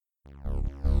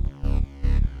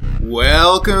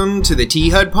Welcome to the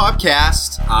T-HUD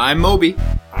Podcast. I'm Moby.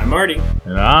 I'm Marty.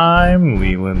 And I'm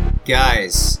Leland.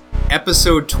 Guys,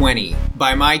 episode 20.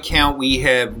 By my count, we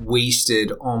have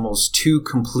wasted almost 2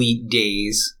 complete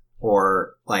days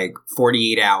or like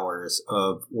 48 hours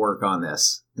of work on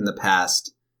this in the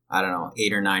past, 8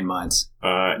 or 9 months.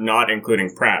 Not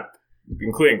including prep.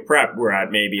 Including prep, we're at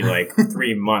maybe like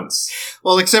 3 months.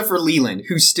 Well, except for Leland,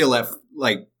 who's still at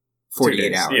like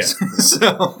 48 hours. Yeah.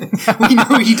 So we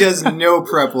know he does no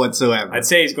prep whatsoever. I'd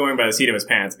say he's going by the seat of his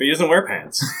pants, but he doesn't wear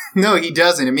pants. No, he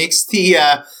doesn't. It makes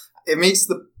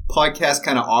the podcast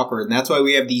kind of awkward, and that's why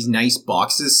we have these nice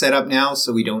boxes set up now,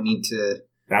 so we don't need to.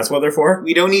 That's what they're for?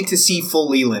 We don't need to see full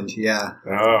Leland. Yeah.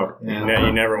 Oh, yeah.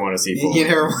 You never want to see full. You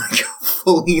never want to go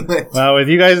full Leland. Well, with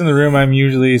you guys in the room, I'm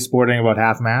usually sporting about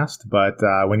half-mast, but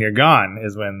when you're gone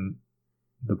is when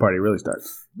the party really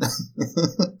starts.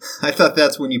 I thought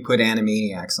that's when you put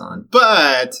Animaniacs on,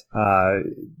 but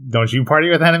don't you party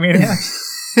with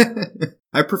Animaniacs?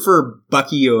 I prefer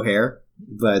Bucky O'Hare,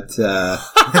 but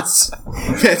that's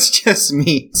just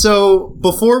me. So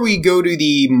before we go to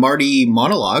the Marty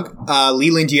monologue,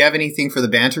 Leland, do you have anything for the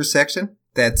banter section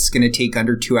that's going to take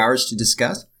under 2 hours to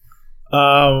discuss?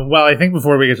 Well, I think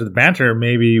before we get to the banter,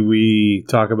 maybe we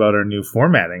talk about our new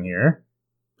formatting here.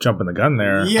 Jumping the gun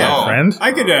there, friend.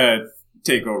 I could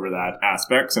take over that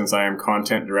aspect since I am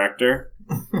content director /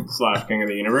 king of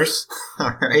the universe.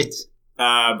 All right.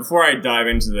 Before I dive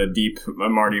into the deep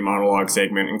Marty monologue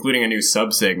segment, including a new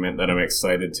sub-segment that I'm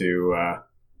excited to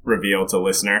reveal to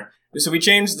listener. So we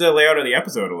changed the layout of the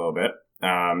episode a little bit.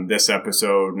 This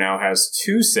episode now has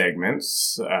 2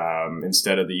 segments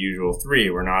instead of the usual 3.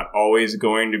 We're not always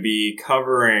going to be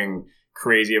covering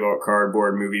Crazy About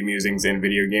Cardboard, movie musings, and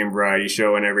video game variety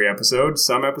show in every episode.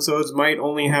 Some episodes might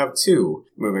only have 2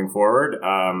 moving forward.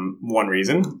 One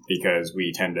reason, because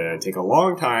we tend to take a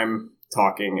long time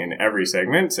talking in every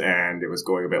segment, and it was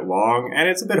going a bit long, and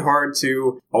it's a bit hard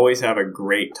to always have a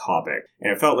great topic.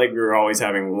 And it felt like we were always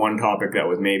having one topic that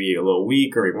was maybe a little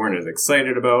weak or we weren't as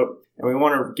excited about, and we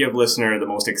want to give listener the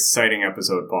most exciting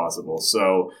episode possible.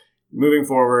 So moving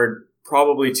forward,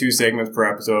 probably 2 segments per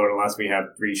episode unless we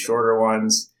have 3 shorter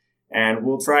ones, and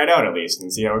we'll try it out at least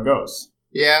and see how it goes.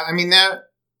 Yeah, I mean, that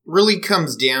really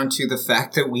comes down to the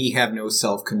fact that we have no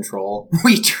self-control.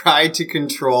 We try to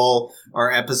control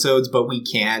our episodes, but we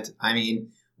can't. I mean,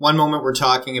 one moment we're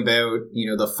talking about,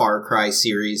 the Far Cry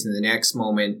series, and the next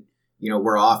moment,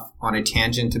 we're off on a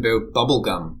tangent about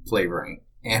bubblegum flavoring.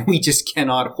 And we just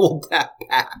cannot hold that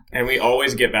back. And we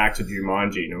always get back to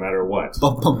Jumanji, no matter what.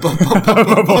 All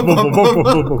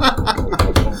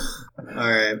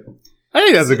right. I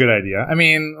think that's a good idea. I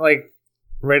mean, like,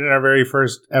 right in our very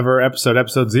first ever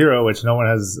episode 0, which no one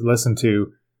has listened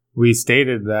to, we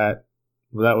stated that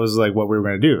was like what we were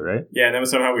going to do, right? Yeah, and then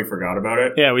somehow we forgot about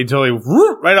it. Yeah, we totally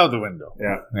right out the window.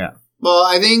 Yeah. Well,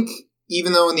 I think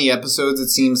even though in the episodes it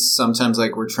seems sometimes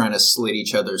like we're trying to slit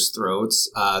each other's throats,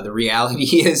 the reality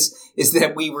is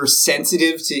that we were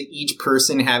sensitive to each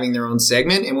person having their own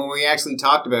segment, and when we actually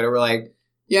talked about it, we're like,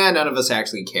 yeah, none of us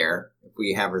actually care if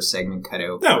we have our segment cut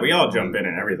out. No, we all jump in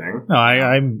and everything. No,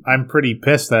 I'm pretty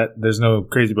pissed that there's no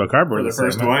Crazy About Cardboard for the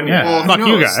first segment. one. Yeah, well, fuck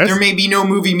you guys. There may be no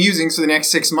movie musings for the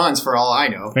next 6 months, for all I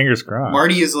know. Fingers crossed.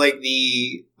 Marty is like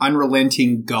the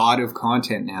unrelenting god of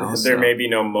content now. There may be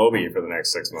no Moby for the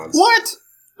next 6 months. What?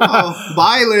 Oh,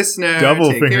 bye, listener.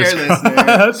 Double Take fingers care, crossed.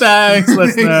 listener. Thanks,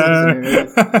 listener.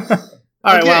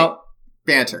 All right, Okay. well,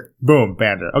 banter. boom,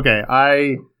 banter. Okay,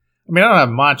 I mean, I don't have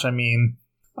much. I mean,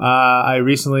 I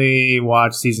recently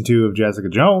watched season 2 of Jessica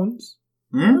Jones,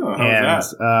 Oh,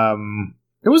 how's that? and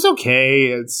it was okay.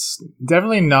 It's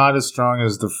definitely not as strong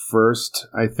as the first,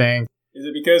 I think. Is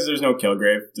it because there's no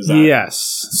Kilgrave? Does that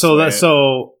Yes. sway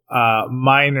it?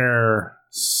 Minor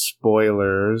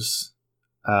spoilers.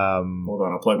 Hold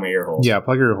on, I'll plug my ear holes. Yeah,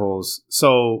 plug your holes.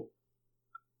 So,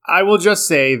 I will just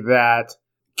say that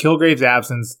Kilgrave's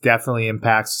absence definitely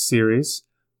impacts the series,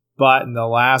 but in the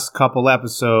last couple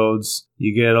episodes,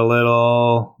 you get a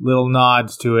little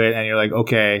nods to it, and you're like,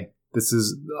 okay, this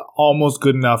is almost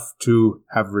good enough to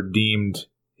have redeemed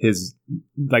him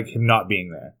not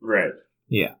being there. Right.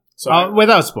 Yeah. So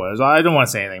without spoilers, I don't want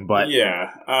to say anything, but yeah,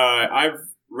 I've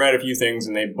read a few things,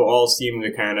 and they all seem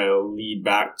to kind of lead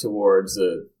back towards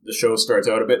the show starts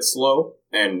out a bit slow,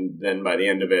 and then by the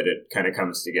end of it, it kind of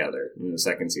comes together in the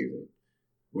second season.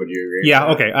 Would you agree? yeah,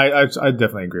 with that? okay, I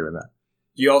definitely agree with that.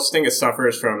 Do you also think it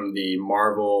suffers from the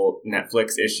Marvel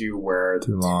Netflix issue where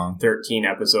Too long. 13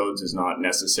 episodes is not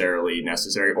necessarily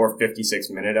necessary, or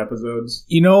 56-minute episodes?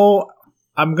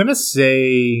 I'm gonna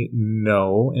say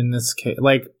no in this case.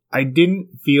 Like, I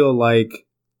didn't feel like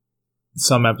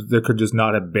there could just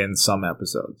not have been some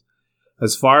episodes.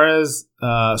 As far as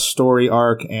story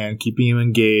arc and keeping you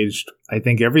engaged, I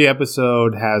think every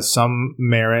episode has some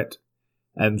merit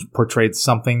and portrayed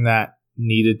something that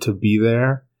needed to be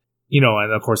there. You know,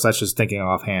 and of course, that's just thinking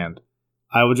offhand.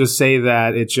 I would just say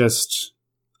that it just,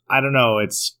 I don't know,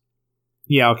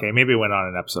 maybe it went on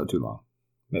an episode too long.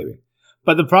 Maybe.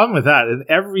 But the problem with that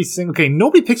is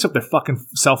nobody picks up their fucking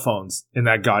cell phones in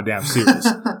that goddamn series.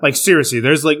 Like, seriously,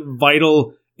 there's like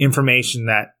vital information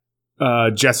that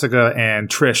Jessica and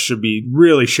Trish should be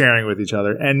really sharing with each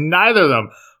other. And neither of them,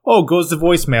 goes to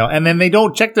voicemail. And then they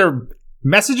don't check their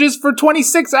messages for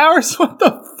 26 hours? What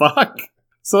the fuck?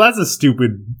 So that's a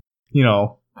stupid,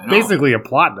 basically a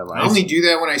plot device. I only do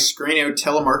that when I screen out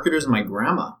telemarketers and my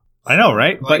grandma. I know,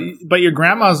 right? But your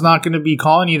grandma's not going to be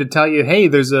calling you to tell you, hey,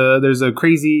 there's a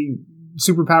crazy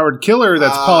superpowered killer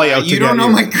that's probably out to get you. You don't know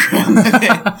my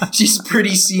grandma. She's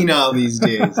pretty senile these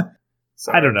days.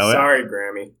 Sorry, I don't know. Sorry,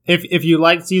 Grammy. If you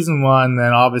liked season 1,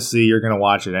 then obviously you're going to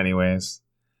watch it anyways.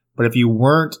 But if you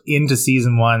weren't into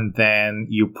season 1, then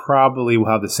you probably will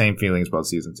have the same feelings about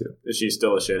season 2. Is she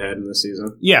still a shithead in this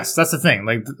season? Yes, that's the thing.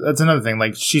 Like, that's another thing.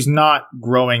 Like, she's not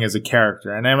growing as a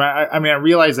character. And I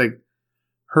realize, like,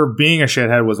 her being a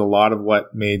shithead was a lot of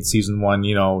what made season 1,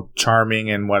 charming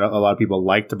and what a lot of people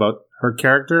liked about her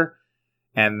character.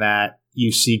 And that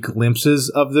you see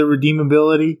glimpses of the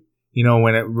redeemability.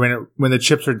 When the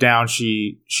chips are down,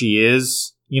 she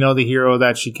is, the hero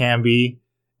that she can be.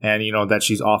 And, that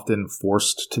she's often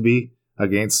forced to be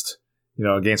against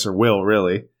her will,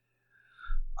 really.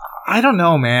 I don't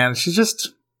know, man. She's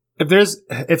just,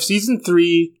 if season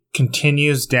 3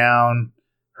 continues down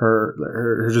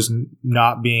her just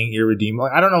not being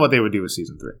irredeemable, I don't know what they would do with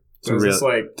season 3. So is this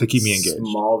like to keep me engaged?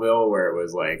 Smallville, where it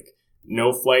was like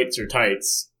no flights or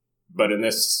tights, but in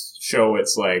this show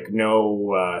it's like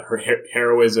no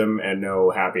heroism and no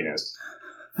happiness.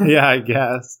 Yeah, I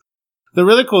guess. The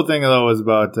really cool thing, though, was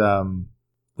about,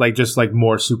 just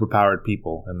more superpowered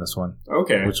people in this one.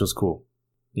 Okay. Which was cool.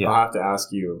 Yeah. I'll have to ask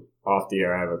you off the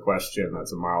air. I have a question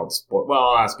that's a mild sport. Well,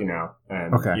 I'll ask you now.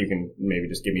 And you can maybe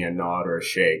just give me a nod or a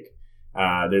shake.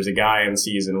 There's a guy in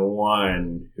season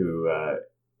 1 who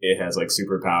it has, like,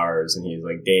 superpowers, and he's,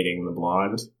 like, dating the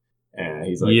blonde. And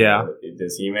he's like,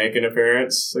 does he make an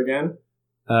appearance again?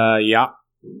 Yeah.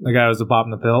 The guy who was popping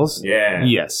the pills? Yeah.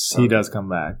 Yes, he does come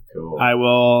back. Cool. I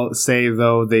will say,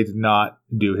 though, they did not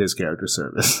do his character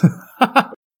service.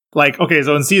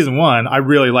 So in season 1, I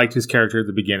really liked his character at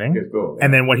the beginning. Cool.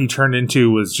 And then what he turned into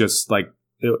was just, like,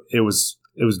 it was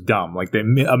dumb. Like,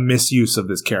 a misuse of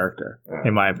this character,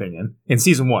 in my opinion. In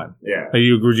season 1. Yeah.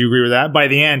 Would you agree with that? By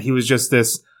the end, he was just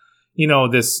this,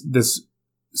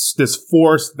 this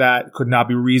force that could not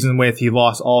be reasoned with. He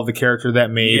lost all of the character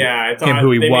that made him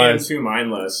who he was. Made him too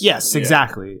mindless. Yes,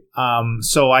 exactly.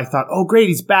 So I thought, oh, great,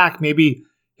 he's back. Maybe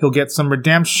he'll get some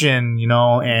redemption,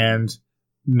 and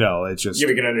no, it's just... Yeah,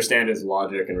 we can understand his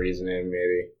logic and reasoning,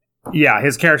 maybe. Yeah,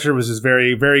 his character was just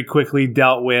very, very quickly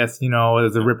dealt with,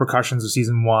 the repercussions of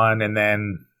season 1, and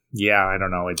then, I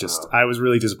don't know, I was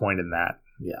really disappointed in that.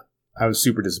 Yeah, I was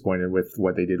super disappointed with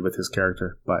what they did with his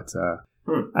character, but...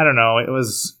 I don't know. It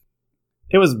was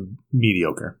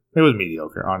mediocre. It was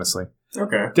mediocre, honestly.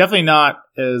 Okay. Definitely not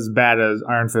as bad as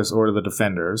Iron Fist or The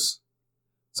Defenders.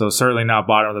 So certainly not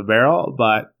bottom of the barrel,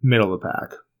 but middle of the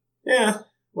pack. Yeah.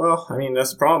 Well, I mean,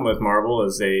 that's the problem with Marvel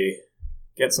is they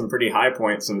get some pretty high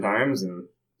points sometimes, and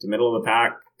the middle of the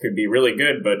pack could be really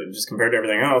good, but just compared to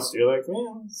everything else, you're like,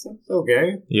 it's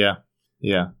okay. Yeah.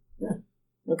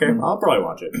 Okay, I'll probably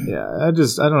watch it. Yeah, I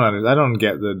don't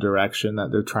get the direction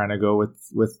that they're trying to go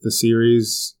with the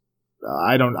series.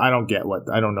 I don't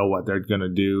know what they're gonna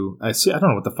do. I don't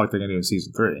know what the fuck they're gonna do in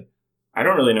season 3. I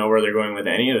don't really know where they're going with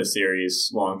any of the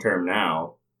series long term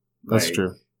now. That's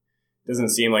true. Doesn't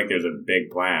seem like there's a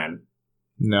big plan.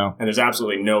 No, and there's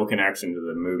absolutely no connection to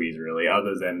the movies really,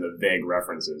 other than the vague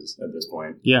references at this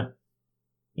point. Yeah.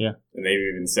 And they've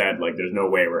even said like, there's no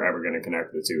way we're ever going to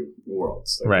connect the two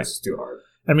worlds. Like, right. It's too hard.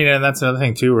 I mean, and that's another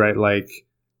thing too, right? Like,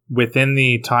 within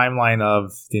the timeline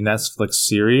of the Netflix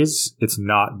series, it's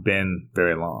not been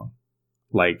very long.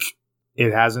 Like,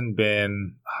 it hasn't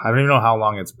been... I don't even know how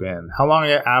long it's been. How long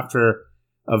after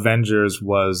Avengers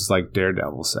was, like,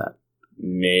 Daredevil set?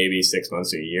 Maybe 6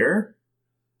 months, a year?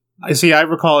 I see. I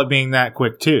recall it being that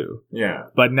quick, too. Yeah.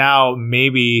 But now,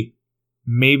 maybe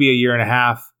a year and a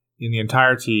half in the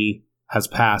entirety has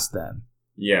passed then.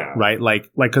 Yeah. Right? Like,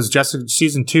 because Jessica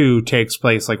season 2 takes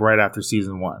place like right after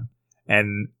season 1,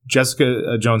 and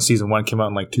Jessica Jones season 1 came out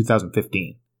in like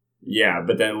 2015. Yeah,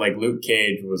 but then like Luke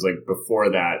Cage was like before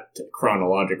that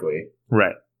chronologically.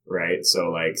 Right. Right. So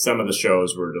like some of the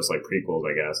shows were just like prequels,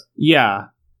 I guess. Yeah.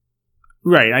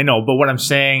 Right, I know, but what I'm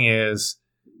saying is,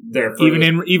 They're even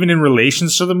in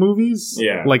relations to the movies,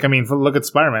 Yeah. Like, I mean, look at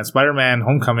Spider-Man. Spider-Man: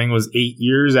 Homecoming was 8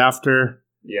 years after.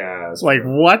 Yeah. That's Like,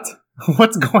 true. what?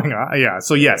 What's going on? Yeah.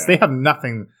 So yes, Yeah. they have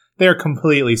nothing. They are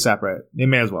completely separate. They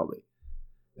may as well be.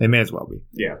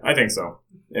 Yeah, I think so.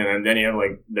 And then you have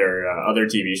like their other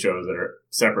TV shows that are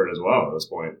separate as well at this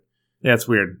point. Yeah, it's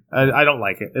weird. I don't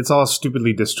like it. It's all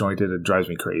stupidly disjointed. It drives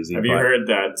me crazy. Have you heard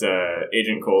that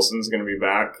Agent Coulson's going to be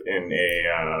back in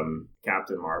a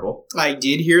Captain Marvel? I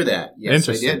did hear that. Yes, I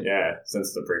Interesting. did. Yeah,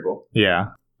 since the prequel. Yeah.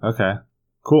 Okay.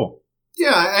 Cool.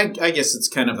 Yeah, I guess it's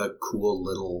kind of a cool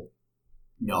little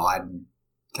nod.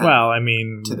 Well, I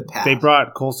mean, to the past. they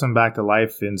brought Coulson back to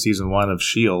life in season 1 of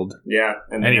S.H.I.E.L.D. Yeah,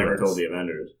 and they Anyways. never told the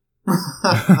Avengers.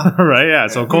 Right? Yeah.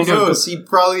 So Who Coulson. knows? He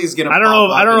probably is going to. I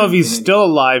don't know if he's still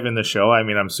alive in the show. I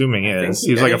mean, I'm assuming he I think is.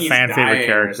 He's like a he's fan favorite dying or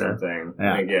character. something.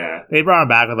 Yeah. Like, yeah. They brought him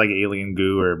back with like alien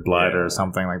goo or blood Yeah. or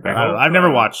something like that. I I don't know. hope, I've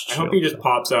never watched. I hope he just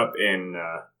pops up in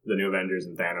the new Avengers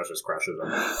and Thanos just crushes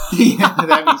him. Yeah,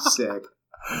 that'd be sick.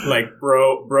 Like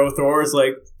bro Thor's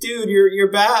like, dude,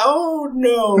 you're bad. Oh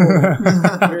no,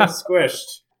 you're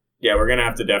squished. Yeah, we're gonna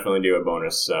have to definitely do a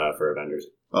bonus for Avengers.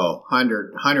 Oh,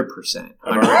 100%.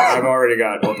 I've already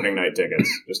got opening night tickets.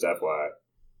 Just FYI.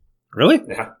 Really?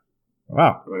 Yeah,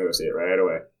 Wow. I'm gonna go see it right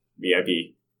away.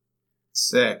 VIP.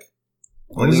 Sick.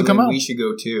 When does it come out? We should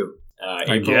go too. I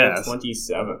April guess.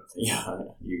 27th. Yeah,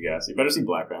 you guess. You better see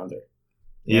Black Panther.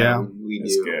 Yeah. we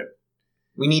It's do. good.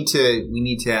 We need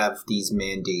to have these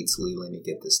mandates, Leland, to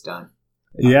get this done.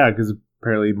 Yeah, because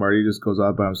apparently Marty just goes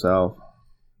out by himself.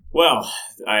 Well,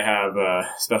 I have a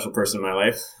special person in my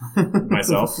life,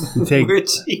 myself. You take. Which,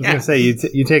 I was gonna say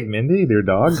you take Mindy, their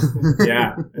dog.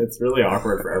 Yeah, it's really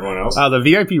awkward for everyone else. Oh, the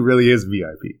VIP really is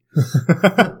VIP.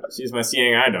 She's my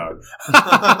seeing eye dog.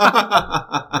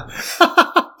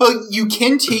 Well, you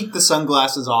can take the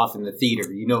sunglasses off in the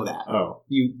theater. You know that. Oh.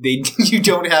 You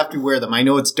don't have to wear them. I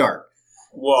know it's dark.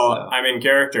 Well, So. I'm in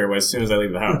character as soon as I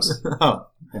leave the house. Oh.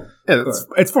 Yeah,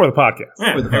 it's for the podcast.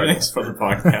 Yeah, For the everything's for the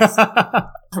podcast.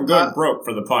 I'm going broke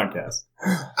for the podcast.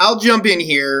 I'll jump in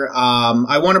here.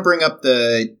 I want to bring up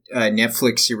the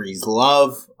Netflix series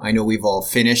Love. I know we've all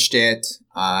finished it.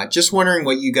 Just wondering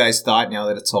what you guys thought now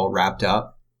that it's all wrapped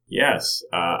up. Yes,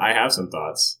 I have some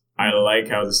thoughts. I like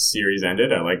how the series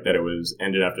ended. I like that it was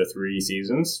ended after 3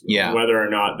 seasons. Yeah. Whether or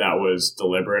not that was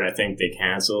deliberate, I think they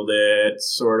canceled it,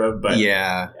 sort of. But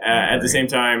Yeah. at the same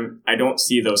time, I don't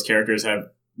see those characters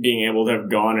being able to have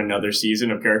gone another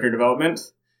season of character development.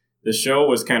 The show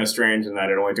was kind of strange in that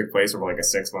it only took place over like a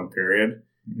 6-month period,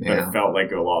 but Yeah. it felt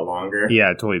like a lot longer. Yeah,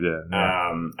 it totally did.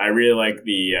 Yeah. I really like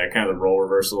the kind of the role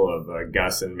reversal of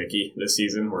Gus and Mickey this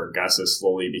season, where Gus is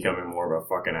slowly becoming more of a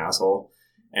fucking asshole,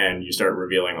 and you start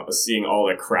seeing all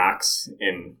the cracks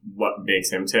in what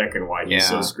makes him tick and why he's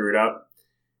so Yeah. screwed up.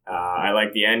 I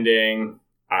like the ending.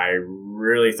 I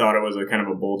really thought it was a kind of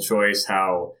a bold choice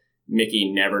how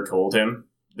Mickey never told him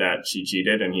that she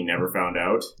cheated, and he never found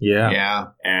out. Yeah. Yeah.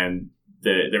 And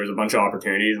there was a bunch of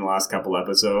opportunities in the last couple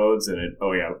episodes, and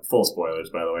full spoilers,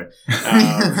 by the way,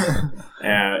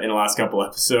 in the last couple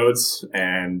episodes,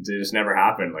 and it just never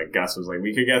happened. Like, Gus was like,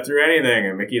 we could get through anything,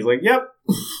 and Mickey's like, yep.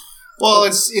 Well,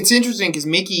 it's interesting because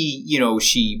Mickey,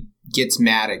 she gets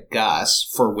mad at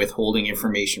Gus for withholding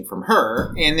information from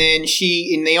her, and then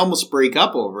they almost break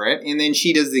up over it, and then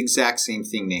she does the exact same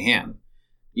thing to him.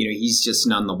 He's just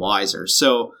none the wiser.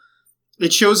 So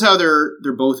it shows how they're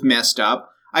both messed up.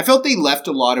 I felt they left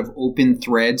a lot of open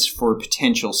threads for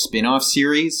potential spin-off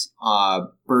series.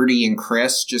 Birdie and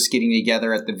Chris just getting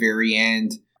together at the very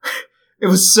end. It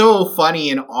was so funny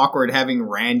and awkward having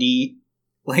Randy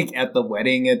at the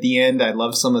wedding at the end. I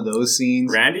love some of those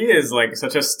scenes. Randy is like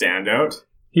such a standout.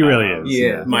 He really is.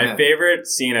 Yeah. My favorite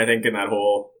scene, I think, in that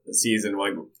whole season,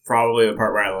 like probably the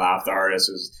part where I laughed the hardest,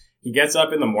 was he gets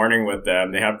up in the morning with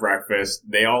them. They have breakfast.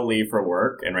 They all leave for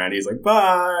work, and Randy's like,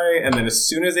 bye. And then as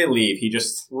soon as they leave, he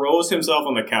just throws himself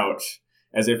on the couch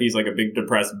as if he's like a big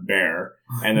depressed bear,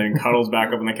 and then cuddles back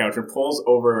up on the couch and pulls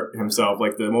over himself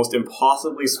like the most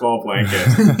impossibly small blanket.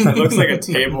 It looks like a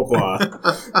tablecloth.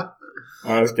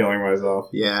 I was killing myself.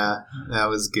 Yeah, that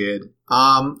was good.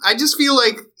 I just feel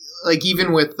like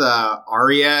even with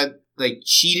Arya,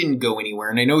 she didn't go anywhere,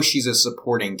 and I know she's a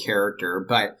supporting character,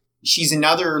 but she's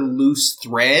another loose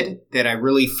thread that I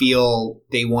really feel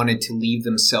they wanted to leave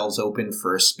themselves open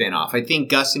for a spinoff. I think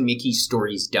Gus and Mickey's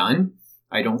story's done.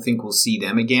 I don't think we'll see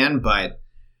them again, but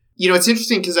it's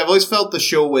interesting because I've always felt the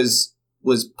show was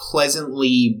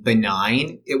pleasantly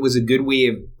benign. It was a good way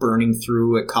of burning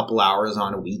through a couple hours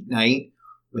on a weeknight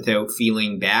without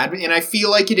feeling bad. And I feel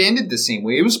like it ended the same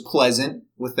way. It was pleasant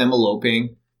with them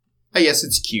eloping. I guess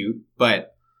it's cute,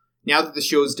 but now that the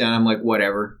show's done, I'm like,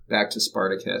 whatever, back to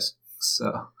Spartacus.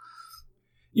 So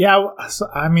Yeah, so,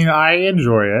 I mean, I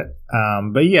enjoy it.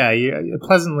 But yeah,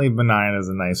 pleasantly benign is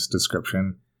a nice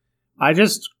description. I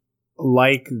just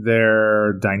like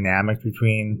their dynamic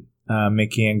between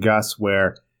Mickey and Gus,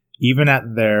 where even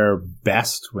at their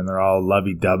best, when they're all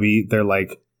lovey-dovey, they're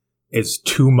like, it's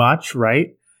too much,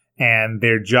 right? And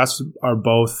they're just are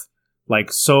both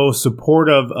like so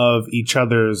supportive of each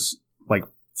other's like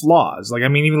flaws. Like, I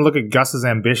mean, even look at Gus's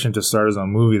ambition to start his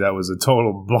own movie. That was a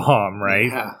total bomb, right?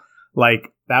 Yeah.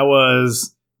 Like, that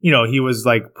was, you know, he was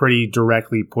like pretty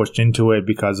directly pushed into it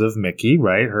because of Mickey,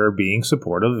 right? Her being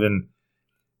supportive.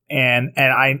 And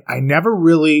I never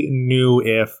really knew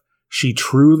if she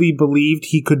truly believed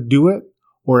he could do it,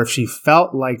 or if she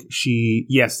felt like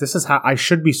yes, this is how I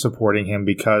should be supporting him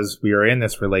because we are in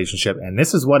this relationship, and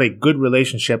this is what a good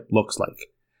relationship looks like.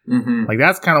 Mm-hmm. Like,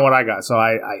 that's kind of what I got. So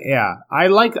I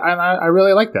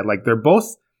really like that. Like, they're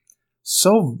both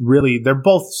so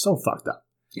fucked up.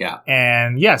 Yeah.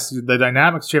 And yes, the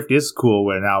dynamic shift is cool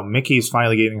where now Mickey's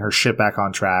finally getting her shit back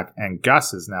on track, and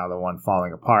Gus is now the one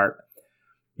falling apart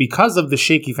because of the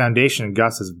shaky foundation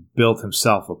Gus has built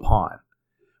himself upon.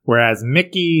 Whereas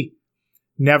Mickey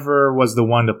never was the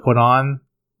one to put on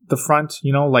the front,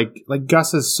 you know, like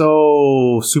Gus is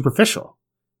so superficial.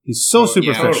 He's so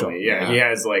superficial. Yeah, totally. Yeah, he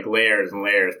has like layers and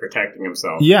layers protecting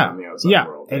himself from the outside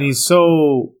world. And he's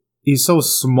so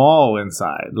small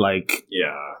inside, like,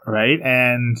 right?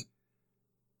 And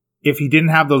if he didn't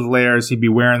have those layers, he'd be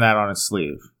wearing that on his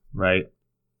sleeve, right?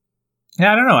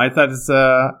 Yeah, I don't know. I thought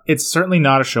it's certainly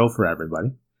not a show for everybody.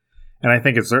 And I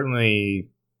think it certainly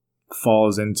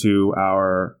falls into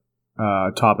our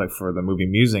topic for the movie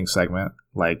musing segment,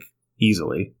 like,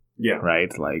 easily. Yeah. Right?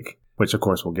 Like, which of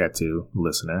course we'll get to,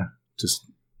 listener.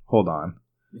 Just hold on.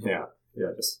 Yeah. Yeah,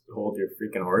 just hold your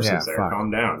freaking horses there. Fuck.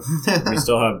 Calm down. We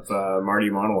still have Marty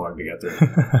monologue to get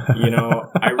through. You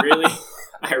know, I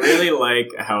really like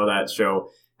how that show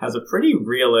has a pretty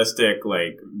realistic,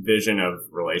 like, vision of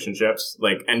relationships,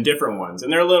 like, and different ones.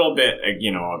 And they're a little bit,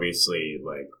 you know, obviously,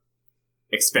 like,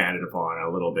 expanded upon,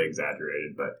 a little bit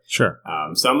exaggerated, but sure.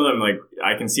 Some of them, like,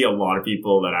 I can see a lot of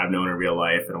people that I've known in real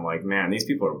life, and I'm like, man, these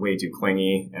people are way too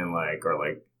clingy, and like, or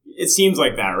like, it seems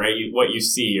like that, right? What you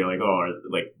see, you're like, oh,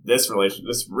 like, this relationship,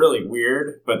 this is really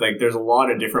weird, but like, there's a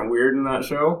lot of different weird in that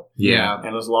show. Yeah.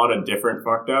 And there's a lot of different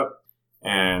fucked up,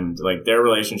 and like, their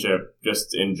relationship,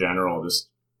 just in general,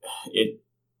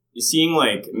 seeing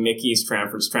like Mickey's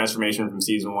transformation from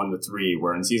season 1 to 3,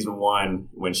 where in season 1,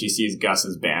 when she sees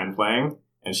Gus's band playing,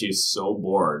 and she's so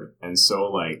bored and so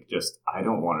like, just, I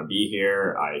don't want to be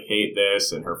here, I hate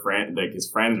this, and her friend, like, his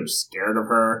friends are scared of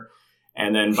her.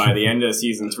 And then by the end of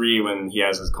season 3, when he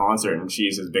has his concert and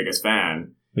she's his biggest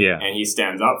fan, and he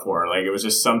stands up for her, like, it was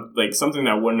just something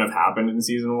that wouldn't have happened in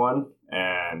season 1,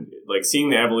 and like, seeing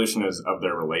the evolution of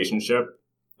their relationship,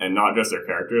 and not just their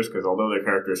characters, because although their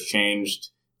characters changed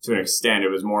to an extent, it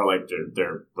was more like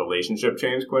their relationship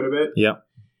changed quite a bit. Yeah.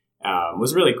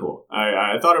 Was really cool.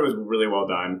 I thought it was really well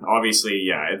done. Obviously,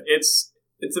 it's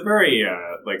a very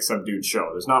like, subdued show.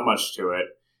 There's not much to it.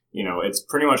 You know, it's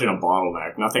pretty much in a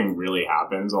bottleneck. Nothing really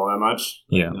happens all that much.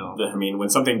 Yeah. I mean, when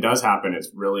something does happen,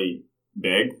 it's really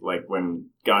big. Like when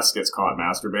Gus gets caught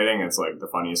masturbating, it's like the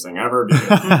funniest thing ever because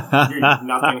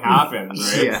nothing happens,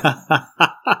 right? Yeah.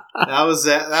 That was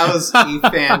a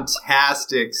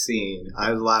fantastic scene.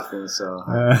 I was laughing so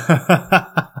hard.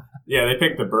 Yeah, they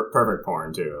picked the perfect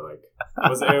porn too. Like,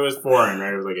 it was foreign,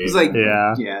 right? It was like,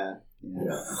 yeah.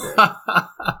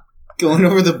 Going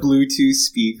over the Bluetooth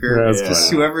speaker.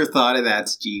 Just whoever thought of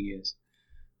that's genius.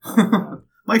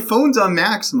 My phone's on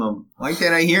maximum. Why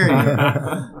can't I hear it?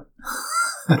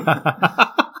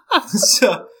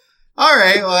 So, all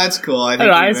right. Well, that's cool.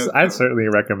 I'd certainly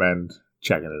recommend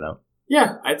checking it out.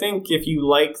 Yeah, I think if you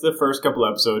like the first couple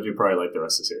episodes, you probably like the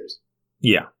rest of the series.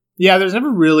 Yeah. Yeah, there's never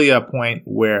really a point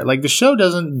where, like, the show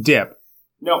doesn't dip.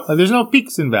 No. Like, there's no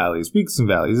peaks and valleys.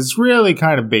 It's really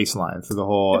kind of baseline for the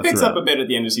whole... It picks up a bit at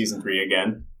the end of season 3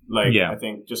 again. Like, I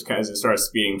think just because it starts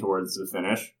speeding towards the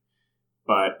finish.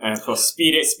 But,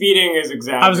 speeding is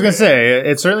exaggerated. I was going to say,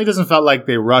 it certainly doesn't feel like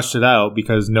they rushed it out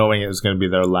because knowing it was going to be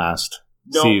their last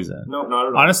season. No, not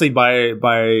at all. Honestly, by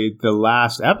the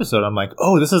last episode, I'm like,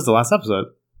 oh, this is the last episode.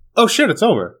 Oh, shit, it's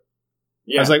over.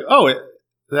 Yeah. I was like, oh,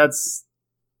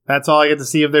 that's all I get to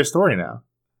see of their story now.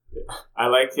 I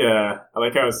like how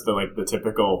it's the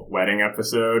typical wedding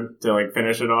episode to like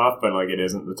finish it off, but like it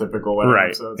isn't the typical wedding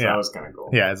episode. So that was kind of cool.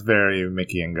 Yeah, it's very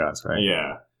Mickey and Gus, right?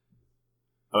 Yeah.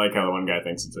 I like how the one guy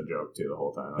thinks it's a joke too the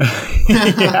whole time.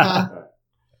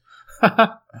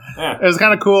 Yeah. It was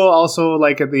kind of cool. Also,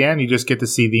 like at the end, you just get to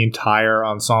see the entire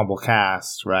ensemble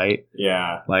cast, right?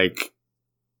 Yeah. Like,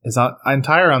 it's not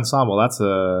entire ensemble.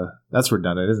 That's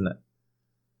redundant, isn't it?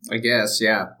 I guess,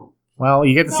 yeah. Well,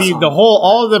 you get to see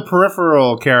all of the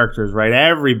peripheral characters, right?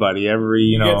 Everybody,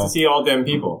 You get to see all them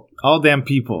people. all them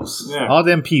peoples, Yeah. all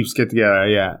them peeps get together.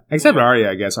 Yeah, except Arya,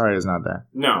 I guess. Arya's not there.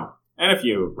 No. And a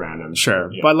few random.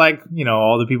 Sure, Yeah. but like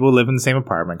all the people who live in the same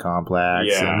apartment complex,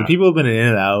 Yeah. and the people who've been in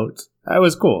and out. That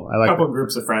was cool. I a like couple that.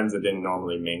 groups of friends that didn't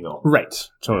normally mingle. Right,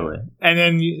 totally. And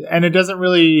then and it doesn't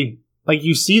really like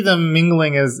you see them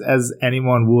mingling as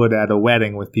anyone would at a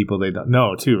wedding with people they don't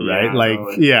know too, right? Yeah, like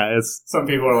totally. it's Some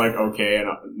people are like okay and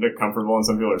they're comfortable, and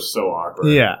some people are so awkward.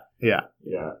 yeah. Yeah.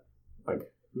 Like,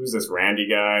 who's this Randy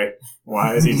guy?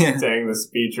 Why is he Yeah. saying this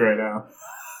speech right now?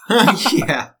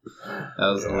 Yeah. That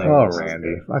was Oh, hilarious.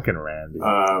 Randy, fucking Randy.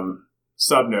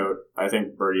 Sub note, I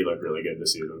think Birdie looked really good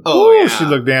this season. Oh, Ooh, yeah. she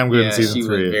looked damn good in Yeah, season she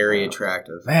 3. was very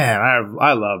attractive. Man,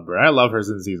 I love her. I love her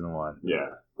since season 1. Yeah.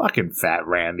 Fucking fat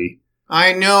Randy.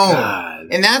 I know. God.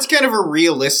 And that's kind of a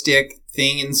realistic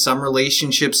thing in some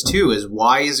relationships too, is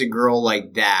why is a girl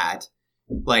like that,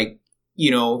 like,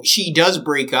 she does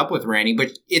break up with Randy,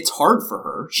 but it's hard for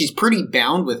her. She's pretty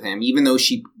bound with him, even though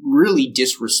she really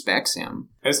disrespects him.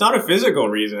 And it's not a physical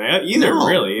reason either, No,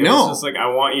 really. It's no. just like, I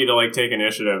want you to like take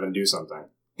initiative and do something.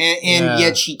 And Yeah.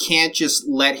 yet she can't just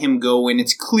let him go, and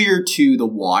it's clear to the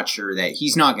watcher that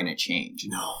he's not going to change.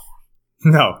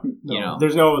 No. No.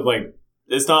 There's no, like,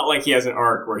 it's not like he has an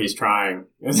arc where he's trying.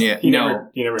 Yeah, you no.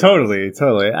 never Totally.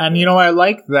 And I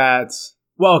like that.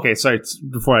 Well, okay, sorry,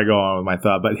 before I go on with my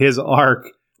thought, but his arc,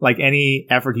 like any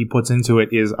effort he puts into it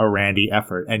is a Randy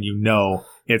effort, and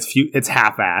it's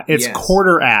half-ass. It's Yes.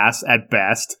 quarter-ass at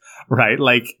best, right?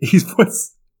 Like, he's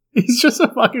just a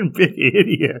fucking big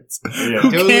idiot Yeah. who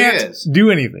Totally can't is.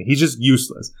 do anything. He's just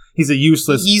useless. He's a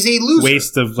useless He's a loser.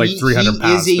 waste of like 300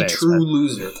 pounds. He is a space, true right?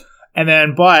 loser. And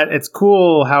then, but it's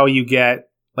cool how you get,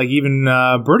 like, even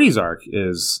Birdie's arc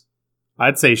is,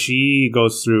 I'd say she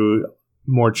goes through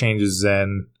more changes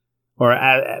than,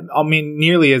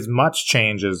 nearly as much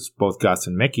change as both Gus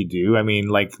and Mickey do. I mean,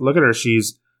 like, look at her.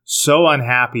 She's so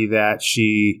unhappy that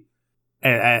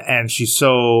and she's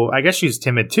so, I guess she's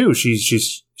timid too.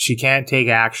 She can't take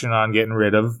action on getting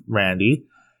rid of Randy,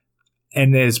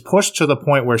 and is pushed to the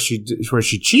point where she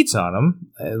cheats on him,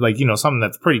 like, something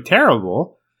that's pretty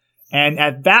terrible. And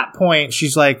at that point,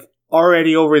 she's like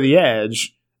already over the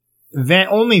edge. Then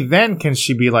only then can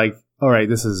she be like, all right,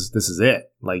 this is it.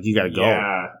 Like, you got to go.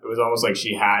 Yeah. It was almost like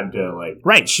she had to, like,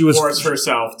 Right. She was force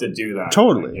herself to do that.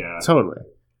 totally. Yeah. Totally.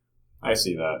 I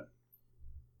see that.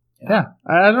 Yeah.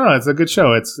 I don't know. It's a good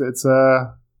show.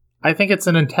 I think it's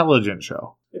an intelligent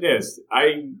show. It is.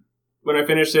 When I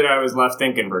finished it, I was left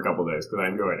thinking for a couple days because I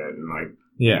enjoyed it, and like,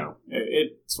 Yeah.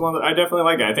 it's one that I definitely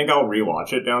like it. I think I'll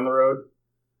rewatch it down the road.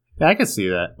 Yeah, I can see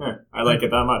that. Yeah, I like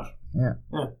it that much. Yeah.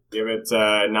 Give it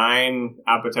 9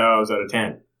 Apatows out of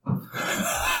 10.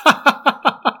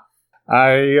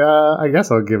 I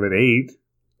guess I'll give it 8.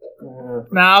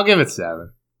 Nah, I'll give it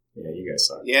 7. Yeah, you guys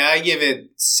suck. Yeah, I give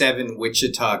it 7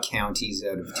 Wichita counties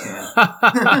out of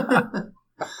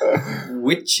 10.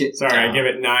 Wichita. Sorry, I give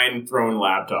it 9 thrown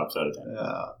laptops out of 10.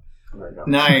 There we go.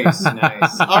 Nice.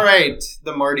 All right,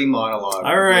 the Marty monologue.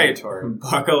 All right, Tori.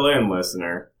 buckle in,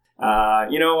 listener.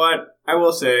 You know what? I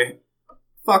will say,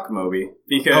 fuck Moby,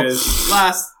 because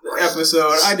last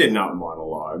episode I did not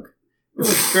monologue. It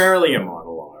was barely a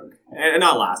monologue, and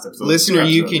not last episode. Listener, 2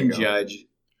 you episodes can ago. judge.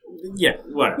 Yeah,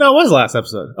 whatever. No, it was last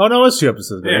episode. Oh, no, it was 2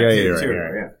 episodes ago. Yeah, you're two,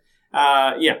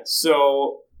 right. yeah.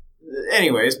 So,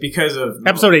 anyways, because of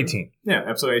Episode 18. Yeah,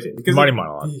 episode 18. Because Marty of,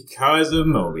 monologue. Because of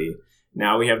Moby,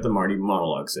 now we have the Marty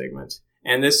monologue segment,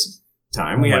 and this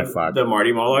time we Oh my have fuck. the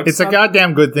Marty monologue. It's a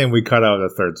goddamn good thing we cut out the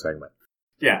third segment.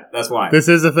 Yeah, that's why. This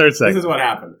is the third This segment. is what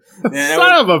happened.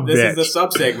 Son of a This bitch. is the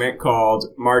sub-segment called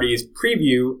Marty's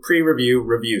pre-review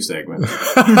review segment.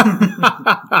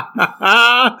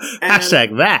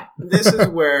 Hashtag that. This is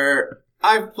where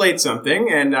I've played something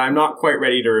and I'm not quite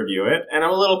ready to review it, and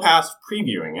I'm a little past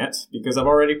previewing it because I've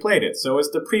already played it. So it's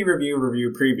the pre-review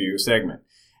review preview segment.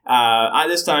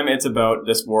 This time it's about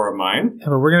This War of Mine. Yeah,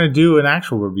 but we're going to do an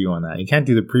actual review on that. You can't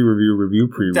do the pre-review review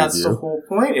preview. That's the whole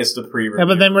point, is the pre-review. Yeah,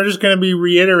 but then we're just going to be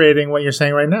reiterating what you're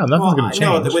saying right now. Nothing's going to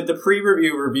change. No, with the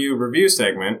pre-review review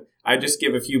segment, I just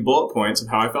give a few bullet points of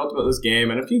how I felt about this game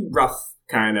and a few rough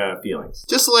kind of feelings.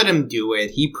 Just let him do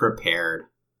it. He prepared.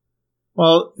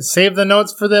 Well, save the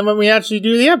notes for them when we actually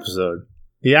do the episode.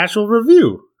 The actual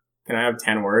review. Can I have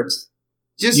 10 words?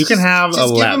 You can have just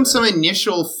give 11. him some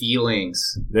initial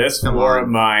feelings. This Come War on. of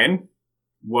Mine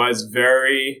was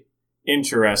very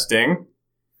interesting.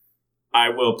 I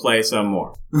will play some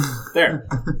more. There.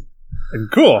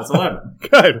 Cool. That's 11.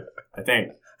 Good. I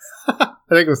think. I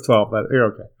think it was 12, but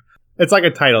you're okay. It's like a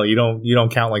title. You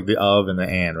don't count like the of and the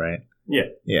and, right? Yeah.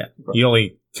 Yeah. You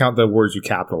only count the words you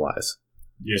capitalize.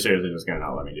 You're seriously just going to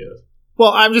not let me do this?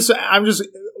 Well, I'm just.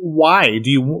 Why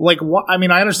do you like? What? I mean,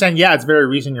 I understand. Yeah, it's very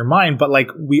recent in your mind, but like,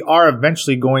 we are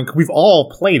eventually going. We've all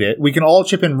played it. We can all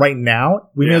chip in right now.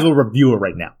 We may as well review it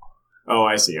right now. Oh,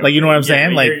 I see. Okay. Like, you know what I'm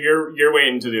saying? Like, you're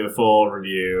waiting to do the full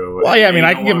review. Well, yeah. I mean,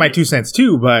 I can give my 2 cents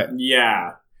too, but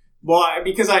yeah. Well,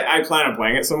 because I plan on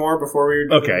playing it some more before we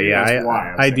do okay. Yeah, that's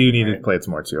why I do need to play it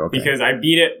some more too. Okay. Because I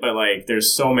beat it, but like,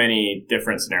 there's so many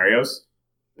different scenarios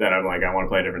that I'm like, I want to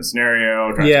play a different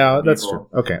scenario. Yeah, that's true.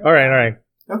 Okay. All right.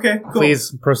 Okay, cool.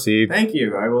 Please proceed. Thank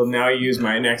you. I will now use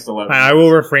my next 11. I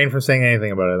will refrain from saying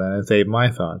anything about it then and save my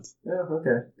thoughts. Yeah,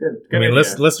 okay. Good. I mean,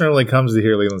 listener only comes to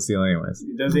hear Leland Steele anyways.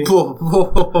 Does he?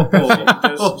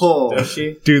 Does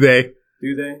she? Do they?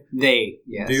 Do they? They,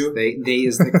 yes. Do? They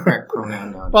is the correct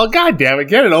pronoun now. Well, goddamn it,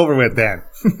 get it over with then.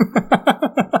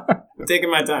 I'm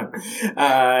taking my time.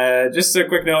 Just a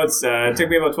quick note. It took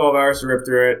me about 12 hours to rip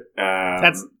through it.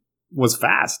 Was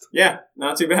fast. Yeah,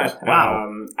 not too bad. Wow.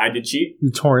 I did cheat. You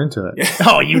tore into it. Yeah.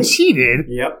 Oh, you cheated?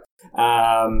 Yep.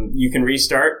 You can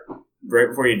restart right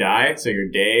before you die, so your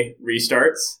day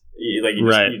restarts.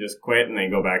 You just quit and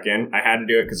then go back in. I had to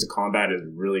do it because the combat is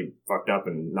really fucked up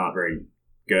and not very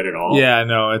good at all. Yeah,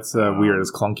 no, it's weird.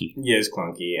 It's clunky. Yeah, it's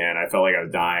clunky, and I felt like I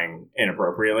was dying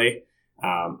inappropriately.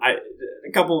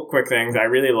 A couple of quick things. I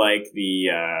really like the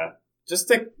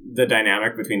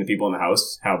dynamic between the people in the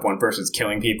house. How if one person's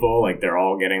killing people, like they're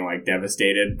all getting like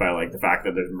devastated by like the fact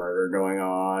that there's murder going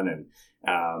on, and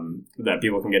that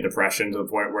people can get depression to the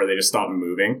point where they just stop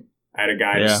moving. I had a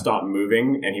guy just stop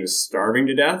moving, and he was starving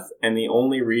to death, and the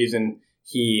only reason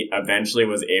he eventually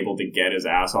was able to get his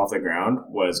ass off the ground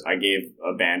was I gave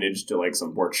a bandage to like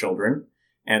some poor children.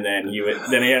 And then he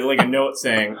had like a note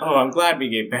saying, "Oh, I'm glad we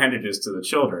gave bandages to the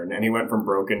children." And he went from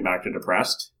broken back to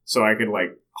depressed. So I could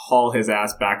like haul his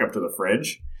ass back up to the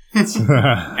fridge.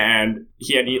 And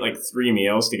he had to eat like 3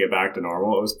 meals to get back to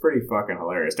normal. It was pretty fucking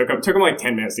hilarious. Took him like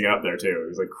 10 minutes to get up there too. He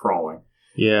was like crawling.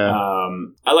 Yeah.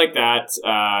 I like that.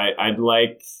 I'd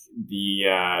like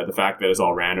the fact that it's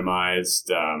all randomized.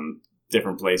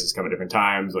 Different places come at different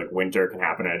times. Like winter can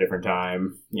happen at a different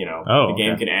time. You know, the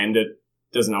game can end at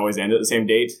doesn't always end at the same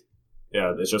date.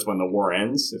 Yeah, it's just when the war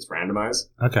ends. It's randomized.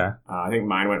 Okay. I think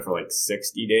mine went for like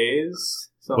 60 days.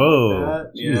 Something like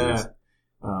that. Jesus.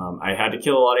 Yeah. I had to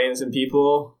kill a lot of innocent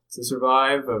people to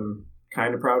survive. I'm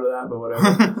kind of proud of that, but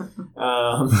whatever.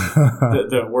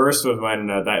 The worst was when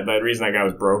the reason that guy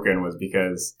was broken was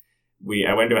because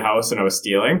I went to a house and I was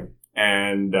stealing,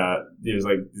 and there was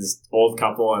like this old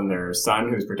couple and their son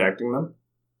who's protecting them.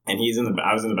 And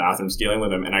I was in the bathroom stealing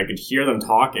with him, and I could hear them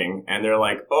talking, and they're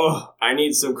like, "Oh, I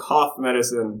need some cough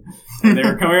medicine." And they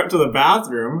were coming up to the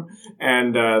bathroom,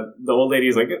 and the old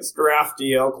lady's like, "It's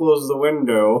drafty, I'll close the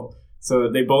window."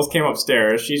 So they both came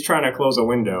upstairs. She's trying to close a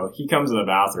window. He comes in the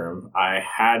bathroom. I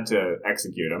had to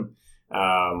execute him.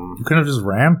 You couldn't have just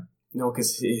ran? No,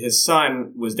 because his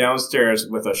son was downstairs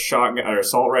with a shotgun or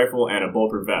assault rifle and a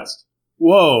bulletproof vest.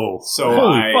 Whoa. So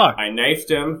Holy fuck. I knifed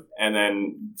him and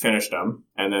then finished him.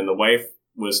 And then the wife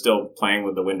was still playing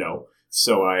with the window.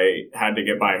 So I had to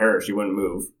get by her. She wouldn't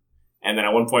move. And then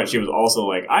at one point she was also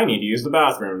like, "I need to use the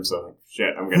bathroom." So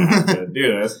shit, I'm going to have to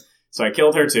do this. So I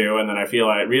killed her too. And then I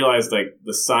realized like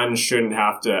the son shouldn't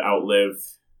have to outlive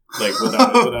like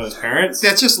without his parents.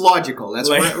 That's just logical. That's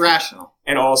like, rational.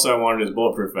 And also I wanted his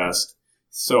bulletproof vest.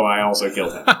 So I also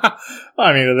killed him.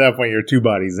 I mean, at that point, you're 2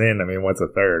 bodies in. I mean, what's a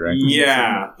third, right?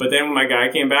 Yeah. But then when my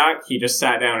guy came back, he just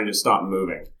sat down and just stopped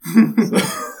moving. So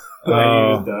he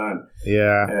was done.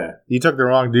 Yeah. You took the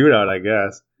wrong dude out, I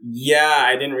guess. Yeah,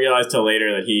 I didn't realize till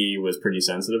later that he was pretty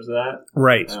sensitive to that.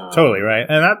 Right. Totally, right.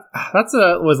 And that's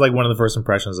was like one of the first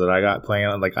impressions that I got playing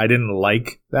it. Like, I didn't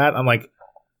like that. I'm like,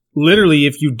 literally,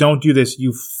 if you don't do this,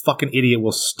 you fucking idiot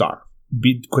will starve.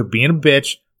 Quit being a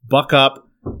bitch. Buck up.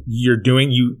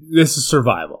 This is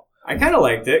survival. I kind of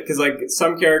liked it because like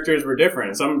some characters were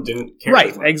different, some didn't care.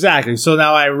 Right, exactly. So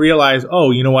now I realize,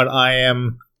 oh, you know what? I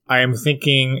am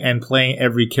thinking and playing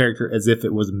every character as if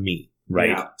it was me, right?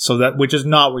 Yeah. So which is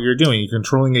not what you're doing. You're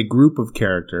controlling a group of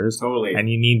characters, totally, and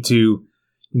you need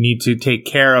to take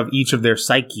care of each of their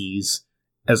psyches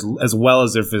as well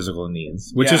as their physical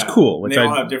needs, which is cool. Which they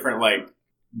all have different like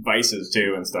vices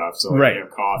too and stuff. So like, you have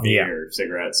coffee or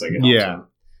cigarettes, like it helps them.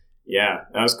 Yeah,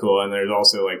 that was cool. And there's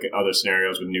also like other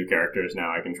scenarios with new characters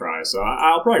now I can try. So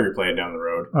I'll probably replay it down the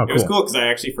road. Oh, it was cool because I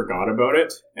actually forgot about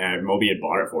it. And Moby had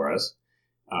bought it for us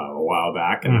a while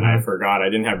back. And then I forgot I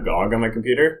didn't have GOG on my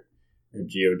computer. or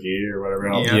GOG or whatever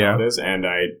else Yeah. it is, and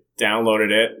I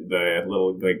downloaded it, the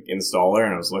little like installer,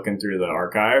 and I was looking through the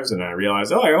archives, and I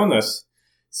realized, I own this.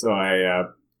 So I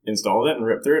installed it and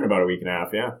ripped through it in about a week and a half.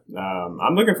 Yeah,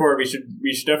 I'm looking forward. We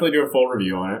should definitely do a full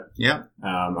review on it. Yeah.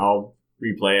 I'll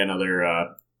replay another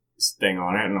thing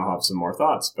on it, and I'll have some more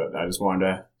thoughts. But I just wanted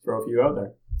to throw a few out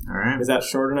there. All right. Is that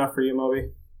short enough for you, Moby?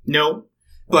 No,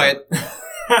 but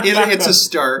it's a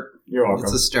start. You're welcome.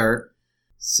 It's a start.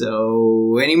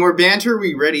 So, any more banter?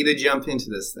 We ready to jump into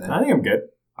this then? I think I'm good.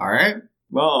 All right.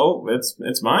 Well,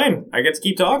 it's mine. I get to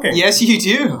keep talking. Yes, you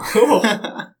do. Cool.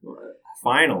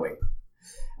 Finally.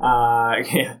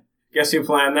 Yeah. Guess who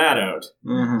planned that out?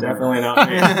 Mhm. Definitely not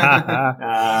me.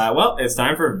 Well, it's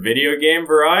time for Video Game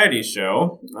Variety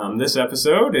Show. This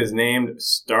episode is named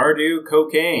Stardew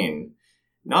Cocaine.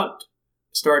 Not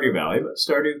Stardew Valley, but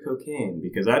Stardew Cocaine,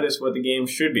 because that is what the game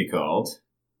should be called.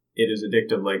 It is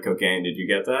addictive like cocaine. Did you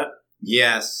get that?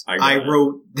 Yes, I I got it.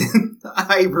 wrote.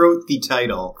 I wrote the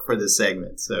title for the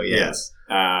segment. So yes.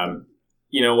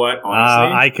 You know what?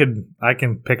 Honestly, I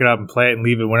can pick it up and play it and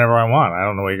leave it whenever I want. I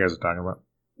don't know what you guys are talking about.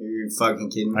 You're fucking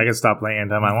kidding I me. can stop playing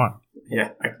anytime I want. yeah,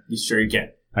 you sure you can.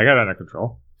 I got it under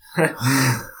control.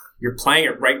 You're playing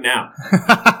it right now.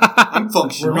 I'm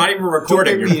functional. We're not even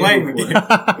recording. Don't You're get me playing the in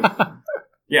game.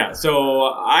 Yeah, so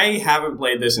I haven't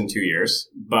played this in 2 years,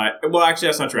 but, well, actually,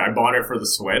 that's not true. I bought it for the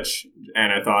Switch,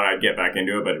 and I thought I'd get back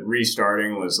into it, but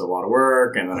restarting was a lot of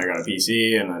work, and then I got a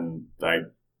PC, and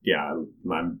then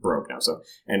I'm broke now, so,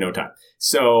 and no time.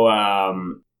 So,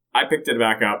 I picked it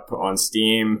back up on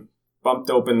Steam, bumped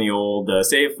open the old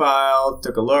save file,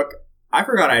 took a look. I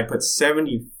forgot I had put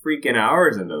 70 freaking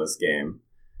hours into this game.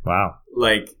 Wow.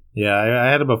 Like, Yeah, I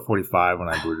had about 45 when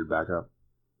I booted back up.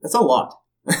 that's a lot.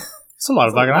 It's a lot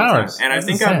of fucking hours. And I That's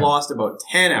think insane. I've lost about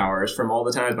 10 hours from all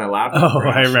the times my laptop Oh,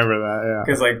 I crashed. remember that, yeah.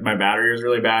 Because, like, my battery was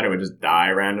really bad. It would just die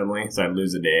randomly, so I'd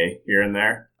lose a day here and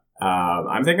there.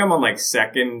 I think I'm on, like,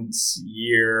 second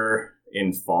year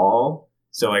in fall.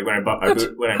 So, like,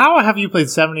 How have you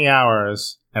played 70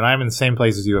 hours and I'm in the same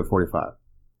place as you at 45?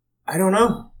 I don't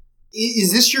know.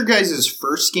 Is this your guys'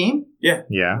 first game? Yeah.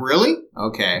 Really?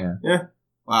 Okay. Yeah.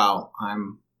 Wow,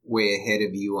 I'm way ahead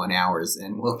of you on hours,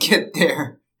 and we'll get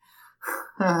there.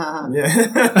 Yeah.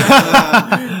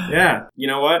 Yeah. You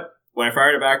know what? When I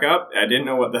fired it back up, I didn't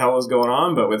know what the hell was going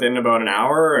on, but within about an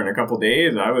hour and a couple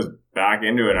days, I was back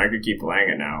into it. I could keep playing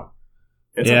it now.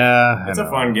 It's It's a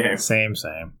fun game. Same.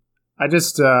 I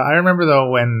just, I remember though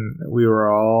when we were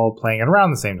all playing it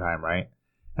around the same time, right?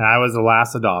 And I was the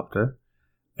last adopter.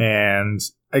 And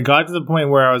I got to the point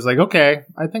where I was like, okay,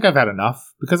 I think I've had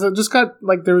enough. Because it just got,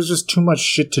 like, there was just too much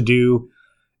shit to do.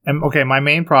 And, okay, my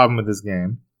main problem with this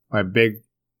game, my big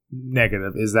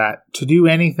negative, is that to do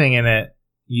anything in it,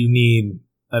 you need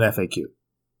an FAQ.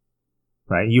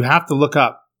 Right? You have to look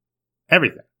up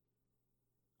everything.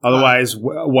 Otherwise,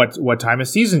 what time of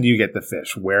season do you get the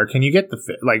fish? Where can you get the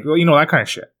fish? Like, well, you know, that kind of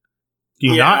shit. Do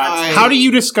you Yeah, not? How do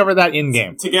you discover that in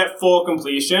game? To get full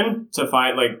completion, to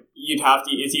find, like, you'd have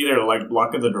to, it's either, like,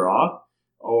 luck of the draw,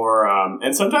 or,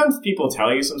 and sometimes people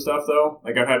tell you some stuff, though.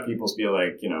 Like, I've had people be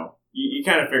like, you know, you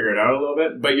kind of figure it out a little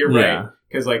bit, but you're Yeah. right.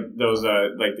 Because, like, those,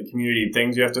 like, the community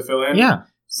things you have to fill in. Yeah.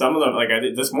 Some of them, like, I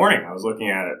did this morning, I was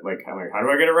looking at it, like, I'm like, how do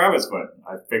I get a rabbit's foot?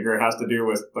 I figure it has to do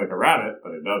with, like, a rabbit,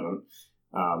 but it doesn't.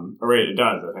 Or wait, it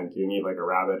does. I think you need, like, a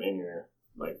rabbit in your,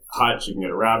 like, hut. You can get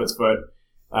a rabbit's foot.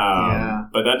 Yeah.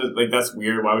 But that is, like, that's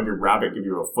weird. Why would your rabbit give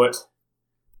you a foot?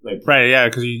 Like, Right, yeah,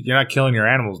 because you're not killing your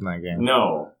animals in that game.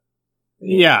 no.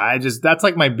 Yeah, that's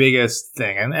like my biggest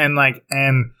thing, and I'm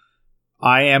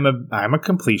a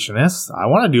completionist. I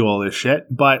want to do all this shit,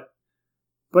 but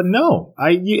no,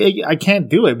 I can't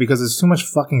do it because it's too much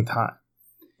fucking time.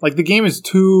 Like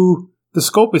the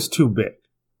scope is too big.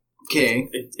 Okay.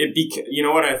 You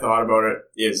know what I thought about it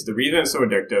is the reason it's so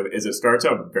addictive is it starts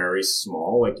out very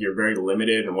small. Like, you're very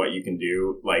limited in what you can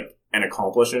do, like, and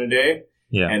accomplish in a day.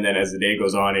 Yeah. And then as the day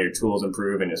goes on and your tools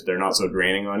improve and they're not so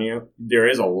draining on you, there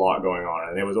is a lot going on.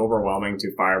 And it was overwhelming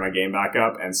to fire my game back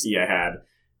up and see I had a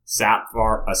sap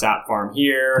farm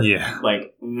here, Yeah.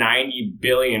 like 90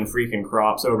 billion freaking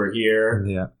crops over here.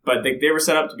 Yeah. But they were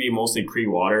set up to be mostly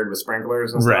pre-watered with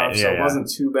sprinklers and stuff, Right, so yeah, it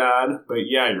wasn't too bad. But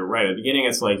yeah, you're right. At the beginning,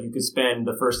 it's like you could spend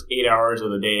the first 8 hours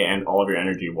of the day and all of your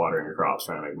energy watering your crops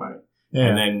trying to make money. Yeah.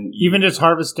 And then Even just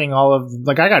harvesting all of,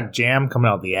 like, I got jam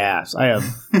coming out the ass. I have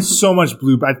so much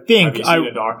blue. I have think you seen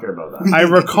a doctor about that? I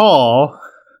recall,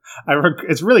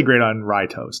 it's really great on rye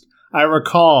toast. I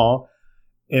recall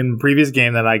in previous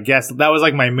game that I guess that was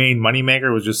like my main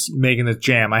moneymaker was just making this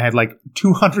jam. I had like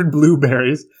 200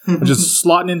 blueberries, just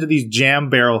slotting into these jam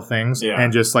barrel things, Yeah.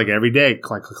 and just like every day,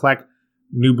 collect,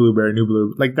 new blueberry,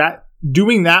 like that.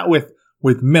 Doing that with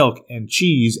with milk and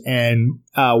cheese and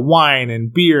wine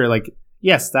and beer, like,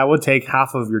 yes, that would take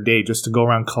half of your day just to go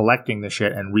around collecting the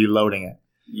shit and reloading it.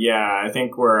 Yeah, I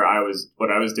think what I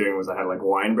was doing was I had like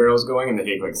wine barrels going and they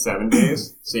take like 7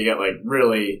 days. So you get like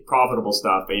really profitable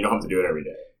stuff, but you don't have to do it every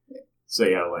day. So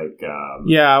yeah, like...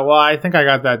 yeah, well, I think I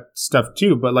got that stuff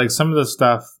too, but like some of the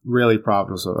stuff really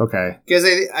profitable. So, okay. Because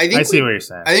I think I see what you're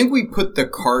saying. I think we put the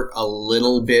cart a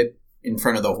little bit in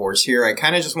front of the horse here. I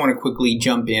kind of just want to quickly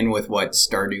jump in with what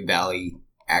Stardew Valley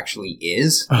actually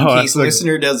is, in case the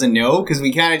listener doesn't know, because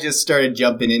we kind of just started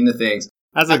jumping into things.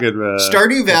 That's a good...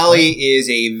 Stardew Valley is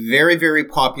a very, very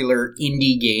popular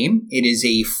indie game. It is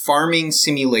a farming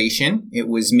simulation. It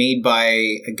was made by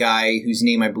a guy whose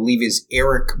name I believe is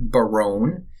Eric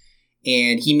Barone,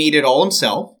 and he made it all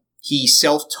himself. He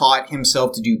self-taught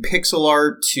himself to do pixel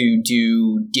art, to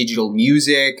do digital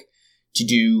music, to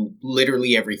do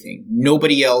literally everything.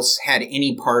 Nobody else had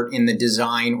any part in the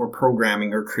design or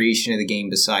programming or creation of the game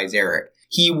besides Eric.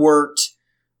 He worked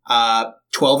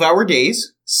 12-hour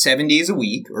days, 7 days a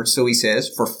week, or so he says,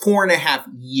 for 4.5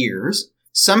 years.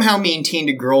 Somehow maintained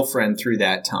a girlfriend through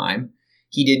that time.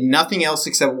 He did nothing else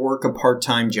except work a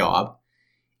part-time job.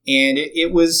 And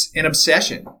it was an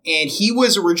obsession. And he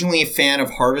was originally a fan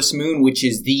of Harvest Moon, which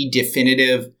is the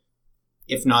definitive,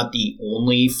 if not the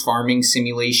only, farming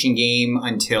simulation game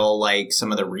until like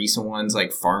some of the recent ones,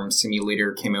 like Farm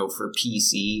Simulator came out for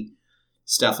PC,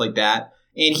 stuff like that.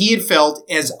 And he had felt,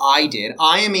 as I did,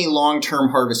 I am a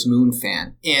long-term Harvest Moon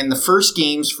fan. And the first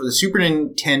games for the Super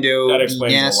Nintendo... That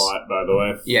explains NES, a lot, by the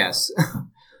way. Yes.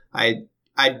 I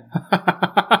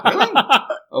Really?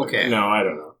 Okay. No, I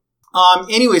don't know.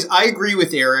 Anyways, I agree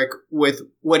with Eric with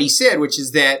what he said, which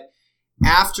is that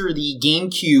after the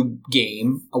GameCube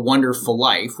game, A Wonderful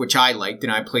Life, which I liked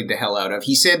and I played the hell out of,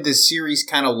 he said the series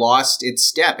kind of lost its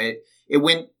step. It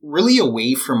went really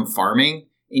away from farming.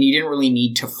 And you didn't really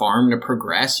need to farm to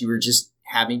progress. You were just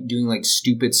doing like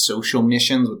stupid social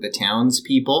missions with the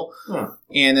townspeople. Huh.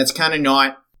 And that's kind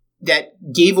of that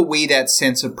gave away that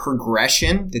sense of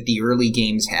progression that the early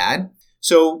games had.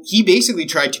 So he basically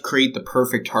tried to create the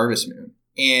perfect Harvest Moon.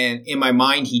 And in my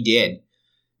mind, he did.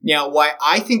 Now, why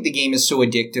I think the game is so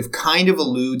addictive kind of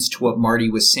alludes to what Marty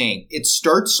was saying. It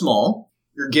starts small.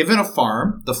 You're given a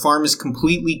farm. The farm is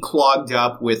completely clogged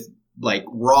up with like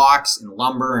rocks and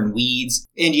lumber and weeds,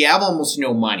 and you have almost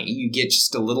no money. You get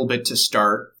just a little bit to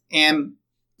start, and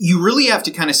you really have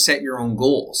to kind of set your own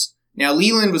goals. Now,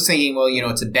 Leland was thinking, well,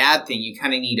 it's a bad thing. You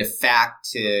kind of need a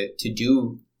fact to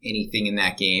do anything in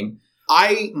that game.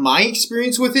 My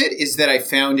experience with it is that I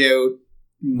found out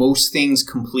most things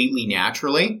completely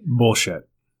naturally. Bullshit.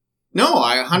 No,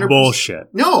 I 100%. Bullshit.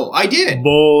 No, I did.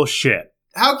 Bullshit.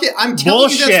 I'm telling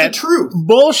you that's the truth.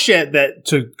 Bullshit that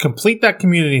to complete that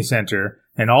community center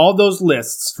and all those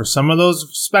lists for some of those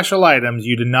special items,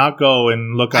 you did not go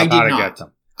and look up how to get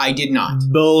them. I did not.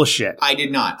 Bullshit. I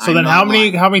did not. So then how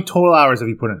many total hours have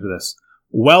you put into this?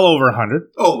 Well over 100.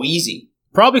 Oh, easy.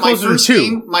 Probably closer to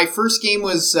 2. My first game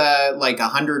was like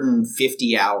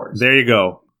 150 hours. There you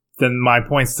go. Then my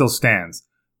point still stands.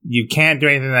 You can't do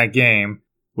anything in that game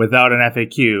without an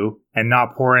FAQ and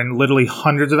not pour in literally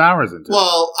hundreds of hours into it.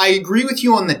 Well, I agree with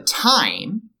you on the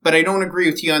time, but I don't agree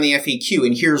with you on the FAQ,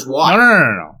 and here's why.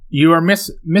 No. You are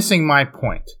missing my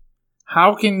point.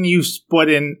 How can you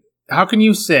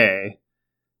say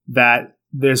that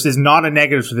this is not a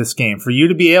negative to this game? For you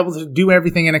to be able to do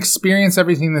everything and experience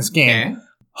everything in this game,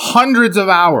 hundreds of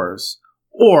hours,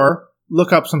 or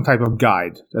look up some type of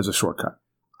guide as a shortcut.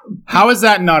 How is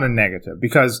that not a negative?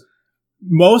 Because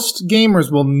most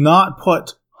gamers will not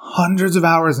put hundreds of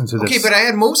hours into this. Okay, but I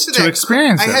had most of that to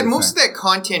experience. I had most of that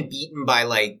content beaten by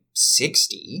like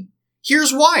 60.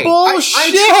 Here's why. Bullshit.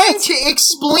 I'm trying to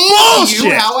explain to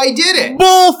you how I did it.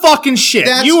 Bull fucking shit.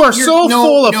 You are so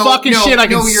full of fucking shit. I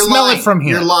can smell it from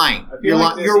here. You're lying.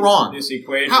 You're wrong. This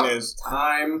equation is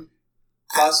time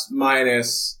plus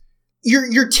minus.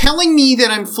 You're telling me that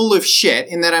I'm full of shit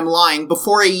and that I'm lying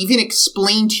before I even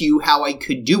explain to you how I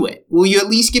could do it. Will you at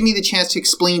least give me the chance to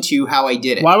explain to you how I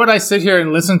did it? Why would I sit here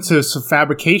and listen to some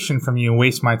fabrication from you and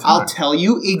waste my time? I'll tell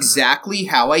you exactly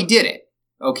how I did it.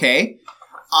 Okay?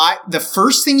 The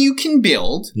first thing you can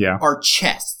build are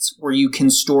chests where you can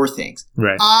store things.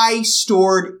 Right. I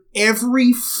stored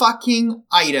every fucking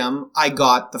item I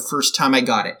got the first time I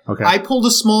got it. Okay. I pulled a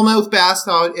smallmouth bass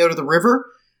out of the river.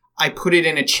 I put it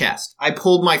in a chest. I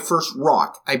pulled my first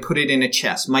rock. I put it in a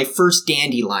chest. My first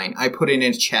dandelion. I put it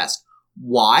in a chest.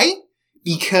 Why?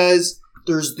 Because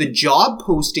there's the job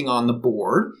posting on the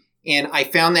board. And I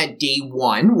found that day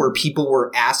one where people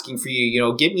were asking for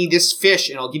you, get me this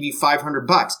fish and I'll give you $500.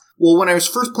 Well, when I was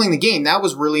first playing the game, that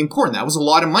was really important. That was a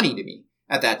lot of money to me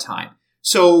at that time.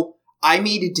 So I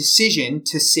made a decision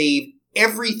to save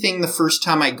everything the first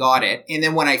time I got it. And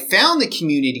then when I found the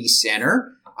community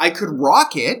center, I could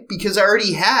rock it because I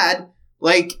already had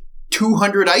like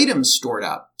 200 items stored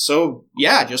up. So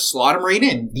yeah, just slot them right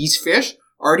in. These fish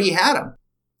already had them.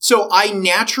 So I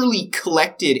naturally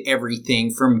collected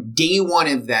everything from day one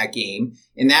of that game,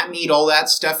 and that made all that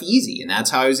stuff easy. And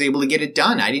that's how I was able to get it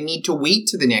done. I didn't need to wait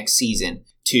to the next season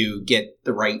to get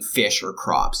the right fish or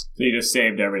crops. So you just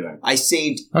saved everything. I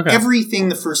saved everything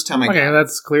the first time I got it. Okay,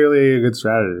 that's clearly a good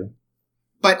strategy.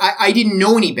 But I didn't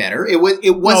know any better. It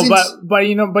wasn't.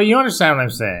 No, but you understand what I'm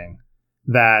saying.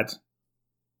 That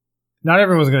not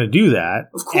everyone's going to do that.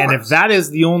 Of course. And if that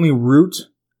is the only route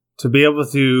to be able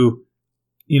to,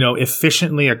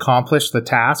 efficiently accomplish the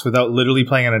task without literally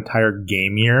playing an entire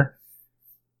game year,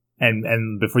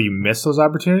 and before you miss those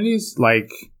opportunities, like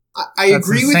I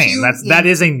agree with you. That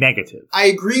is a negative. I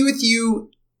agree with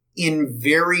you in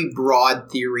very broad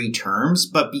theory terms,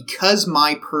 but because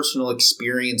my personal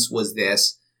experience was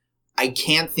this, I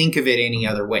can't think of it any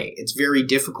other way. It's very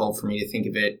difficult for me to think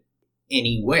of it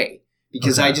any way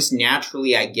because I just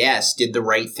naturally, I guess, did the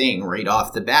right thing right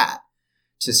off the bat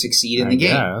to succeed in the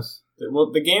game. Guess.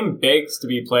 Well, the game begs to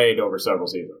be played over several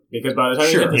seasons because by the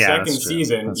time you get the second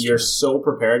season, you're so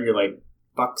prepared. You're like,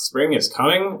 fuck, spring is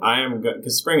coming. I am good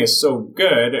because spring is so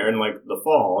good. And like the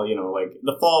fall, like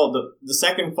the fall, the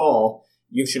second fall,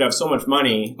 you should have so much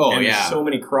money. Oh, and yeah. So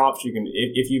many crops you can,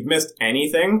 if you've missed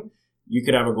anything, you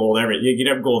could have you'd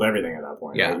have gold everything at that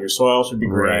point. Yeah. Right? Your soil should be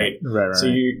great. Right. So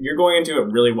you're going into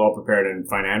it really well prepared and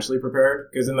financially prepared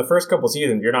because in the first couple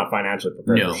seasons, you're not financially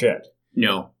prepared for shit.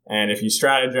 No. And if you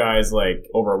strategize like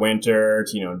over winter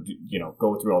to,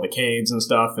 go through all the caves and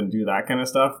stuff and do that kind of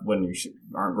stuff when you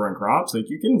aren't growing crops, like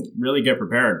you can really get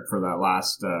prepared for that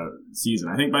last season.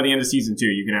 I think by the end of season 2,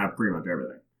 you can have pretty much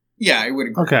everything. Yeah, I would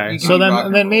agree. Okay. So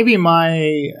then maybe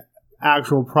my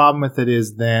actual problem with it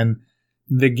is then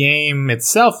the game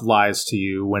itself lies to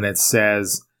you when it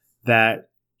says that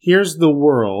here's the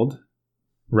world,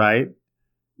 right?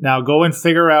 Now go and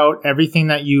figure out everything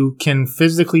that you can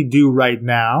physically do right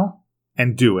now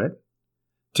and do it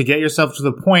to get yourself to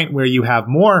the point where you have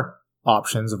more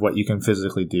options of what you can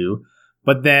physically do.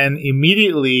 But then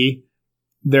immediately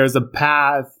there's a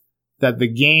path that the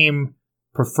game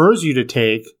prefers you to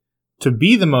take to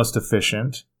be the most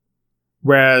efficient.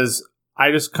 Whereas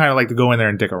I just kind of like to go in there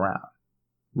and dick around,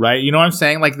 right? You know what I'm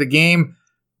saying? Like the game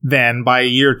then by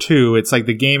year 2, it's like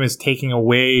the game is taking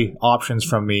away options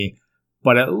from me,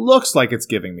 but it looks like it's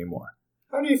giving me more.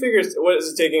 How do you figure, what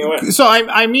is it taking away? So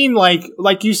I mean,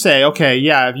 like you say, okay,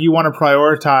 yeah, if you want to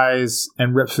prioritize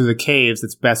and rip through the caves,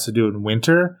 it's best to do it in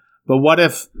winter. But what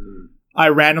if I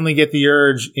randomly get the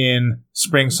urge in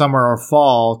spring, summer, or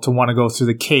fall to want to go through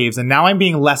the caves, and now I'm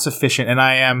being less efficient, and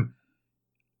I'm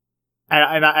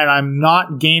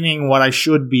not gaining what I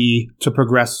should be to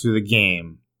progress through the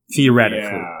game.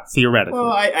 Theoretically.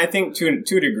 Well, I think to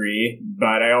a degree,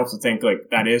 but I also think like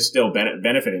that is still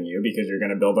benefiting you because you're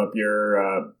going to build up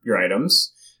your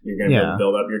items. You're going to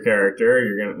build up your character.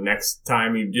 You're going to next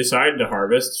time you decide to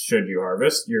harvest, should you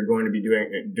harvest, you're going to be doing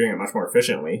it much more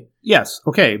efficiently. Yes,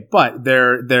 okay, but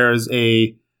there's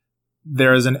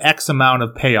an X amount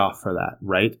of payoff for that,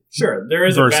 right? Sure, there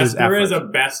is a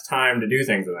best time to do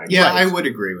things in that game. Yeah, right. I would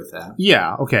agree with that.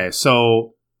 Yeah, okay,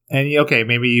 so. And okay,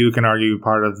 maybe you can argue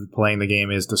part of playing the game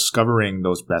is discovering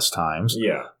those best times.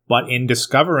 Yeah. But in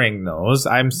discovering those,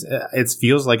 it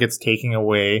feels like it's taking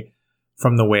away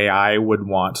from the way I would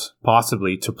want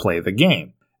possibly to play the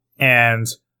game. And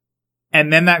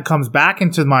then that comes back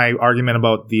into my argument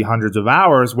about the hundreds of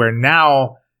hours where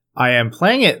now I am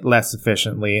playing it less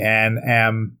efficiently and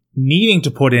am needing to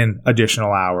put in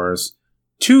additional hours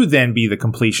to then be the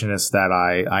completionist that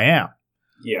I am.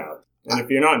 Yeah. And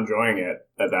if you're not enjoying it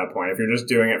at that point, if you're just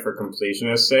doing it for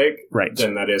completionist's sake, right,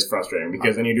 then that is frustrating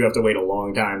because then you do have to wait a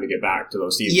long time to get back to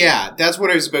those seasons. Yeah, that's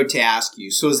what I was about to ask you.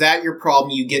 So is that your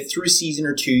problem? You get through a season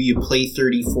or 2, you play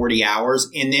 30, 40 hours,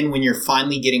 and then when you're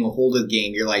finally getting a hold of the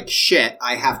game, you're like, shit,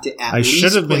 I have to at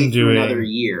least play through another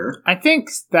year. I think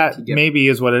that maybe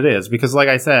is what it is because like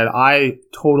I said,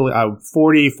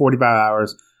 40, 45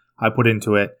 hours I put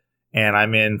into it, and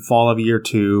I'm in fall of year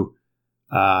 2.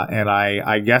 And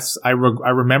I guess I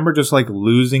remember just like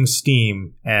losing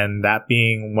steam and that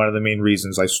being one of the main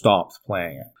reasons I stopped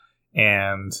playing it.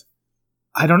 And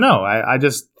I don't know.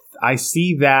 I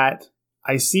see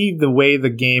the way the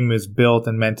game is built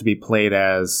and meant to be played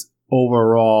as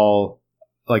overall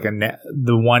like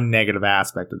the one negative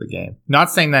aspect of the game.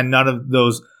 Not saying that none of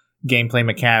those gameplay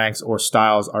mechanics or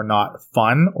styles are not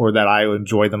fun or that I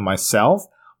enjoy them myself,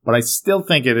 but I still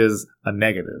think it is a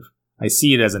negative. I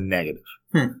see it as a negative.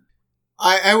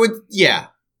 I would, yeah.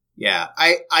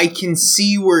 I can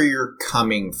see where you're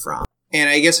coming from. And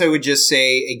I guess I would just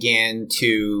say, again,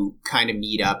 to kind of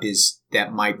meet up, is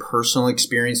that my personal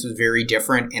experience was very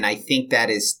different. And I think that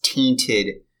has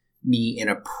tainted me in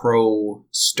a pro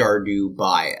Stardew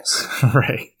bias.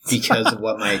 Right. Because of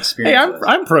what my experience was.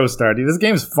 I'm pro Stardew. This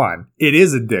game's fun. It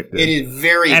is addictive. It is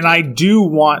very And addictive. I do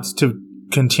want to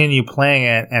continue playing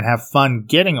it and have fun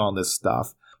getting all this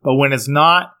stuff. But when it's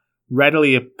not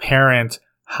readily apparent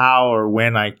how or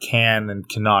when I can and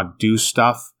cannot do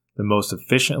stuff the most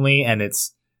efficiently, and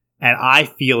I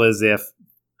feel as if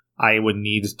I would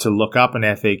need to look up an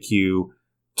FAQ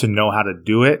to know how to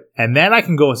do it, and then I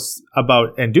can go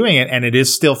about and doing it, and it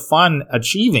is still fun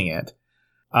achieving it.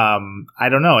 I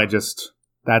don't know.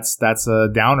 That's a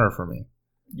downer for me.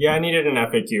 Yeah, I needed an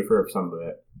FAQ for some of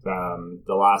it.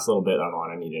 The last little bit I'm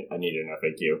on, I needed an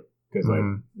FAQ because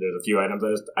there's a few items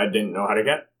I didn't know how to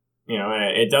get.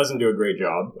 And it doesn't do a great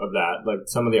job of that. Like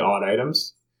some of the odd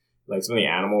items, like some of the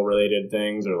animal related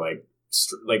things, or like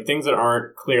things that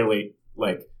aren't clearly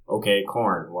like, okay,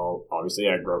 corn. Well, obviously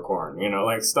I grow corn.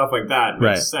 Like stuff like that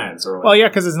makes sense. Or well, yeah,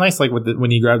 because it's nice. Like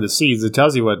when you grab the seeds, it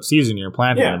tells you what season you're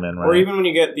planting them in, right? Or even when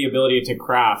you get the ability to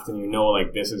craft, and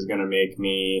like this is going to make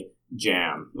me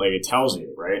jam. Like it tells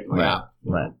you, right? Like,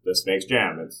 right. This makes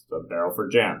jam. It's a barrel for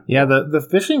jam. Yeah, the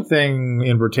fishing thing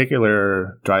in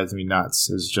particular drives me nuts.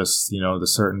 Is just the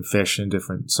certain fish in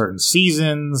certain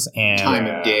seasons and time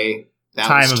of day.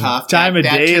 Time of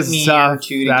day is tough.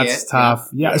 That's tough.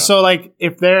 Yeah. So like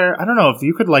if I don't know if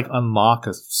you could like unlock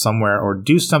somewhere or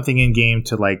do something in game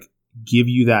to like give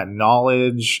you that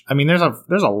knowledge. I mean, there's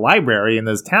a library in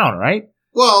this town, right?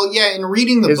 Well, yeah, and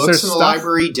reading the books in the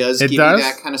library does give you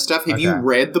that kind of stuff. Have you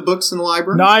read the books in the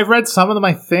library? No, I've read some of them,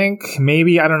 I think.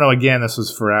 Maybe, I don't know. Again, this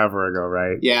was forever ago,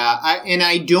 right? Yeah,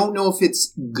 I don't know if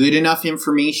it's good enough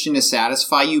information to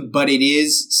satisfy you, but it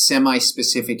is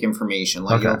semi-specific information.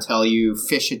 Like, it'll tell you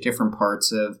fish at different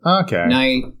parts of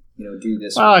night, do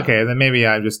this. Well, okay, then maybe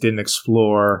I just didn't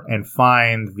explore and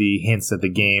find the hints that the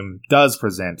game does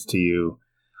present to you.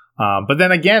 But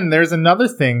then again, there's another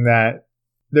thing that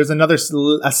there's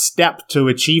a step to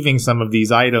achieving some of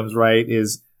these items, right?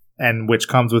 And which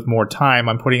comes with more time.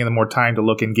 I'm putting in the more time to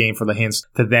look in game for the hints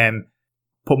to then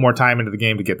put more time into the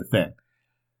game to get the thing.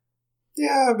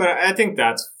 Yeah, but I think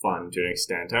that's fun to an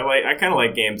extent. I kind of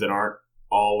like games that aren't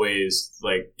always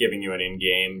like giving you an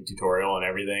in-game tutorial and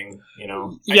everything.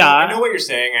 Yeah, I know what you're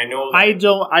saying.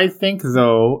 I think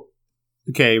though.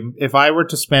 Okay, if I were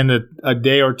to spend a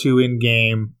day or two in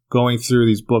game going through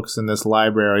these books in this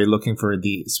library looking for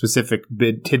the specific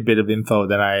tidbit of info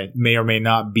that I may or may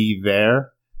not be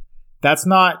there, that's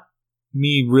not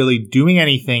me really doing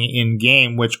anything in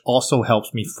game, which also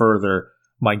helps me further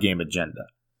my game agenda.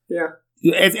 Yeah.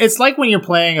 It's like when you're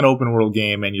playing an open world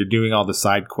game and you're doing all the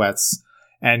side quests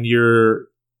and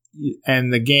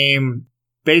the game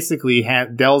basically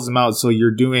delves them out. So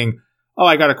you're doing,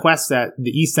 I got a quest at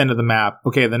the east end of the map.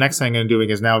 Okay, the next thing I'm doing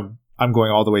is now I'm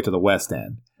going all the way to the west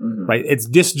end. Mm-hmm. Right? It's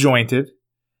disjointed.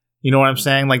 You know what I'm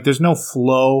saying? Like there's no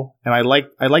flow, and I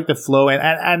like the flow.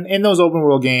 And in those open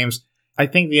world games, I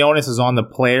think the onus is on the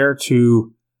player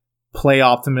to play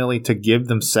optimally to give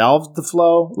themselves the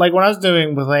flow. Like when I was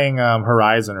playing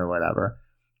Horizon or whatever,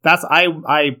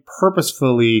 I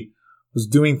purposefully was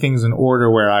doing things in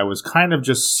order where I was kind of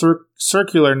just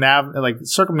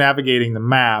circumnavigating the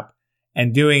map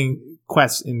and doing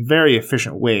quests in very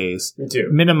efficient ways. Me too.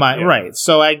 Right.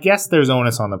 So I guess there's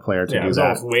onus on the player to do that. I was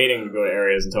almost waiting to go to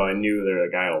areas until I knew there was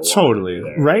a guy along. Totally.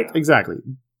 Right? Yeah. Exactly.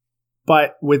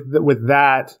 But with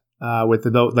that, with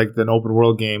an open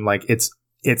world game, like it's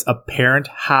apparent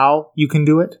how you can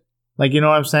do it. Like, you know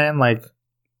what I'm saying? Like,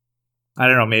 I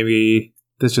don't know, maybe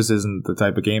this just isn't the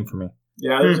type of game for me.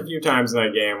 Yeah, there's a few times in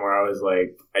that game where I was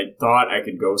like, I thought I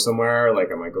could go somewhere.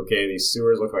 Like, I'm like, okay, these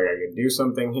sewers look like I could do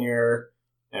something here.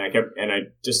 And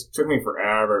it just took me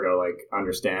forever to like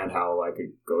understand how I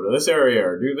could go to this area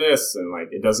or do this, and like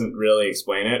it doesn't really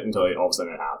explain it until all of a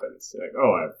sudden it happens. Like,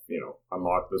 I've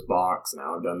unlocked this box,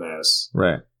 now I've done this.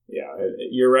 Right. Yeah,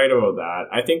 you're right about that.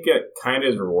 I think it kind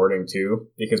of is rewarding too,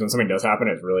 because when something does happen,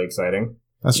 it's really exciting.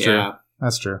 That's true.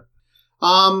 That's true.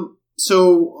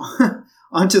 So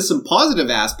onto some positive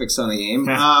aspects on the game,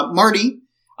 Marty.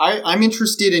 I'm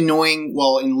interested in knowing,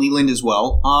 in Leland as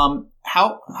well.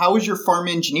 How is your farm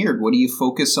engineered? What do you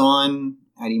focus on?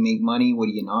 How do you make money? What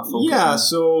do you not focus on? Yeah,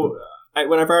 so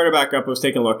when I fired it back up, I was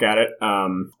taking a look at it.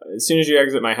 As soon as you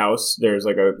exit my house, there's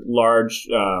like a large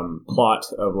plot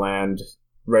of land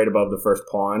right above the first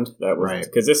pond. That was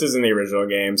because this is in the original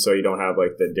game, so you don't have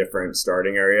like the different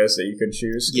starting areas that you could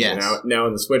choose. Yes. Now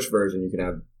in the Switch version, you can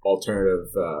have alternative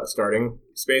starting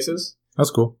spaces.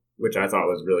 That's cool. which I thought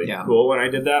was really cool when I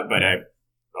did that. But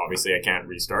obviously I can't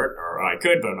restart, or I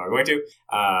could, but I'm not going to.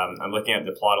 I'm looking at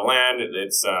the plot of land.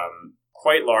 It's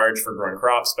quite large for growing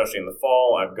crops, especially in the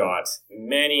fall. I've got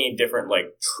many different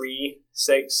like tree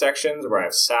sections where I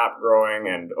have sap growing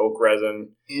and oak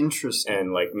resin. Interesting.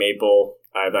 And like maple.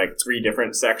 I have like 3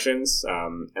 different sections,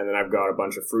 and then I've got a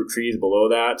bunch of fruit trees below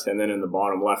that. And then in the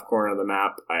bottom left corner of the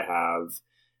map, I have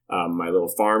my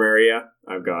little farm area.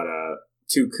 I've got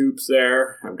 2 coops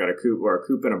there. I've got a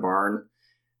coop and a barn.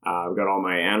 I've got all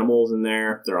my animals in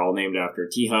there. They're all named after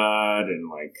Tihad and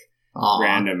like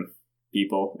random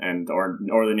people, and or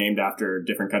they're named after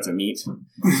different cuts of meat, even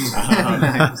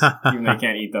though I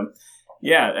can't eat them.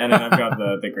 Yeah, and then I've got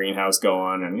the greenhouse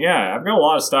going, and yeah, I've got a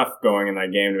lot of stuff going in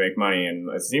that game to make money, and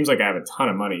it seems like I have a ton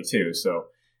of money too. So,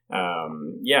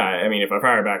 yeah, I mean, if I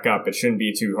fire it back up, it shouldn't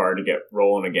be too hard to get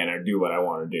rolling again or do what I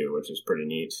want to do, which is pretty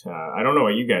neat. I don't know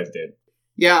what you guys did.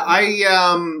 Yeah,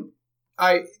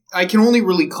 I can only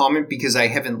really comment because I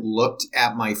haven't looked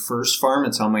at my first farm.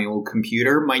 It's on my old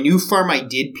computer. My new farm, I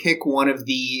did pick one of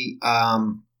the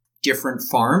different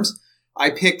farms. I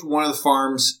picked one of the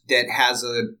farms that has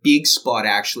a big spot,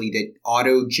 actually, that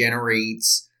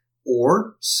auto-generates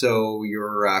ore. So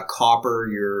your copper,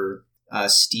 your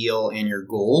steel, and your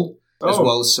gold, as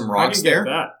well as some rocks how do you there. Get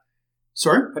that?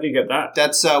 Sorry? How do you get that?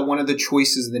 That's one of the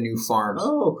choices of the new farms.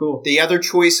 Oh, cool. The other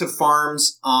choice of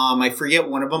farms, I forget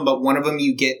one of them, but one of them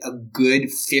you get a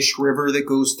good fish river that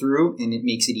goes through, and it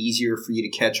makes it easier for you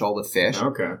to catch all the fish.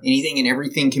 Okay. Anything and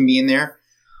everything can be in there.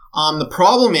 The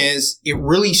problem is it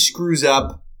really screws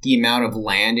up the amount of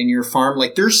land in your farm.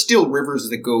 Like, there's still rivers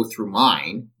that go through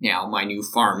mine now, my new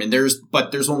farm, and there's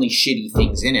only shitty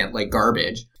things in it, like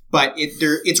garbage. But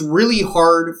it's really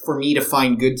hard for me to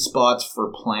find good spots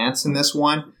for plants in this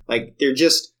one. Like, they're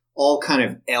just all kind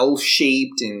of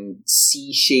L-shaped and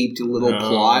C-shaped little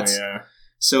plots. Yeah.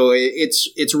 So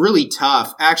it's really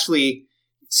tough. Actually,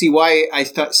 see why I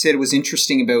said it was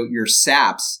interesting about your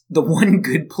saps. The one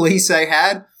good place I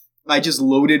had, I just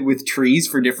loaded with trees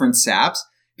for different saps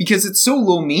because it's so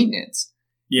low maintenance.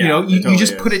 Yeah, you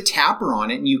just put a tapper on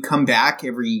it and you come back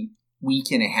every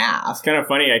week and a half. It's kind of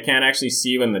funny. I can't actually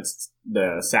see when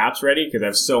the sap's ready because I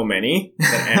have so many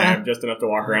and I have just enough to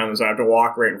walk around them. So I have to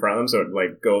walk right in front of them so it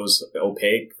like goes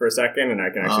opaque for a second and I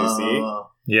can actually see.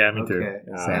 Yeah, me too.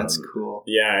 That's cool.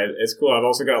 Yeah, it's cool. I've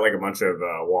also got like a bunch of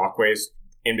walkways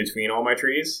in between all my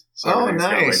trees. So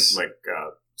nice. Got, like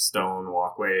stone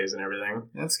walkways and everything.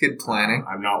 That's good planning.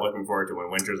 I'm not looking forward to when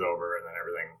winter's over and then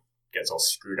everything gets all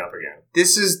screwed up again.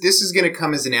 This is going to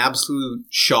come as an absolute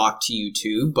shock to you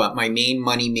two, but my main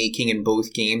money making in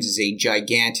both games is a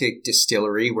gigantic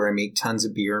distillery where I make tons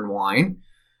of beer and wine.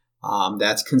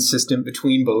 That's consistent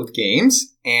between both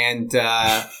games. And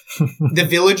the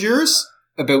villagers,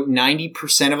 about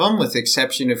 90% of them, with the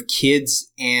exception of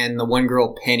kids and the one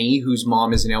girl, Penny, whose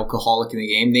mom is an alcoholic in the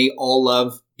game, they all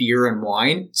love beer and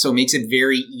wine. So it makes it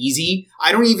very easy.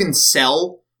 I don't even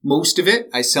sell most of it.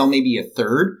 I sell maybe a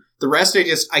third. The rest,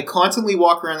 I constantly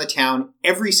walk around the town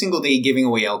every single day giving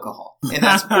away alcohol. And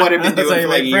that's what I've been doing for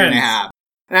like a year and a half.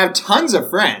 And I have tons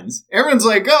of friends. Everyone's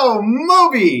like, oh,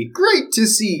 Moby, great to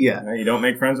see you. No, you don't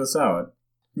make friends with salad.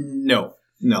 No.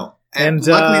 And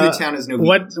luckily the town has no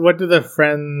people. What do the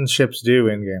friendships do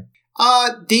in game?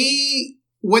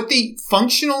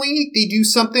 Functionally, they do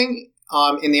something.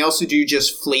 And they also do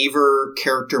just flavor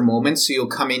character moments. So you'll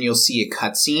come in, you'll see a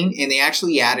cutscene, and they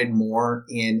actually added more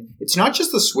in. It's not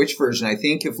just the Switch version. I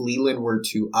think if Leland were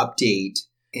to update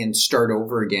and start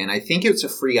over again, I think it's a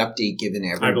free update given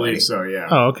everybody. I believe so, yeah.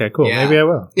 Oh, okay, cool. Yeah. Maybe I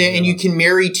will. Yeah, and you can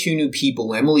marry 2 new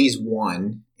people. Emily's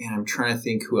one, and I'm trying to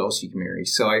think who else you can marry.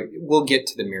 So we'll get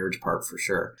to the marriage part for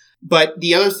sure. But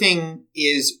the other thing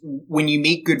is when you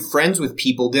make good friends with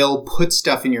people, they'll put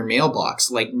stuff in your mailbox,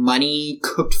 like money,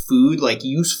 cooked food, like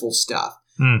useful stuff.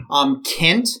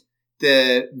 Kent,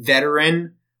 the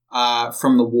veteran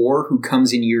from the war who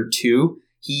comes in year 2,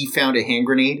 he found a hand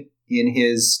grenade in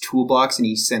his toolbox and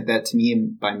he sent that to me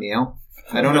by mail.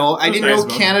 I don't know. I didn't know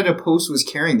Canada Post was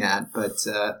carrying that, but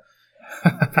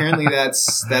apparently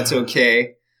that's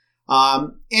okay.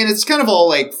 And it's kind of all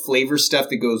like flavor stuff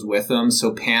that goes with them.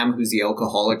 So Pam, who's the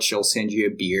alcoholic, she'll send you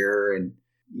a beer and,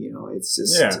 it's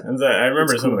just... Yeah, and I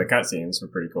remember some of the cutscenes were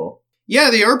pretty cool. Yeah,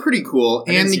 they are pretty cool.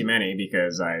 I didn't see many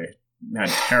because I had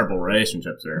terrible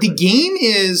relationships there. The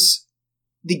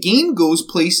game goes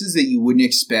places that you wouldn't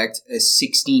expect a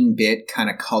 16-bit kind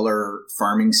of color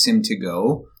farming sim to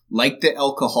go, like the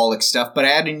alcoholic stuff. But I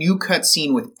had a new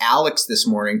cutscene with Alex this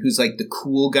morning, who's like the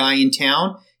cool guy in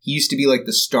town. he used to be like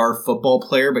the star football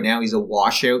player, but now he's a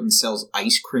washout and sells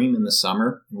ice cream in the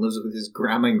summer and lives with his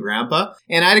grandma and grandpa.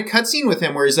 And I had a cutscene with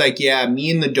him where he's like, yeah,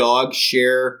 me and the dog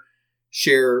share,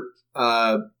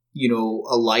 a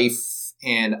life,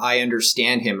 and I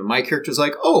understand him. And my character's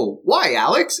like, oh, why,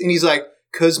 Alex? And he's like,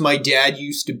 because my dad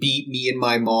used to beat me and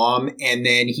my mom, and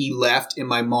then he left, and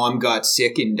my mom got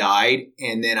sick and died,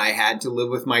 and then I had to live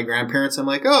with my grandparents. I'm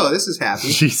like, oh, this is happy.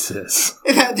 Jesus.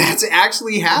 That's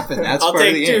actually happened. That's I'll part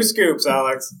of take the 2 end. scoops,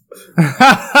 Alex.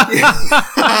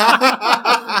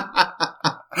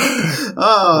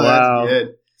 Oh, Wow. that's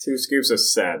good. 2 scoops of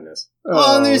sadness.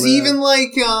 Well, and there's man. even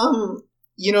like,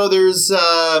 there's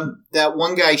that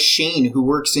one guy, Shane, who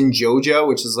works in JoJo,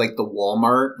 which is like the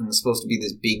Walmart, and it's supposed to be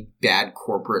this big, bad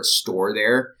corporate store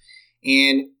there.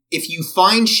 And if you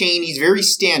find Shane, he's very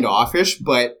standoffish,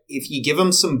 but if you give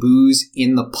him some booze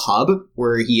in the pub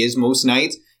where he is most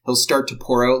nights, he'll start to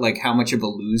pour out like how much of a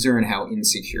loser and how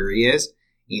insecure he is.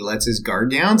 He lets his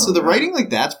guard down. So the writing like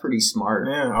that's pretty smart.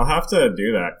 Yeah, I'll have to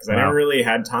do that because I Wow. never really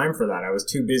had time for that. I was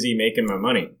too busy making my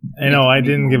money. I know, I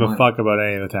didn't give a fuck about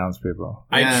any of the townspeople.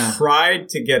 Yeah. I tried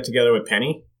to get together with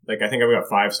Penny. Like, I think I've got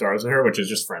 5 stars with her, which is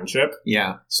just friendship.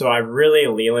 Yeah. So I really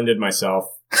Lelanded myself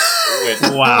with,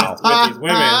 Wow. with these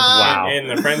women Wow. in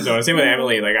the friend zone. Same with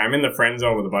Emily. Like, I'm in the friend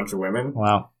zone with a bunch of women.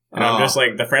 Wow. And I'm just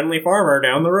like the friendly farmer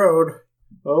down the road.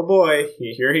 Oh boy,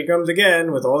 here he comes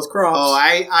again with all his crops. Oh,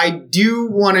 I do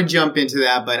want to jump into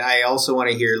that, but I also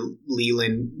want to hear,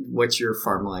 Leland, what's your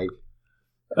farm like?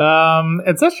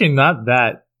 It's actually not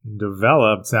that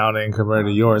developed sounding compared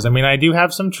to yours. I mean, I do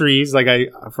have some trees. Like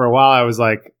for a while, I was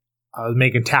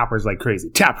making tappers like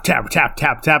crazy. Tap, tap, tap,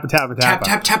 tap, tap, tap, tap, Tap,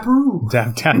 tap, taparoo.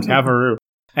 tap, tap, taparoo.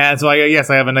 And so I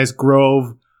have a nice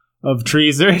grove of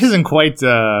trees. There isn't quite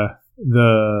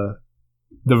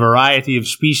the variety of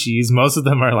species. Most of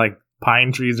them are like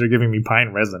pine trees are giving me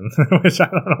pine resin, which I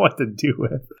don't know what to do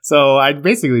with. So I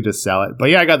basically just sell it. But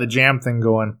yeah, I got the jam thing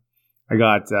going. I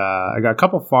got a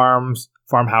couple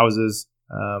farmhouses.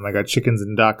 I got chickens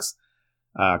and ducks,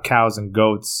 cows and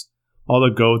goats. All the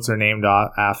goats are named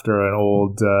after an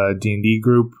old D&D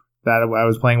group that I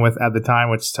was playing with at the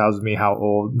time, which tells me how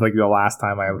old, like the last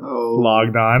time I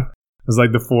logged on. It was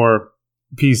like the 4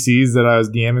 PCs that I was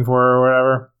DMing for or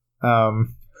whatever.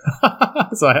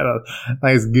 So I had a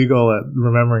nice giggle at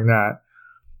remembering that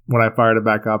when I fired it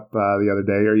back up the other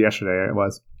day, or yesterday it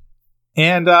was.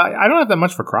 And I don't have that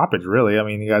much for croppage, really. I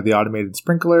mean, you got the automated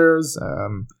sprinklers.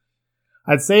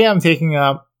 I'd say I'm taking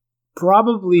up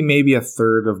probably maybe a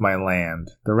third of my land.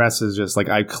 The rest is just like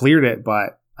I cleared it,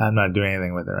 but I'm not doing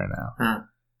anything with it right now. Huh.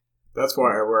 That's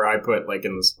where I put, like,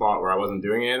 in the spot where I wasn't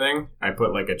doing anything, I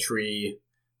put, like, a tree,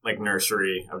 like,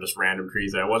 nursery of just random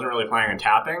trees that I wasn't really planning on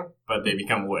tapping, but they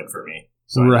become wood for me.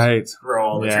 So I Right. just grow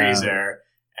all the Yeah. trees there,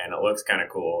 and it looks kind of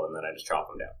cool, and then I just chop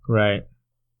them down. Right.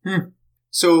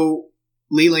 So,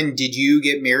 Leland, did you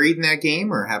get married in that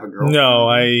game or have a girlfriend? No,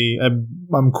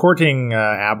 I'm courting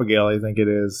Abigail, I think it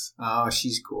is. Oh,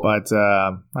 she's cool. But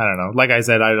I don't know. Like I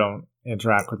said, I don't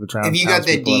interact with the townspeople. Have you got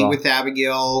that at date all. with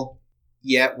Abigail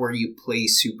yet where you play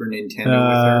Super Nintendo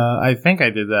with her? I think I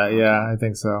did that. Yeah, I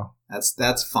think so.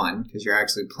 That's fun because you're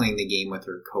actually playing the game with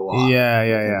her co-op. Yeah.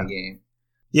 in the game.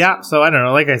 Yeah, so I don't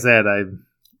know. Like I said, I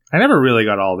never really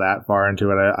got all that far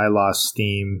into it. I lost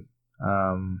steam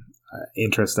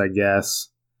interest, I guess,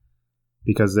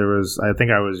 because I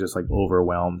think I was just like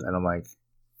overwhelmed, and I'm like,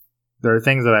 there are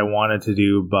things that I wanted to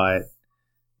do, but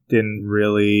didn't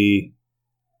really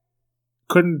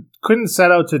couldn't set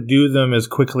out to do them as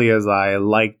quickly as I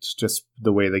liked, just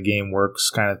the way the game works,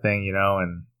 kind of thing,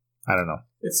 and I don't know.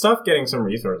 It's tough getting some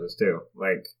resources, too.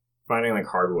 Like, finding, like,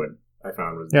 hardwood, I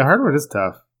found was... Yeah, hardwood is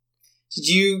tough. Did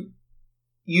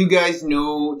you guys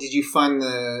know, did you find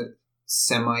the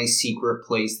semi-secret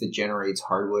place that generates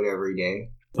hardwood every day?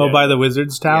 Oh, Yeah. by the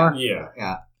Wizard's Tower? Yeah.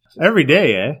 Yeah. Every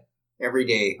day, eh? Every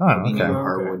day, Oh, there'll be okay. new Okay.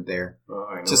 hardwood there. Oh,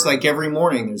 I know Just where like every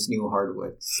morning, there's new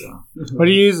hardwood. So, What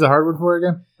do you use the hardwood for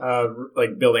again?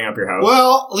 like, building up your house.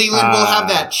 well, Leland, we'll Ah. have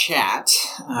that chat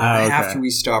Okay. after we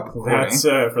stop recording. That's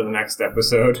for the next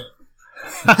episode.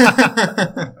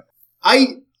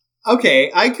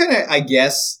 I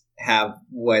guess have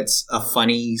what's a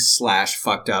funny /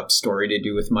 fucked up story to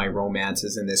do with my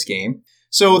romances in this game.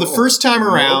 So the first time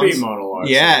around, Moby monologue.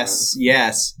 yes.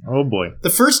 Oh boy. The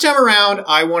first time around,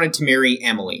 I wanted to marry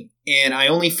Emily, and I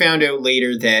only found out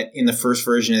later that in the first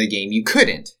version of the game, you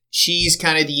couldn't. She's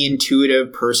kind of the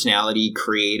intuitive personality,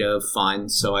 creative, fun,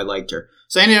 so I liked her.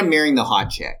 So I ended up marrying the hot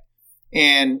chick.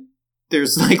 And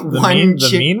there's like The one mean, the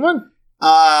chick. mean one?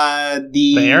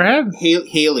 The airhead?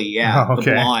 Haley, yeah. Oh,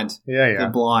 okay. The blonde. Yeah.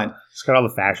 The blonde. She's got all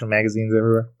the fashion magazines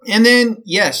everywhere. And then,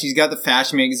 yeah, she's got the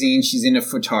fashion magazine. She's into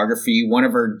photography. One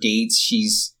of her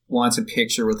dates, wants a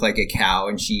picture with like a cow,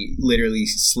 and she literally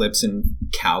slips in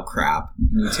cow crap.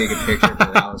 And you take a picture of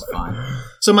her. That was fun.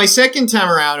 So my second time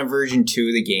around in version 2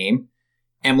 of the game,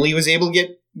 Emily was able to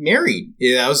get married.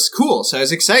 Yeah, that was cool. So I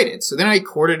was excited. So then I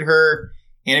courted her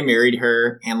and I married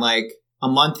her. And like a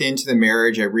month into the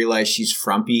marriage, I realized she's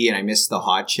frumpy and I missed the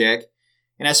hot chick.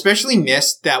 And I especially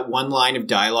missed that one line of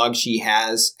dialogue she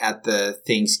has at the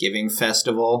Thanksgiving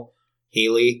festival,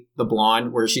 Haley, the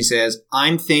blonde, where she says,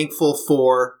 "I'm thankful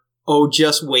for, oh,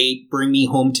 just wait, bring me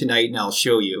home tonight and I'll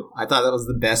show you." I thought that was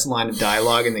the best line of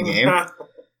dialogue in the game.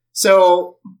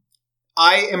 So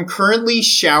I am currently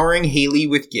showering Haley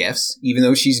with gifts, even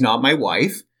though she's not my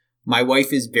wife. My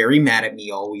wife is very mad at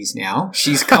me always now.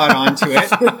 She's caught on to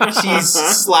it. She's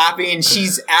slapping, and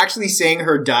she's actually saying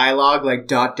her dialogue like ...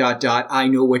 I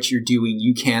know what you're doing.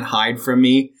 You can't hide from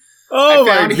me. Oh, I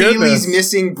found my goodness. Haley's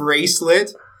missing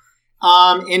bracelet.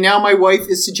 And now my wife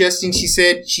is suggesting, she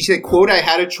said, quote, "I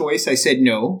had a choice." I said,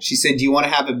 no. She said, "Do you want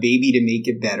to have a baby to make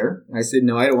it better?" I said,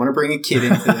 no, I don't want to bring a kid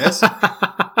into this.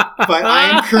 But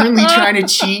I am currently trying to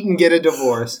cheat and get a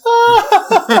divorce.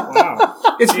 Wow.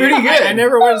 It's pretty good. I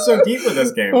never went so deep with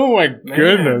this game. Oh my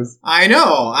goodness. I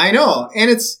know. And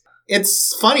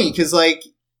it's funny because like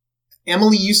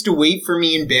Emily used to wait for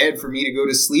me in bed for me to go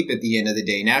to sleep at the end of the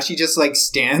day. Now she just like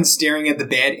stands staring at the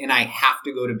bed and I have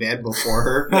to go to bed before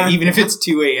her. Like, even if it's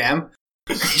 2 a.m.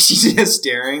 She's just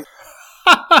staring.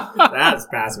 That's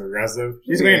passive aggressive.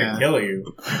 She's going to kill you.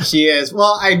 She is.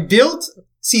 Well,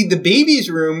 the baby's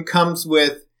room comes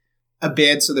with a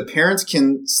bed so the parents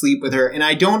can sleep with her. And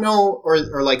I don't know,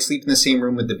 or like sleep in the same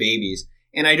room with the babies.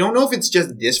 And I don't know if it's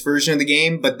just this version of the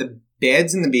game, but the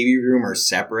beds in the baby room are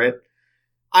separate.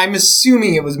 I'm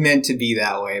assuming it was meant to be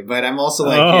that way, but I'm also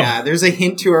like, yeah, there's a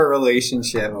hint to our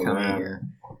relationship coming here.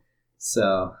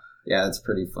 So, yeah, it's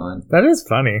pretty fun. That is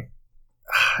funny.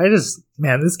 This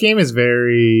game is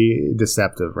very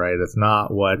deceptive, right? It's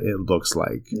not what it looks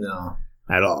like. No.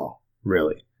 At all,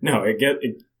 really. No, it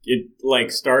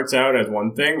like starts out as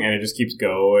one thing and it just keeps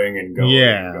going and going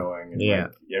and going. And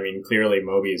like, I mean, clearly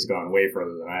Moby has gone way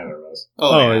further than either of us.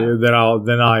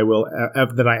 Then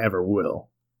I ever will.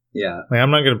 Yeah. Like,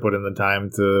 I'm not going to put in the time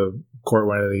to court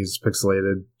one of these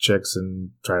pixelated chicks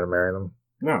and try to marry them.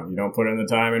 No, you don't put in the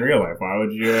time in real life. Why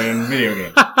would you in video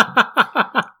games?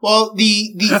 Well,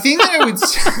 the thing that I would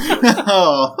say...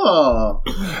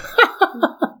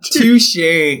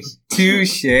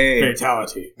 Touche.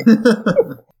 Fatality.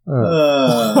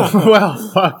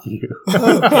 Well, fuck you.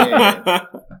 Okay.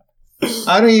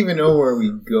 I don't even know where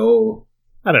we go.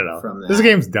 I don't know. From that. This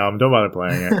game's dumb. Don't bother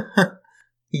playing it.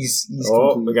 He's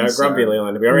we got grumpy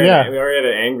Leland. We already had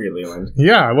an angry Leland.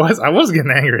 Yeah, I was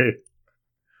getting angry.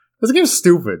 This game's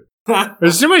stupid.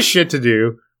 There's too much shit to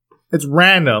do. It's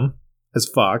random as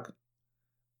fuck.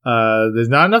 There's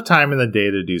not enough time in the day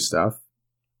to do stuff.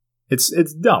 It's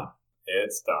dumb.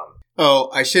 It's dumb. Oh,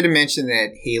 I should have mentioned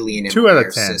that Haley and 2 out of Emily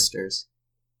are 10 sisters.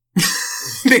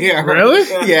 They are. Really?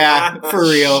 Yeah, for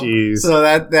real. Jeez. So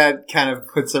that kind of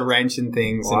puts a wrench in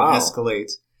things and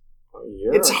escalates.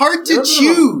 It's hard to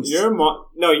choose.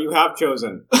 No, you have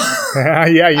chosen.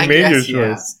 Yeah, you made your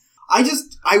choice. I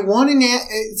want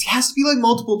it has to be like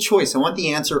multiple choice. I want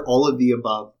the answer all of the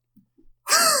above.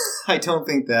 I don't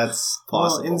think that's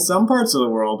possible. Well, in some parts of the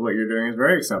world, what you're doing is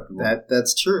very acceptable.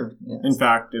 That's true. Yes. In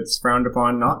fact, it's frowned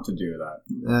upon not to do that.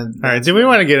 All right, do we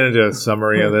want to get into a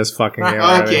summary of this fucking game?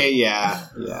 Okay, yeah.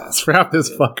 Let's wrap this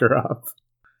fucker up.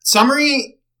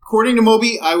 Summary, according to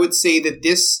Moby, I would say that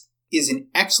this is an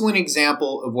excellent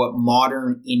example of what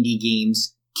modern indie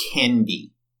games can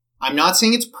be. I'm not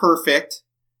saying it's perfect.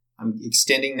 I'm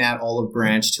extending that olive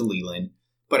branch to Leland.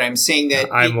 But I'm saying that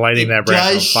it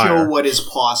does show what is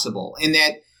possible, and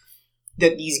that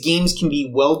these games can be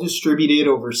well distributed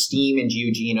over Steam and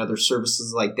GOG and other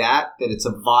services like that, that it's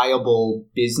a viable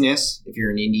business if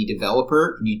you're an indie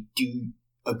developer and you do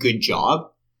a good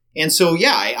job. And so,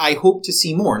 yeah, I hope to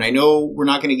see more. And I know we're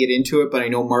not going to get into it, but I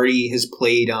know Marty has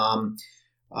played To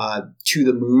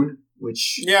the Moon,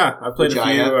 which... Yeah, I've played a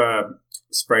few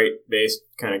sprite-based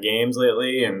kind of games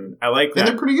lately, and I like that. And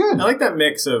they're pretty good. I like that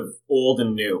mix of old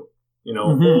and new. You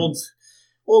know,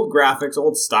 old graphics,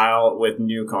 old style with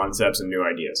new concepts and new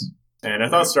ideas. And I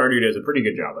thought Stardew does a pretty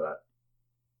good job of that.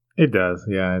 It does.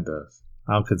 Yeah, it does.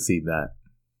 I'll concede that.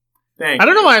 I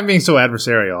don't know why I'm being so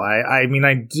adversarial. I mean,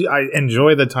 I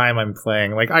enjoy the time I'm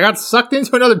playing. Like, I got sucked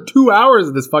into another 2 hours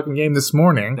of this fucking game this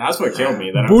morning. That's what killed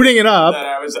me. Booting it up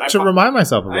to remind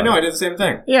myself of it. I know, I did the same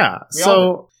thing. Yeah,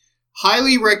 so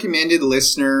highly recommended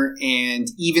listener, and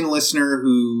even listener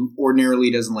who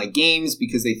ordinarily doesn't like games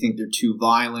because they think they're too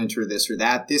violent or this or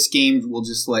that, this game will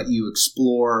just let you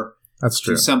explore. That's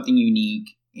true. Do something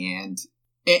unique. And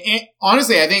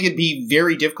honestly, I think it'd be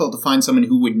very difficult to find someone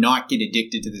who would not get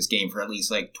addicted to this game for at least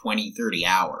like 20, 30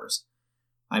 hours.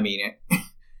 I mean,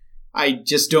 I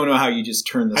just don't know how you just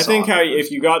turn this off. I think if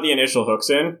you got the initial hooks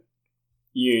in,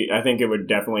 I think it would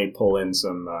definitely pull in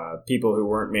some people who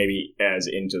weren't maybe as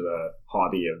into the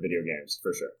hobby of video games,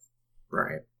 for sure.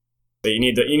 Right. But you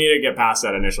need to get past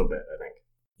that initial bit, I think.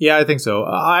 Yeah, I think so.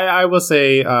 I will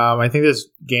say I think this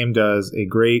game does a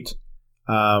great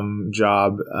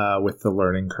job with the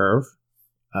learning curve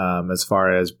as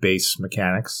far as base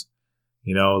mechanics.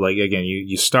 You know, like again,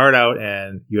 you start out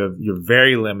and you're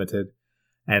very limited,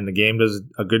 and the game does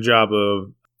a good job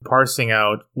of parsing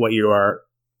out what you are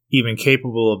even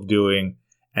capable of doing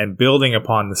and building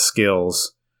upon the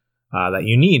skills that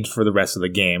you need for the rest of the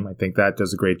game. I think that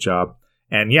does a great job.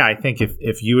 And yeah, I think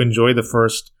if you enjoy the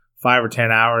first 5 or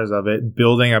 10 hours of it,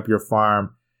 building up your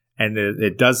farm, and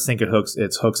it does sink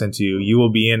its hooks into you, you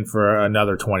will be in for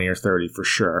another 20 or 30 for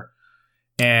sure.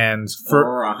 And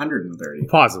or 130.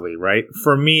 Possibly, right?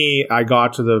 For me, I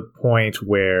got to the point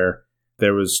where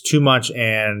there was too much,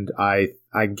 and I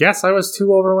guess I was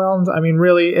too overwhelmed. I mean,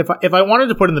 really, if I wanted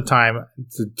to put in the time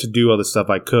to do all this stuff,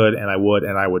 I could, and I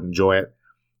would enjoy it.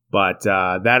 But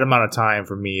that amount of time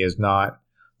for me is not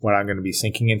what I'm going to be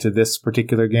sinking into this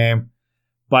particular game.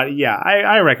 But yeah,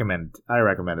 I recommend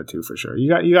it too for sure. You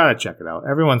got to check it out.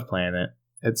 Everyone's playing it.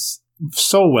 It's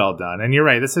so well done, and you're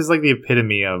right. This is like the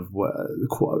epitome of what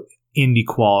indie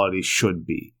quality should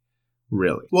be.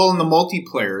 Really. Well, and the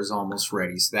multiplayer is almost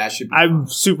ready, so that should be fun.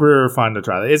 Super fun to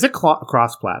try that. Is it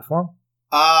cross-platform?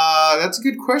 That's a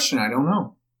good question. I don't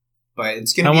know. But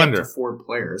it's going to be up to 4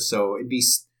 players, so it'd be,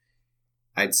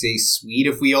 I'd say, sweet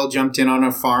if we all jumped in on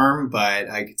a farm, but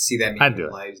I could see that making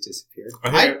lives disappear.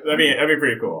 That'd be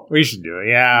pretty cool. We should do it.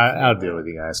 Yeah, I'll do it with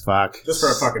you guys. Fuck. Just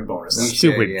for a fucking bonus.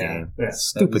 Stupid game. Yeah.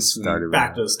 Stupid Stardew.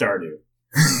 Back to the Stardew.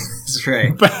 That's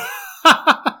right.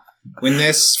 When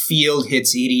this field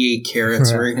hits 88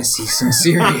 carats, we're going to see some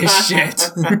serious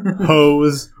shit.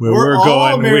 Hose. Where we're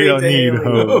going, we don't need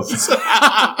hose.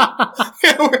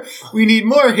 We need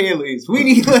more Haleys. We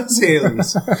need less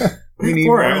Haleys. We need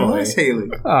more and less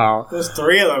Haleys. Oh. There's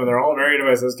 3 of them. They're all married to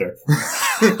my sister.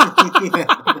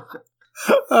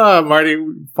 Marty,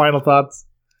 final thoughts?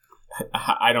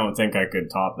 I don't think I could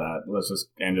top that. Let's just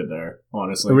end it there,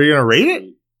 honestly. Are we going to rate it?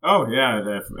 Oh, yeah.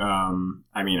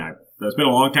 I mean, it's been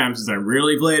a long time since I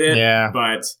really played it. Yeah.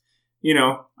 But,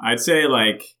 I'd say,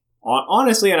 like,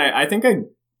 honestly, and I think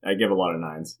I give a lot of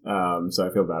 9s. So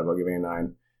I feel bad about giving a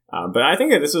 9. But I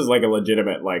think that this is, like, a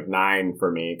legitimate, like, 9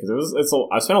 for me. Because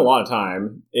I spent a lot of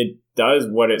time. It does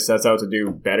what it sets out to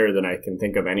do better than I can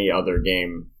think of any other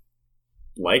game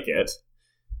like it.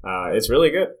 It's really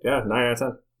good. Yeah, 9 out of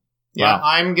 10. Yeah, wow.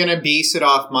 I'm going to base it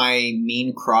off my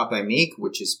main crop I make,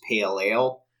 which is Pale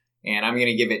Ale. And I'm going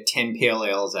to give it 10 Pale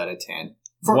Ales out of 10.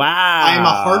 Wow. I'm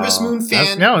a Harvest Moon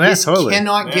fan. This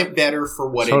cannot get better for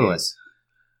what it is.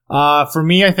 For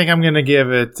me, I think I'm going to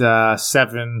give it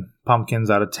 7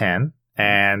 pumpkins out of 10.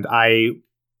 And I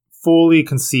fully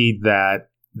concede that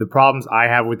the problems I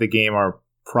have with the game are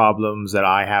problems that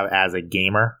I have as a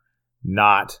gamer,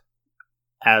 not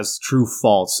as true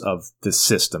faults of the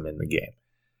system in the game.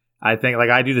 I think, like,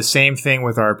 I do the same thing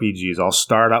with RPGs. I'll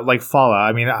start out, like, Fallout.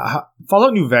 I mean,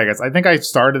 Fallout New Vegas, I think I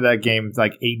started that game,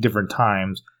 like, 8 different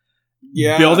times.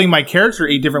 Yeah. Building my character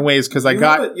 8 different ways, because you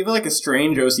have, like, a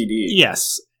strange OCD.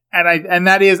 Yes. And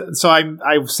that is, so I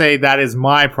say that is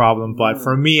my problem, but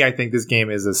for me, I think this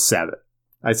game is a 7.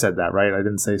 I said that, right? I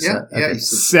didn't say 7. Yeah, okay.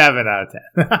 7 out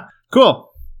of 10.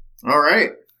 Cool. All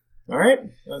right.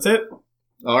 That's it.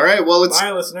 All right, well,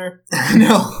 bye, listener.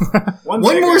 No. One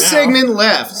more segment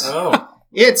left. Oh.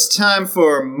 It's time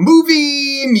for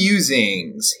Movie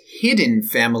Musings, Hidden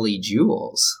Family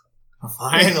Jewels.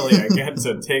 Finally, I get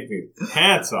to take the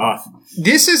pants off.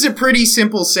 This is a pretty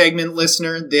simple segment,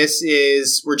 listener.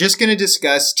 We're just going to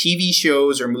discuss TV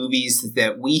shows or movies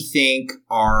that we think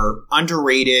are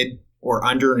underrated or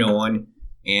underknown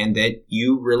and that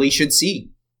you really should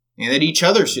see and that each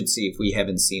other should see if we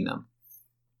haven't seen them.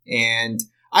 And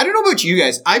I don't know about you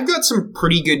guys. I've got some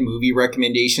pretty good movie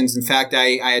recommendations. In fact,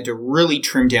 I had to really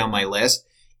trim down my list.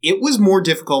 It was more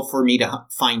difficult for me to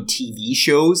find TV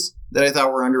shows that I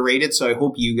thought were underrated, so I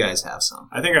hope you guys have some.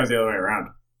 I think I was the other way around.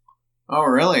 Oh,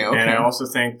 really? Okay. And I also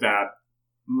think that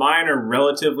mine are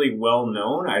relatively well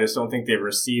known. I just don't think they've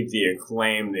received the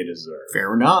acclaim they deserve.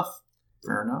 Fair enough.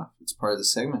 It's part of the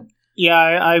segment. Yeah,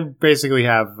 I basically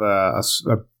have a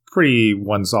pretty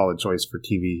one solid choice for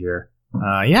TV here.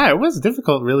 Yeah, it was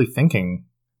difficult really thinking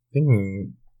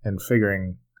and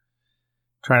figuring,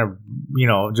 trying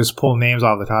to, just pull names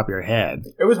off the top of your head.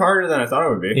 It was harder than I thought it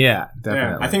would be. Yeah,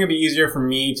 definitely. Yeah, I think it'd be easier for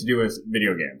me to do with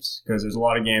video games because there's a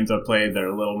lot of games I've played that are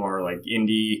a little more like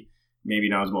indie, maybe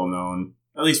not as well known,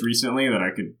 at least recently, that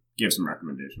I could give some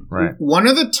recommendations. Right. One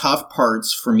of the tough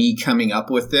parts for me coming up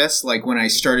with this, like when I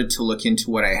started to look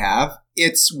into what I have,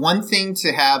 it's one thing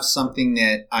to have something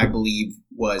that I believe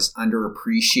was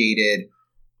underappreciated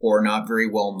or not very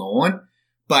well known,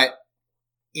 but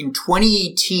in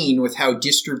 2018, with how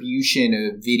distribution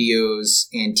of videos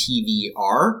and TV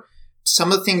are, some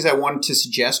of the things I wanted to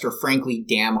suggest are frankly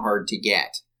damn hard to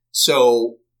get.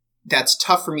 So that's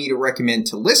tough for me to recommend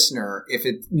to listener if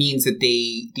it means that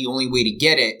the only way to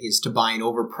get it is to buy an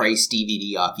overpriced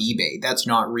DVD off eBay. That's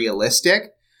not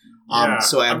realistic.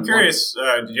 So I'm curious,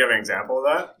 did you have an example of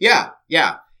that?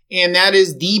 Yeah. And that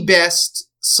is the best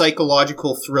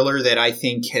psychological thriller that I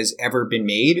think has ever been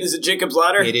made. Is it Jacob's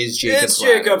Ladder? It is Jacob's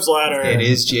Ladder. Jacob's Ladder. It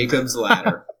is Jacob's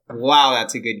Ladder. Wow,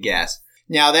 that's a good guess.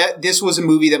 Now, this was a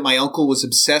movie that my uncle was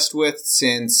obsessed with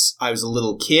since I was a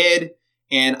little kid.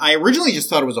 And I originally just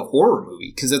thought it was a horror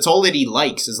movie because that's all that he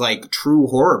likes is like true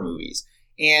horror movies.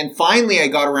 And finally, I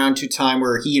got around to a time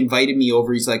where he invited me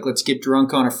over. He's like, let's get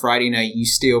drunk on a Friday night. You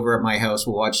stay over at my house.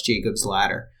 We'll watch Jacob's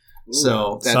Ladder. Ooh,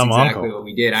 so that's exactly what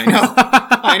we did. I know.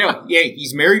 I know. Yeah,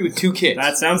 he's married with 2 kids.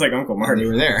 That sounds like Uncle Marty. They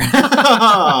were there.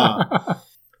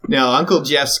 No, Uncle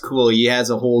Jeff's cool. He has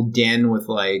a whole den with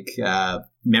like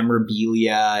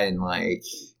memorabilia and like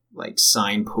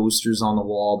signed posters on the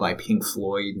wall by Pink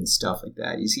Floyd and stuff like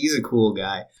that. He's a cool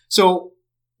guy. So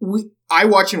I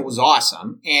watched it. It was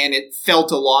awesome, and it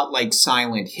felt a lot like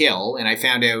Silent Hill. And I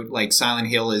found out like Silent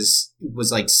Hill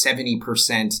was like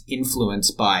 70%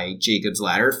 influenced by Jacob's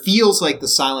Ladder. It feels like the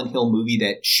Silent Hill movie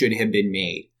that should have been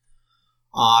made.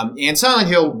 And Silent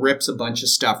Hill rips a bunch of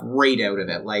stuff right out of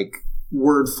it, like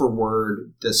word for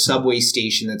word. The subway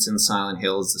station that's in Silent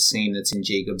Hill is the same that's in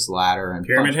Jacob's Ladder and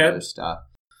Pyramid Head other stuff.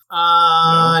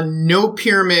 No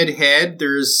Pyramid Head.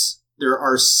 There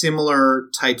are similar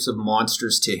types of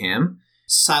monsters to him.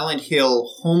 Silent Hill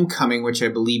Homecoming, which I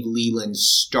believe Leland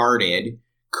started,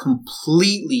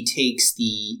 completely takes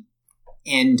the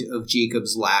end of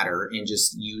Jacob's Ladder and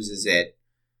just uses it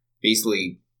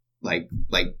basically like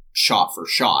shot for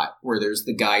shot, where there's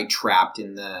the guy trapped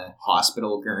in the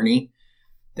hospital gurney.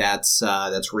 That's right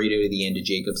out of the end of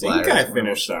Jacob's Ladder. I think I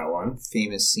finished that one.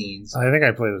 Famous scenes. I think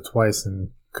I played it twice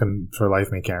and for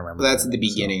life me can't remember. But that's at the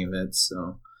beginning of it,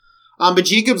 so. But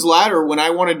Jacob's Ladder, when I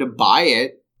wanted to buy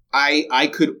it, I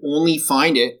could only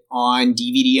find it on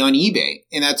DVD on eBay.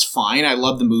 And that's fine. I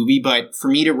love the movie. But for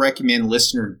me to recommend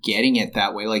listener getting it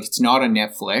that way, like it's not on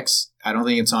Netflix. I don't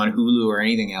think it's on Hulu or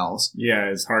anything else. Yeah,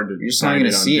 it's hard to just find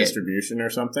it on distribution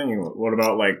or something. What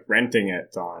about like renting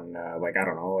it on, I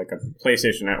don't know, like a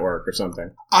PlayStation Network or something?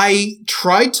 I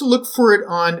tried to look for it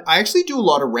on, I actually do a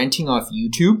lot of renting off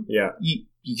YouTube. Yeah.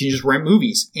 You can just rent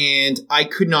movies. And I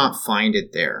could not find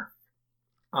it there.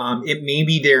 It may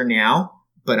be there now,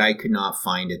 but I could not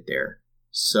find it there.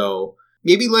 So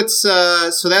maybe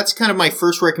so that's kind of my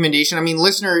first recommendation. I mean,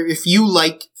 listener, if you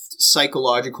like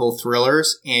psychological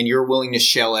thrillers and you're willing to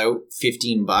shell out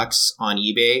 $15 on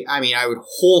eBay, I mean, I would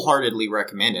wholeheartedly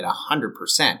recommend it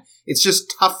 100%. It's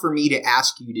just tough for me to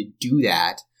ask you to do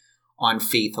that on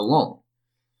faith alone.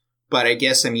 But I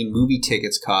guess, I mean, movie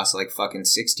tickets cost like fucking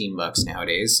 $16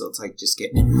 nowadays. So it's like just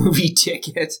getting a movie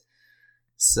ticket.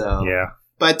 So yeah.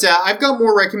 But I've got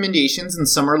more recommendations, and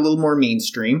some are a little more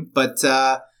mainstream. But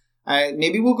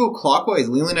maybe we'll go clockwise.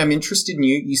 Leland, I'm interested in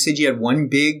you. You said you had one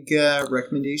big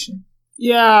recommendation?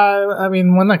 Yeah, I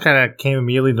mean, one that kind of came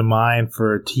immediately to mind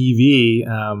for TV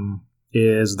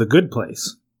is The Good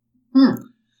Place.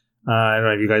 I don't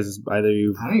know if you guys, either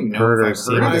you've heard or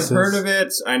seen it. I've heard of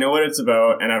it. I know what it's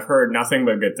about, and I've heard nothing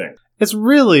but good things. It's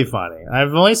really funny.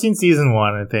 I've only seen season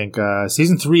 1, I think.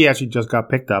 Season 3 actually just got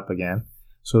picked up again.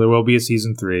 So there will be a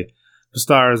season 3. It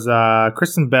stars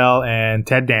Kristen Bell and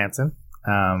Ted Danson.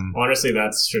 Honestly,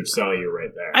 that should sell you right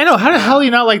there. I know. How the hell do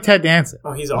you not like Ted Danson?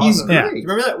 Oh, he's awesome. He's great. Yeah.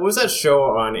 Remember that? What was that show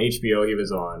on HBO he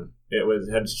was on?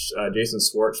 It had Jason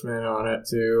Schwartzman on it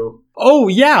too. Oh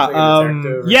yeah,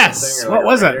 like yes. Like what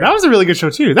was that? That was a really good show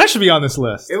too. That should be on this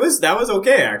list. That was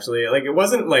okay actually. Like it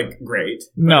wasn't like great.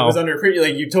 No, it was under pretty.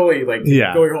 Like you totally go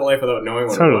your whole life without knowing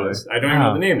what it was. I don't even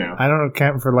know the name now. I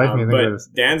can't for life me think of this.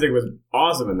 Danzig was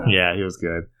awesome in that. Yeah, he was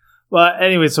good. Well,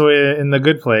 anyway, so in The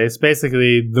Good Place,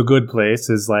 basically The Good Place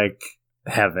is like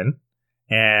heaven,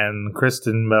 and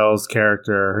Kristen Bell's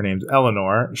character, her name's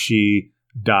Eleanor. She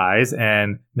dies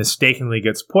and mistakenly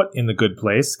gets put in the good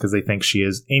place because they think she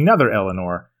is another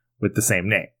Eleanor with the same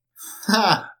name.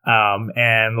 Ha.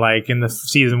 And like in the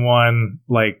season 1,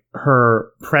 like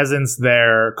her presence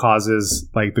there causes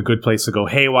like the good place to go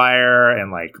haywire,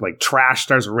 and like trash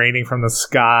starts raining from the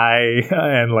sky,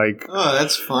 and like Oh,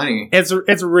 that's funny. it's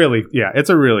really it's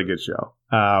a really good show.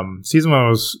 Season 1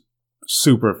 was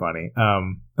super funny.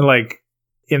 And like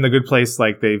in the good place,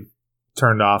 like they've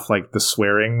turned off like the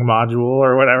swearing module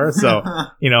or whatever. So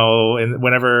and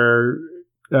whenever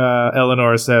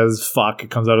Eleanor says fuck, it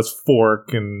comes out as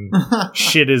fork, and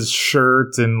shit is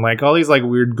shirt, and like all these like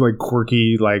weird like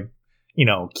quirky like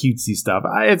cutesy stuff.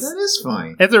 That is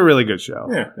funny. It's a really good show.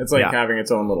 Yeah, it's like having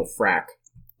its own little frack.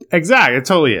 Exactly. It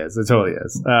totally is. It's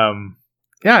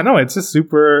just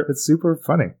super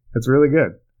funny. It's really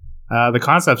good. The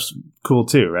concept's cool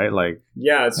too, right? Like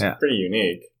it's pretty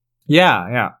unique.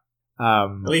 Yeah.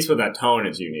 At least with that tone,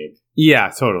 it's unique. Yeah,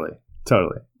 totally.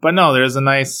 But no, there's a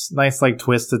nice like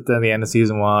twist at the end of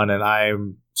season 1, and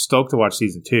I'm stoked to watch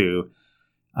season 2.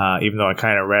 Even though I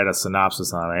kind of read a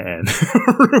synopsis on it and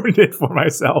ruined it for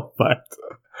myself, but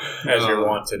as you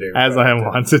want to do, as I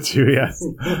wanted to, yes.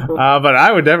 But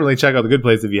I would definitely check out The Good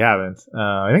Place if you haven't.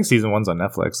 I think season 1's on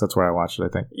Netflix. That's where I watched it. I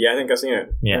think. Yeah, I think I've seen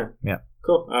it. Yeah.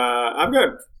 Cool. I've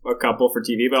got a couple for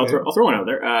TV, but I'll throw one out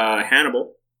there.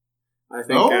 Hannibal. I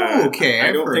think. Okay.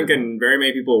 I don't think very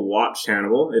many people watched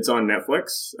Hannibal. It's on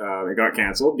Netflix. It got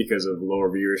canceled because of lower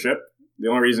viewership. The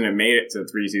only reason it made it to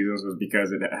 3 seasons was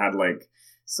because it had like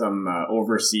some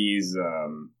overseas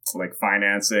like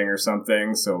financing or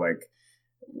something. So like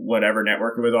whatever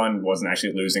network it was on wasn't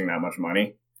actually losing that much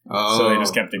money. So they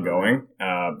just kept it going.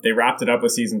 They wrapped it up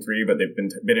with season 3, but they've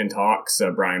been in talks.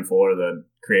 Brian Fuller, the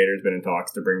creator, has been in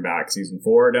talks to bring back season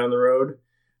 4 down the road.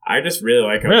 I just really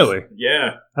like it. Really?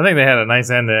 Yeah. I think they had a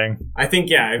nice ending. I think,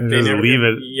 if they just never leave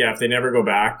it. Yeah, if they never go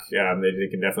back, they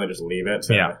can definitely just leave it.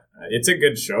 Yeah. It's a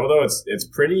good show, though. It's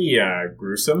pretty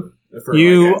gruesome.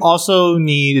 Also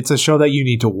need, it's a show that you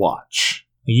need to watch.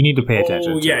 You need to pay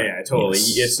attention to it. Yeah, totally.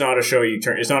 Yes. It's not a show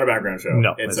it's not a background show.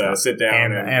 No, it's a sit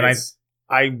down. And I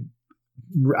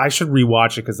should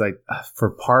rewatch it because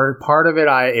for part of it,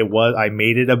 I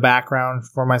made it a background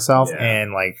for myself,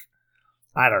 and like,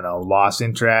 I don't know, lost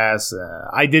interest.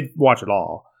 I did watch it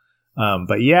all.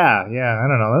 But I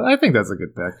don't know. I think that's a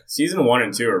good pick. Season 1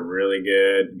 and 2 are really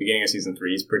good. The beginning of season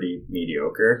 3 is pretty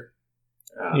mediocre.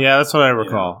 That's what I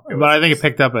recall. But I think it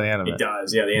picked up at the end of it. It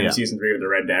does. Yeah, the end of season 3 with the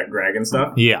red dragon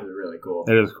stuff. Yeah. It was really cool.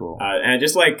 It is cool. And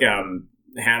just like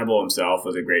Hannibal himself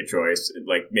was a great choice.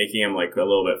 Like making him like a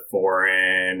little bit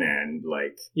foreign and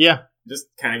like just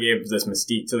kind of gave this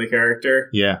mystique to the character.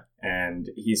 Yeah. And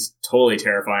he's totally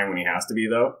terrifying when he has to be,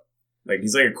 though. Like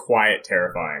he's like a quiet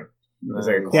terrifying.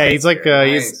 He's like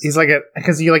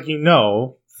because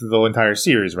the entire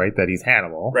series, right? That he's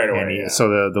Hannibal right away.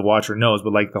 So the watcher knows,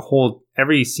 but like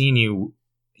every scene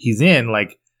he's in,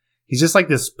 like he's just like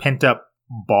this pent up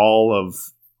ball of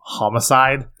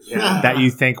homicide that you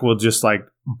think will just like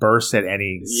burst at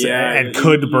any and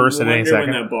could burst at any second.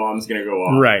 When that bomb's gonna go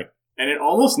off, right? And it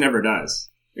almost never does.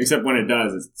 Except when it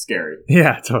does, it's scary.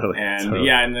 Yeah, totally. And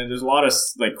and then there's a lot of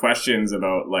like questions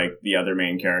about like the other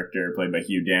main character played by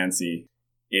Hugh Dancy.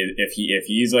 If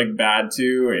he's like bad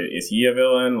too, is he a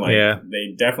villain? Like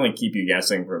they definitely keep you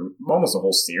guessing for almost a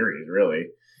whole series, really,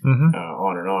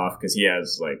 on and off, because he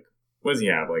has like, what does he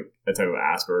have, like a type of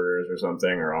Asperger's or something,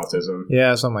 or autism?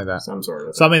 Yeah, something like that. Some sort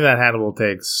of something that Hannibal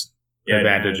takes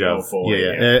advantage of.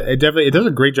 It does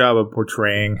a great job of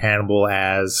portraying Hannibal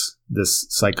as this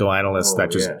psychoanalyst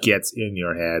that just gets in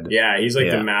your head. Yeah, he's like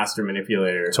the master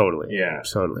manipulator. Totally. Yeah,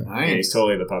 totally. Nice. Yeah, he's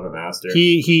totally the puppet master.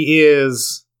 He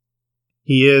is,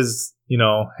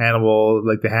 Hannibal,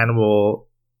 like the Hannibal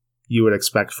you would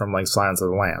expect from like Silence of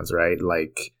the Lambs, right?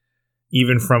 Like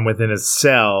even from within his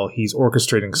cell, he's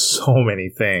orchestrating so many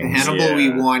things. Hannibal we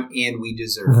want and we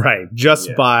deserve. Right.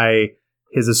 Just by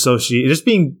his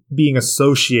being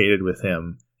associated with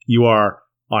him, you are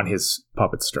on his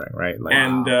puppet string, right? Like,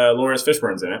 and Lawrence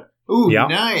Fishburne's in it. Ooh,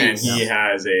 nice. And he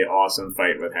has a awesome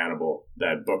fight with Hannibal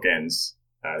that bookends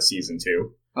season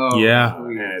 2. Oh, yeah.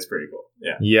 And it's pretty cool.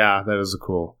 Yeah. Yeah, that is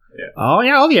cool. Yeah. Oh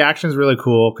yeah, all the action is really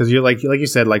cool because you're like you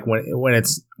said, like when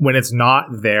it's not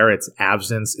there, its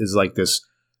absence is like this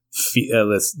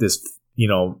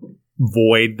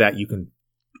void that you can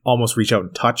almost reach out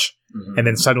and touch, and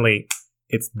then suddenly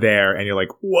it's there, and you're like,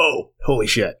 whoa, holy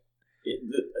shit!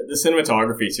 The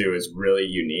cinematography too is really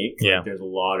unique. Yeah, like, there's a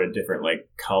lot of different like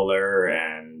color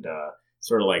and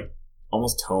sort of like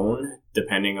almost tone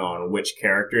depending on which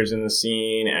character's in the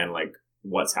scene and like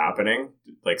what's happening,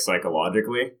 like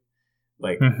psychologically.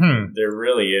 Like there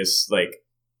really is like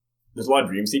there's a lot of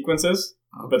dream sequences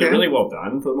but they're Okay. really well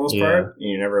done for the most Yeah. part. And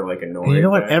you're never like annoyed. And you know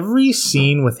what? by it. Every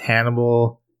scene with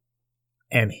Hannibal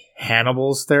and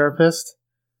Hannibal's therapist,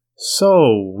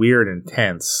 so weird and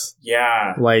tense.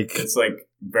 Yeah, Like, it's like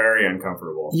very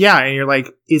uncomfortable. yeah, and you're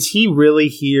like, is he really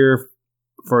here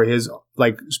for his,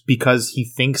 like, because he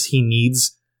thinks he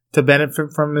needs to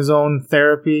benefit from his own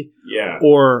therapy? Yeah.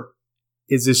 Or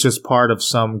is this just part of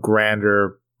some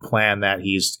grander plan that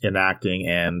he's enacting?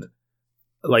 And,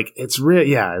 like, it's real,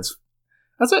 yeah,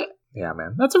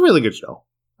 that's a really good show.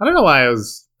 I don't know why I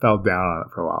fell down on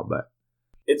it for a while, but.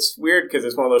 It's weird because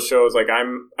it's one of those shows. Like I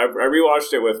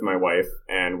rewatched it with my wife,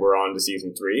 and we're on to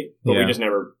season 3, but we Yeah. just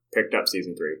never picked up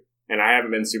season 3. And I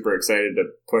haven't been super excited to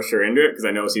push her into it because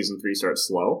I know season 3 starts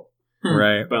slow.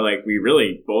 Right. But like we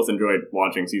really both enjoyed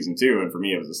watching season 2, and for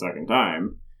me it was the second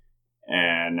time.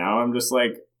 And now I'm just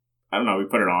like, I don't know. We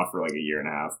put it off for like a year and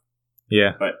a half,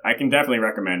 Yeah. but I can definitely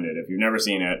recommend it if you've never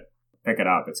seen it. Pick it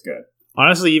up; it's good.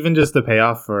 Honestly, even just the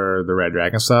payoff for the Red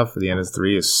Dragon stuff at the end of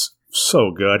 3 is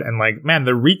so good. And, like, man,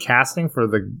 the recasting for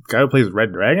the guy who plays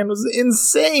Red Dragon was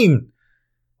insane.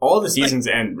 All the seasons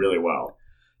end really well.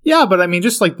 Yeah, but I mean,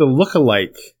 just like the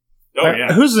look-alike. Oh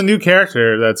yeah, Who's the new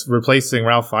character that's replacing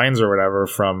Ralph Fiennes or whatever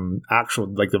from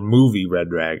actual, like, the movie Red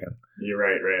Dragon? you're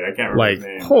right. I can't remember Like,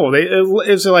 his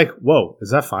name. it's like, whoa,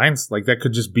 is that Fiennes? Like, that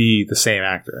could just be the same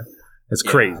actor. It's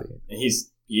Yeah. crazy. And he's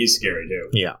scary too.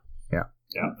 Yeah.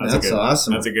 Yeah, That's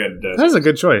awesome. That's a good. That's a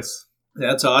good choice.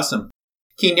 That's awesome.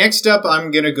 Okay, next up, I'm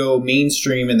gonna go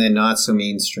mainstream and then not so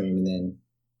mainstream and then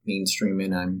mainstream,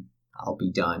 and I'll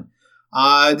be done.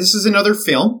 This is another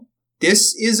film.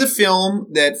 This is a film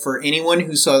that for anyone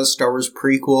who saw the Star Wars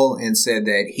prequel and said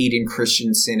that Hayden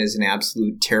Christensen is an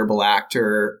absolute terrible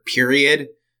actor, period.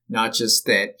 Not just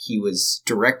that he was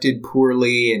directed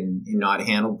poorly and not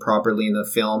handled properly in the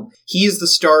film. He is the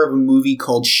star of a movie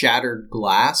called Shattered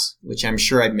Glass, which I'm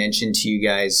sure I've mentioned to you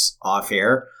guys off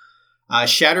air.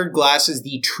 Shattered Glass is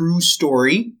the true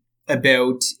story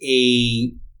about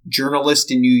a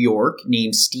journalist in New York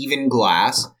named Stephen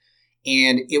Glass.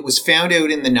 And it was found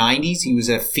out in the 90s, he was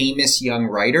a famous young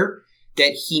writer,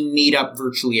 that he made up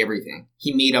virtually everything.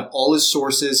 He made up all his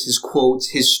sources, his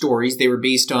quotes, his stories. They were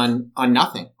based on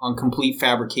nothing, on complete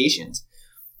fabrications.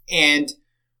 And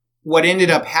what ended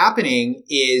up happening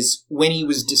is when he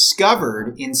was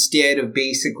discovered, instead of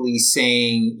basically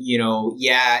saying,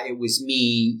 yeah, it was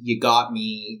me, you got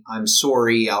me, I'm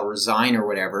sorry, I'll resign or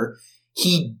whatever,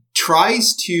 he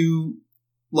tries to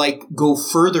go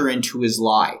further into his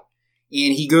lie.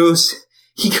 And he goes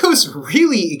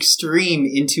really extreme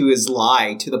into his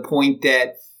lie to the point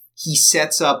that he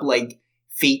sets up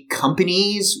fake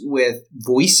companies with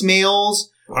voicemails.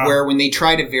 Wow. Where when they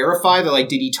try to verify, they're like,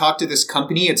 did he talk to this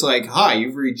company? It's like, hi,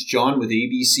 you've reached John with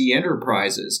ABC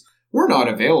Enterprises. We're not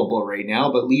available right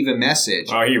now, but leave a message.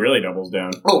 Oh, he really doubles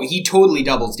down. Oh, he totally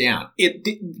doubles down.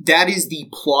 That is the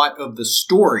plot of the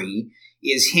story,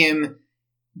 is him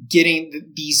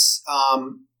getting these,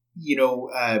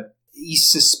 he's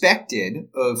suspected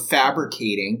of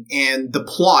fabricating, and the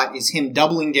plot is him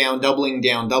doubling down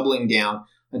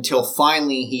until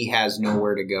finally he has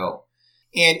nowhere to go.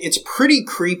 And it's pretty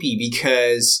creepy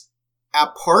because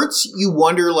at parts you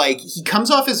wonder, he comes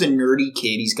off as a nerdy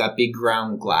kid. He's got big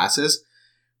round glasses.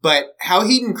 But how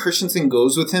Hayden Christensen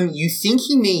goes with him, you think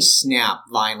he may snap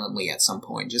violently at some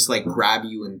point. Just grab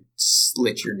you and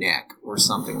slit your neck or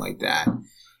something like that.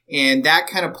 And that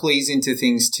kind of plays into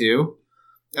things too.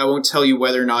 I won't tell you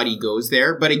whether or not he goes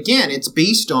there. But again, it's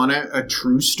based on a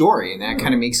true story. And that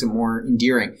kind of makes it more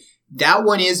endearing. That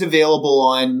one is available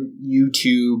on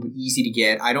YouTube, easy to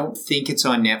get. I don't think it's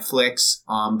on Netflix,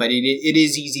 but it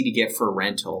is easy to get for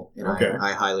rental, and Okay.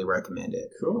 I highly recommend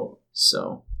it. Cool.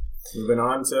 So, Moving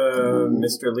on to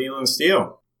Mr. Leland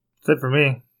Steele. That's it for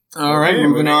me. all right, Okay,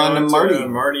 moving on to Marty.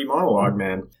 Marty Monologue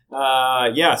Man.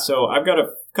 So I've got a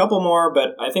couple more,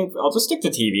 but I think I'll just stick to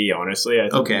TV, honestly. I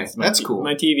think Okay, that's cool.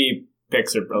 My TV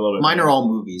picks are a little bit Mine better. are all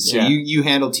movies, so Yeah. you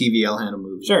handle TV, I'll handle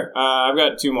movies. Sure. I've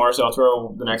got two more, so I'll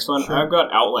throw the next one. Sure. I've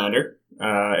got Outlander.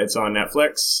 It's on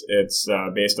Netflix. It's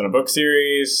based on a book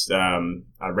series.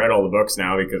 I've read all the books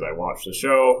now because I watched the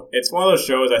show. It's one of those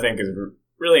shows I think is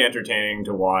really entertaining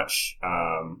to watch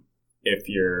if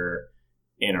you're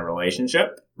in a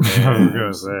relationship. I was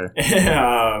going to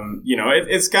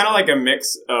say. It's kind of like a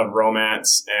mix of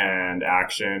romance and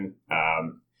action.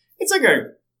 It's like a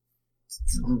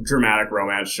dramatic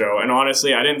romance show, and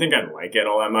honestly, I didn't think I'd like it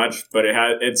all that much. But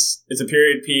it's a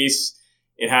period piece.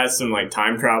 It has some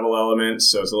time travel elements,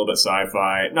 so it's a little bit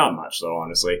sci-fi. Not much though,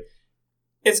 honestly.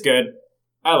 It's good.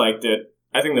 I liked it.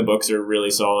 I think the books are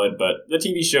really solid, but the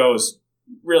TV show is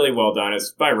really well done.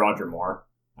 It's by Roger Moore.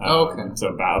 Okay. So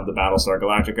the Battlestar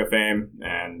Galactica fame,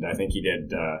 and I think he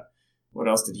did. What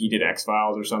else did he did?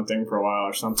 X-Files or something for a while,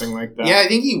 or something like that. Yeah, I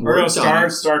think he worked on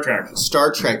Star Trek.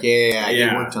 Star Trek. Yeah. He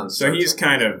worked on Star Trek. So he's Trek.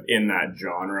 kind of in that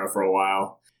genre for a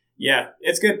while. Yeah,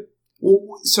 it's good.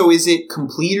 Well, so is it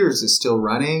complete or is it still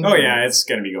running? Oh yeah, it's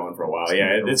going to be going for a while.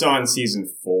 Yeah, it's on season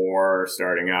 4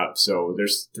 starting up. So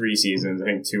there's 3 seasons. I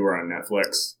think 2 are on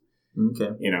Netflix.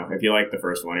 Okay. You know, if you like the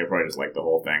first one, you'll probably just like the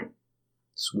whole thing.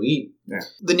 Sweet. Yeah.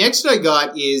 The next I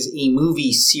got is a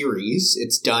movie series.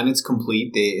 It's done. It's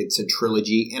complete. It's a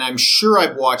trilogy. And I'm sure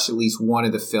I've watched at least one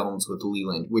of the films with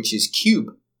Leland, which is Cube.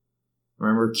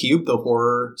 Remember Cube, the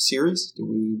horror series? Did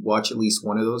we watch at least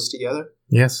one of those together?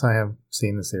 Yes, I have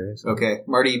seen the series. Okay.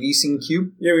 Marty, have you seen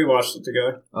Cube? Yeah, we watched it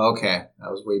together. Okay.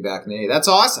 That was way back in the day. That's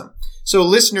awesome. So,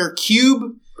 listener,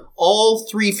 Cube, all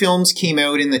 3 films came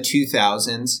out in the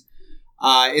 2000s.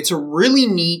 It's a really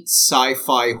neat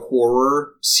sci-fi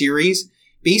horror series.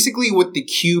 Basically, what the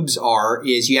cubes are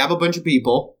is you have a bunch of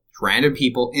people, random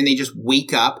people, and they just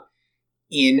wake up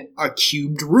in a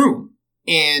cubed room.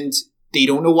 And they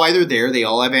don't know why they're there. They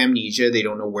all have amnesia. They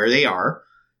don't know where they are.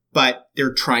 But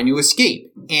they're trying to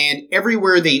escape. And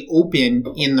everywhere they open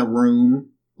in the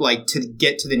room, like to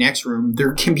get to the next room,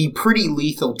 there can be pretty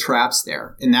lethal traps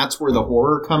there. And that's where the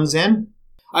horror comes in.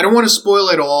 I don't want to spoil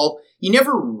it all. You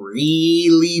never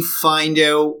really find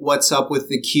out what's up with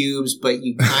the cubes, but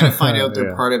you kind of find out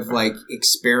they're part of like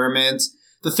experiments.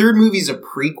 The 3rd movie is a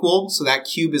prequel, so that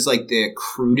cube is like the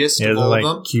crudest of all like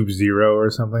of them. Cube Zero or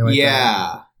something like that.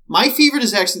 Yeah. My favorite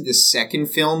is actually the 2nd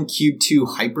film, Cube 2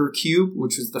 Hypercube,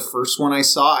 which was the first one I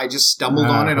saw. I just stumbled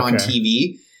on it on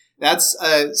TV. That's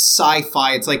a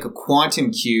sci-fi. It's like a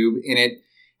quantum cube, and it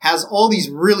has all these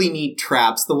really neat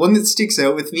traps. The one that sticks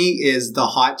out with me is the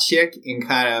hot chick and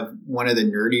kind of one of the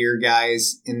nerdier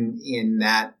guys in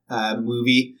that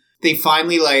movie. They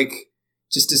finally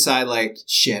just decide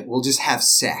shit, we'll just have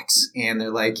sex. And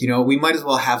they're like, we might as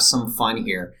well have some fun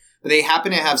here. But they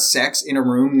happen to have sex in a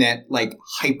room that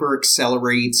hyper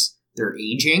accelerates their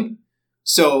aging.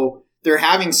 So they're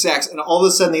having sex, and all of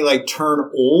a sudden they turn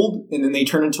old, and then they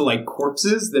turn into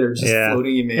corpses that are just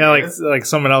floating in midair. Yeah, like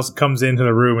someone else comes into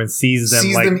the room and sees them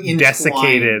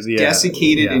desiccated,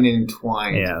 desiccated and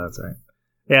entwined. Yeah, that's right.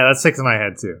 Yeah, that sticks in my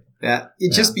head too.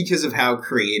 Just because of how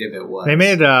creative it was. They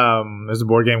made there's a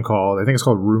board game called it's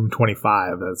called Room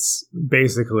 25. That's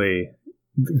basically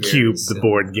Cube, the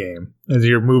board game, as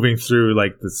you're moving through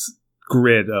this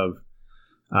grid of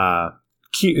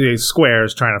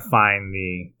squares trying to find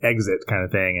the exit kind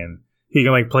of thing, and you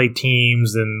can play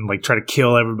teams and try to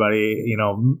kill everybody.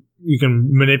 You can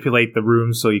manipulate the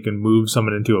room so you can move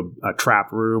someone into a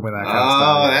trap room and that kind of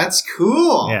stuff. Oh, that's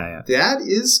cool. Yeah. That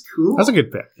is cool. That's a good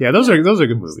pick. Yeah, those are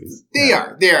good movies. They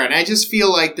are, and I just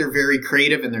feel like they're very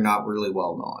creative and they're not really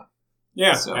well known.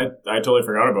 Yeah, so. I totally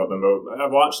forgot about them, but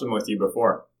I've watched them with you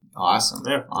before. Awesome.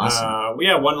 Yeah. Awesome. We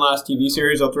have one last TV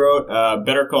series I'll throw out.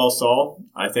 Better Call Saul.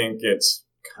 I think it's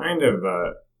kind of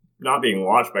not being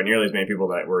watched by nearly as many people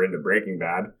that were into Breaking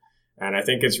Bad. And I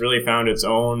think it's really found its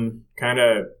own kind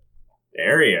of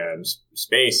area and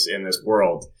space in this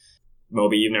world.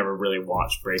 Moby, you've never really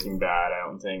watched Breaking Bad, I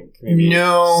don't think. Maybe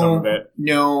some of it.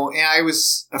 No. And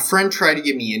a friend tried to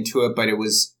get me into it, but it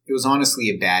was honestly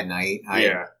a bad night.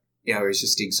 I was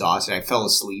just exhausted. I fell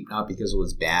asleep, not because it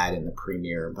was bad in the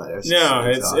premiere, but I was just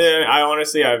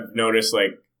I've noticed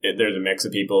there's a mix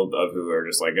of people who are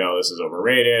just oh, this is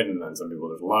overrated, and then some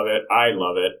people just love it. I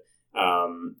love it.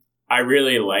 I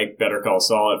really like Better Call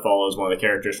Saul. It follows one of the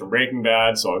characters from Breaking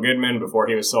Bad, Saul Goodman, before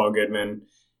he was Saul Goodman,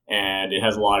 and it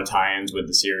has a lot of tie-ins with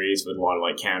the series, with a lot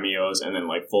of cameos, and then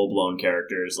full-blown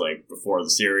characters before the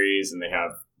series, and they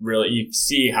have you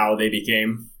see how they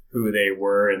became who they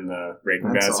were in the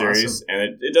Breaking Bad series.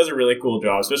 And it does a really cool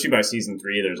job, especially by season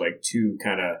 3. There's 2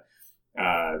 kind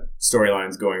of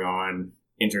storylines going on,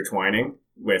 intertwining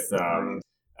with a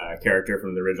character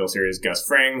from the original series, Gus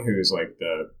Fring, who's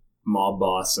the mob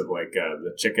boss of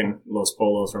the chicken Los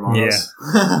Polos Hermanos.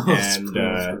 Yeah. And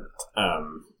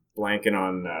blanking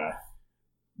on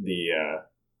the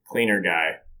cleaner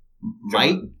guy.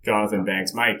 Mike? Jonathan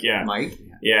Banks. Mike, yeah. Mike?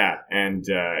 Yeah, and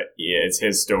it's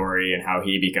his story and how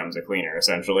he becomes a cleaner,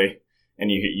 essentially.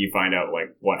 And you find out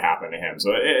what happened to him.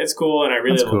 So it's cool, and I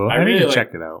really cool. I need to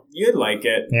check it out. You'd like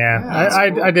it.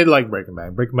 Yeah, cool. I did like Breaking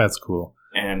Bad. Breaking Bad's cool.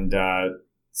 And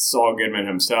Saul Goodman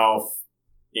himself,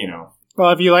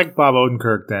 Well, if you like Bob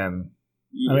Odenkirk, then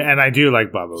and I do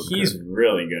like Bob Odenkirk. He's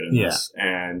really good in this,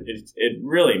 and it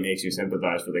really makes you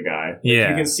sympathize for the guy. You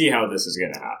can see how this is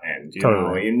going to end.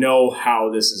 You know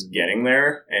how this is getting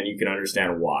there, and you can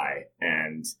understand why.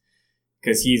 And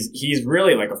because he's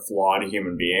really a flawed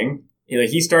human being.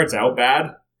 He starts out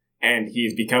bad, and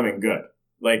he's becoming good.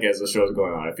 Like, as the show's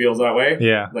going on, it feels that way.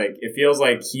 Yeah. Like, it feels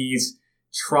like he's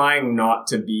trying not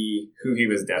to be who he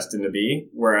was destined to be.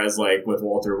 Whereas, like, with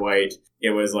Walter White,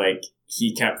 it was like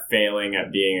he kept failing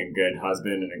at being a good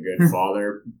husband and a good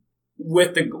father.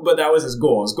 But that was his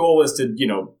goal. His goal was to,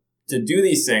 to do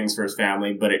these things for his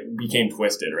family, but it became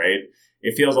twisted, right?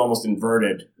 It feels almost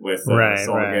inverted with Saul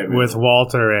Goodman. With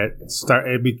Walter, it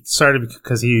started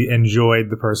because he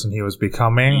enjoyed the person he was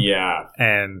becoming. Yeah.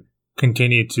 And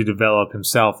continued to develop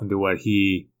himself into what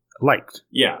he liked.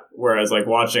 Yeah. Whereas, like,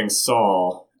 watching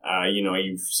Saul,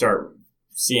 you start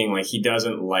seeing, like, he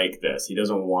doesn't like this. He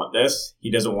doesn't want this.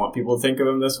 He doesn't want people to think of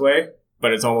him this way.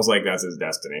 But it's almost like that's his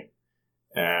destiny.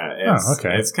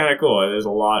 It's kind of cool. There's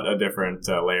a lot of different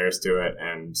layers to it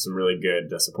and some really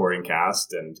good supporting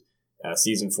cast. And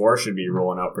season 4 should be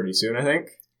rolling out pretty soon, I think.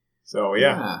 So,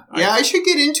 yeah. I should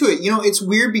get into it. It's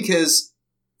weird because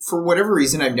for whatever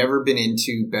reason, I've never been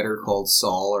into Better Call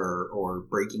Saul or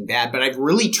Breaking Bad, but I've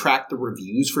really tracked the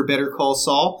reviews for Better Call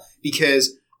Saul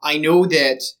because I know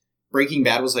that Breaking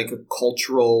Bad was like a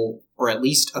cultural or at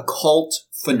least a cult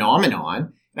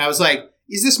phenomenon. And I was like,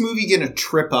 is this movie going to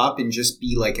trip up and just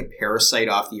be like a parasite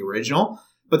off the original?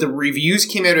 But the reviews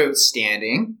came out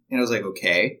outstanding, and I was like,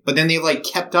 okay. But then they like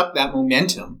kept up that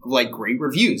momentum of like great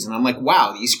reviews. And I'm like,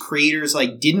 wow, these creators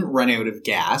like didn't run out of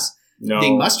gas. No,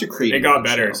 they must have created. It got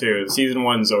better too. Season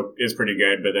 1 is pretty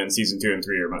good, but then season 2 and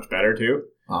 3 are much better too.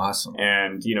 Awesome.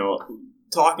 And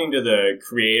talking to the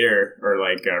creator or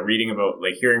like reading about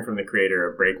like hearing from the creator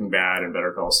of Breaking Bad and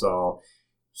Better Call Saul,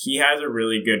 he has a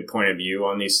really good point of view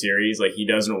on these series. Like, he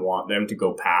doesn't want them to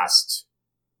go past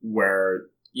where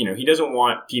he doesn't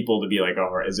want people to be like,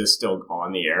 oh, is this still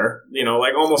on the air?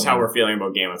 Like almost how we're feeling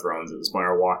about Game of Thrones at this point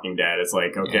or Walking Dead. It's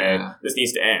like, okay, this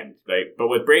needs to end. Like, but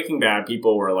with Breaking Bad,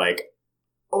 people were like,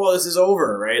 oh, this is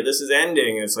over, right? This is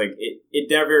ending. It's like, it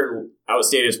never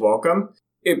outstayed its welcome.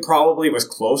 It probably was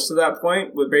close to that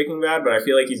point with Breaking Bad, but I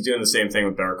feel like he's doing the same thing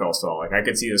with Better Call Saul. Like, I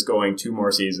could see this going 2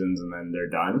 more seasons and then they're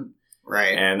done.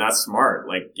 Right. And that's smart.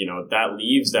 Like, that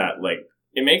leaves that, like,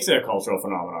 it makes it a cultural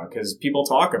phenomenon because people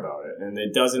talk about it and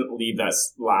it doesn't leave that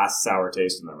last sour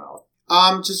taste in their mouth.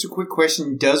 Just a quick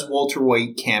question. Does Walter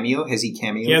White cameo? Has he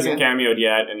cameoed yet? He hasn't cameoed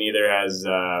yet, and neither has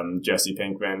Jesse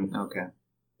Pinkman. Okay.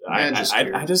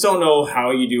 I just don't know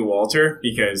how you do Walter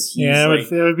because he's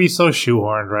it would be so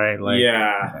shoehorned, right? Like,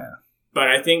 yeah. But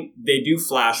I think they do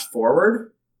flash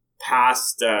forward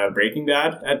past Breaking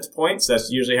Bad at points. That's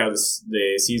usually how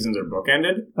the seasons are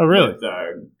bookended. Oh, really? With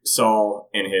Saul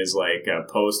in his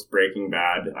post Breaking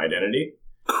Bad identity.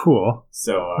 Cool.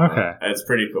 So that's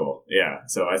pretty cool. Yeah.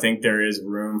 So I think there is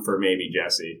room for maybe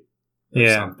Jesse or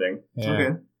something. Yeah. Okay.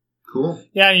 Cool.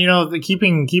 Yeah,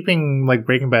 keeping like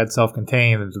Breaking Bad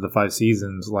self-contained into the 5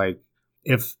 seasons, like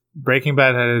if Breaking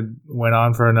Bad had went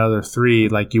on for another 3,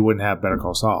 like you wouldn't have Better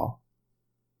Call Saul.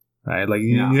 Right? Like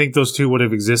you think those 2 would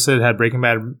have existed had Breaking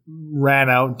Bad ran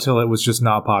out until it was just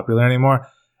not popular anymore,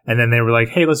 and then they were like,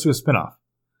 "Hey, let's do a spinoff."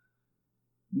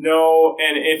 No,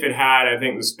 and if it had, I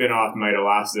think the spinoff might have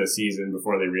lasted a season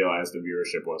before they realized the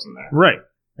viewership wasn't there. Right.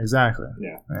 Exactly.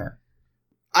 Yeah.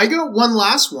 I got one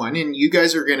last one, and you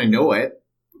guys are going to know it.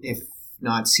 If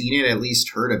not seen it, at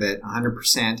least heard of it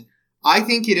 100%. I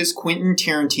think it is Quentin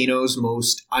Tarantino's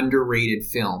most underrated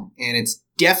film, and it's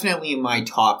definitely in my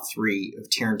top 3 of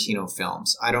Tarantino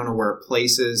films. I don't know where it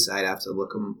places. I'd have to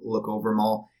look over them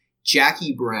all.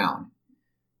 Jackie Brown.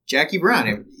 Jackie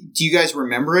Brown. Do you guys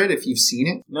remember it if you've seen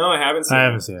it? No, I haven't seen it. I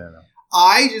haven't seen it, no.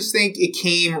 I just think it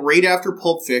came right after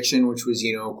Pulp Fiction, which was,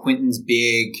 Quentin's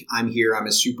big, I'm here, I'm a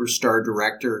superstar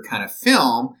director kind of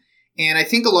film. And I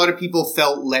think a lot of people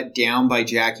felt let down by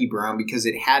Jackie Brown because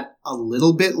it had a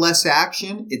little bit less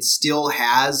action. It still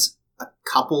has a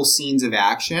couple scenes of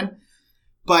action,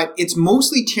 but it's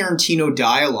mostly Tarantino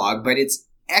dialogue, but it's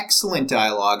excellent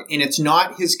dialogue. And it's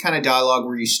not his kind of dialogue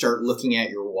where you start looking at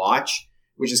your watch,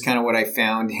 which is kind of what I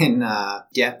found in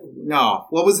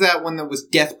what was that one that was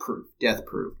Death Proof? Death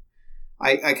Proof.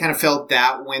 I kind of felt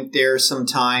that went there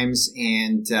sometimes,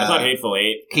 and I thought Hateful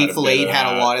Eight. Hateful Eight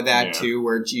had a lot of that too,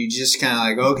 where you just kind of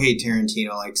like, okay,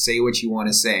 Tarantino, like say what you want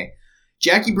to say.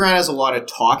 Jackie Brown has a lot of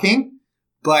talking,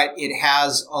 but it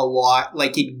has a lot,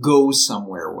 like it goes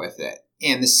somewhere with it.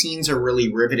 And the scenes are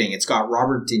really riveting. It's got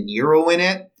Robert De Niro in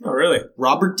it. Oh, really?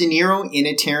 Robert De Niro in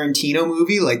a Tarantino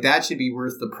movie? Like, that should be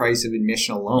worth the price of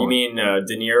admission alone. You mean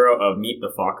De Niro of Meet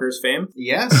the Fockers fame?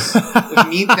 Yes.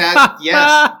 Meet that,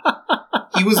 yes.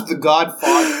 He was the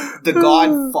Godfather. The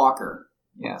Godfucker.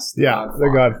 Yes. The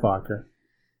Godfucker.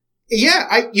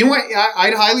 Yeah, you know what?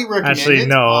 I'd highly recommend it. Actually,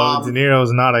 no. De Niro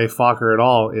is not a Fokker at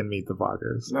all in Meet the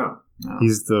Fockers. No.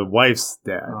 He's the wife's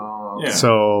dad. Oh, yeah.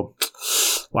 So,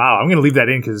 Wow, I'm going to leave that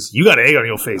in because you got egg on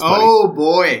your face, buddy. Oh,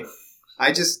 boy.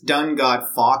 I just done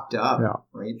got fucked up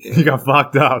right there. You got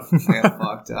fucked up. I got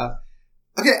fucked up.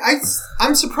 Okay,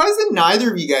 I'm surprised that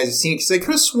neither of you guys have seen it because I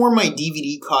could have sworn my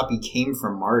DVD copy came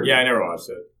from Marty. Yeah, I never watched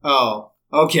it. Oh,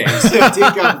 okay. So it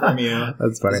did come from you.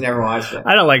 That's funny. Just never watched it.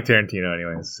 I don't like Tarantino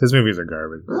anyways. His movies are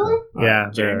garbage. Really? Yeah.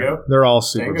 Django? They're all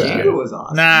super bad. Django was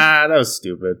awesome. Nah, that was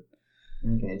stupid.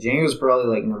 Okay, Django's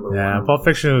probably like number one. Yeah, Pulp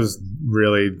Fiction was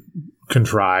really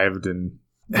contrived and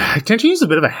Tarantino's a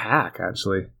bit of a hack,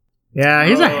 actually. Yeah,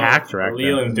 he's a hack director.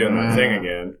 Leland's doing that thing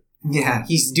again. Yeah,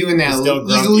 he's doing that. He's still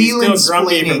Leland's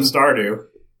grumpy from Stardew.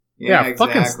 Yeah,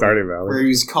 fucking Stardew Valley. Where he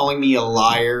was calling me a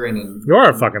liar and You're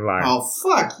a fucking liar. Oh,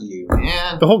 fuck you,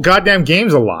 man. The whole goddamn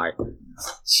game's a lie.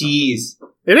 Jeez.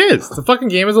 It is. The fucking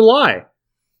game is a lie.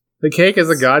 The cake is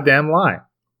a goddamn lie.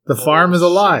 The farm is a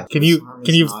lie. Can you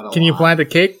plant a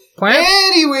cake plant?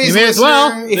 Anyways, you may as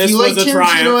well. If This you like was a Tarantino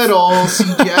triumph. at all,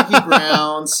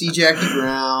 see Jackie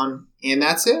Brown, and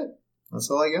that's it. That's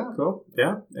all I got. Cool.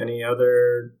 Yeah. Any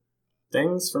other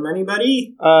things from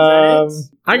anybody? Is that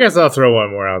it? I guess I'll throw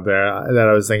one more out there that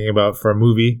I was thinking about for a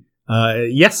movie.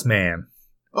 Yes Man.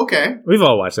 Okay. We've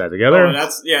all watched that together.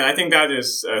 I think that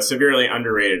is severely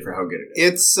underrated for how good it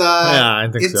is. It's yeah, I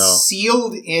think it's so.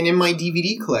 sealed and in my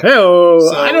DVD collection. Hey-oh,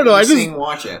 So I don't know. I just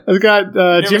watch it. I've got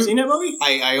You Jim. never seen that movie?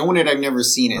 I own it. I've never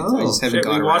seen it. Oh, I just haven't shit,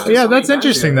 gone we around watched it. it. Yeah, so that's many times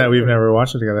interesting together. that we've never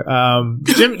watched it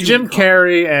together. Jim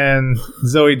Carrey and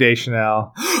Zoe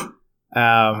Deschanel.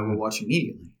 I will watch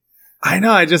immediately. I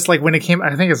know. I just like when it came.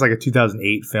 I think it's like a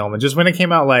 2008 film, and just when it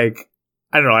came out, like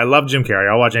I don't know. I love Jim Carrey.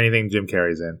 I'll watch anything Jim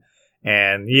Carrey's in,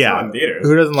 and It's not in theaters.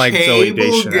 who doesn't like Zoe Cable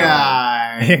Deschanel?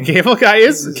 Guy. Cable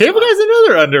Guy's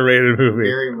another underrated movie.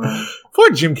 Very much.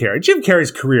 For Jim Carrey. Jim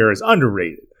Carrey's career is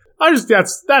underrated.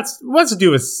 That's let's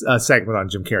do a segment on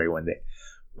Jim Carrey one day.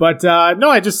 But no,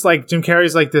 I just like Jim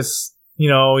Carrey's like this. You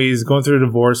know, he's going through a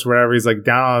divorce, or whatever. He's like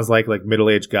down on his like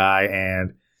middle-aged guy,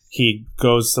 and he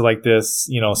goes to like this,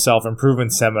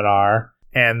 self-improvement seminar,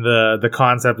 and the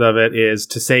concept of it is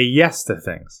to say yes to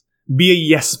things. Be a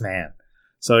yes man.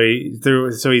 So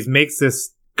he makes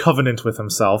this covenant with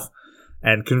himself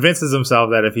and convinces himself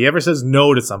that if he ever says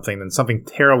no to something, then something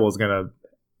terrible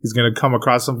he's gonna come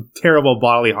across some terrible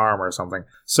bodily harm or something.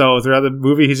 So throughout the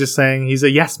movie, he's just saying he's a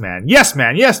yes man, yes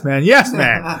man, yes man, yes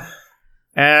man.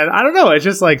 And I don't know, it's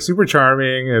just like super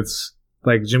charming. It's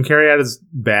like Jim Carrey at his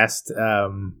best.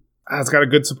 It's got a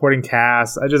good supporting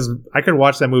cast. I could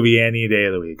watch that movie any day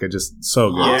of the week. It's just so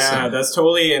good. Awesome. Yeah, that's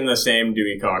totally in the same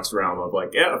Dewey Cox realm of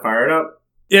like, yeah, fire it up.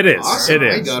 It is. Awesome. It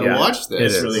is. I gotta yeah. watch this. It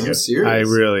is. really I'm good. serious. I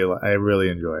really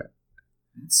enjoy it.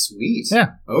 Sweet.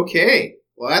 Yeah. Okay.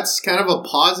 Well, that's kind of a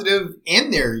positive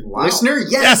end there, Wow. listener.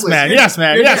 Yes, man. listener. Yes,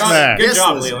 man. Good Yes, job. man. Good Yes,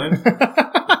 job, listener.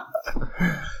 Leland.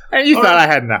 And you All thought right.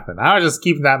 I had nothing. I was just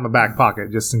keeping that in my back pocket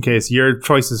just in case your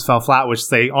choices fell flat, which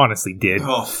they honestly did.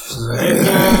 Oh,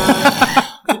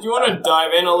 Did you want to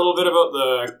dive in a little bit about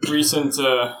the recent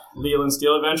Leland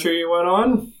Steel adventure you went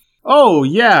on? Oh,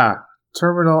 yeah.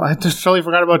 I just totally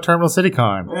forgot about Terminal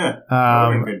CityCon.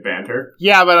 Yeah. Good banter.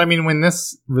 Yeah, but I mean, when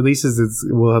this releases,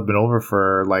 it will have been over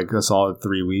for like a solid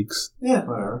 3 weeks. Yeah,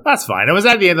 whatever. That's fine. It was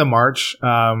at the end of March.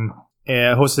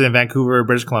 Hosted in Vancouver,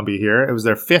 British Columbia here. It was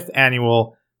their 5th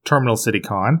annual Terminal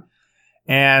CityCon.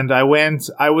 And I went,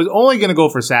 I was only going to go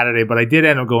for Saturday, but I did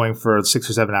end up going for 6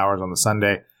 or 7 hours on the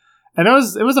Sunday. And it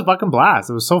was a fucking blast.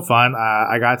 It was so fun.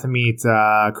 I got to meet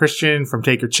Christian from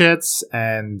Take Your Chits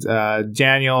and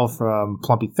Daniel from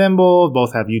Plumpy Thimble.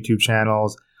 Both have YouTube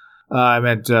channels. I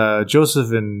met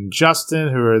Joseph and Justin,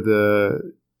 who are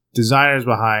the designers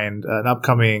behind an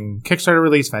upcoming Kickstarter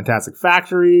release, Fantastic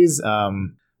Factories,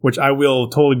 which I will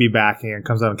totally be backing. It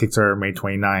comes out on Kickstarter May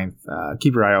 29th.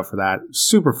 Keep your eye out for that.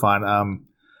 Super fun. I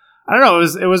don't know.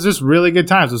 It was just really good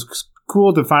times. It was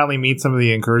cool to finally meet some of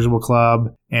the Incorrigible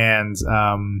Club, and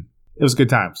it was good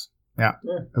times. Yeah,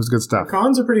 it was good stuff.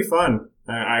 Cons are pretty fun.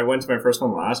 I went to my first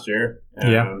one last year,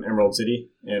 Yeah. Emerald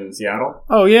City in Seattle.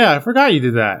 Oh yeah, I forgot you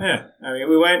did that. Yeah, I mean,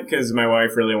 we went because my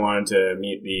wife really wanted to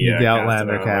meet the The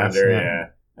Outlander cast, Yeah.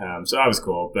 So that was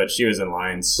cool, but she was in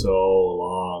line so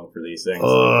long for these things.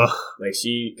 Ugh. Like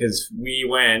because we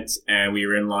went and we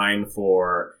were in line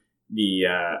for the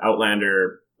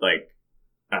Outlander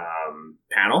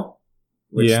panel,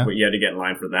 which Yeah. you had to get in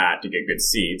line for that to get good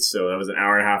seats. So that was an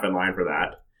hour and a half in line for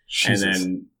that. Jesus. And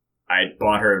then I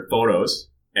bought her photos,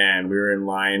 and we were in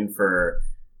line for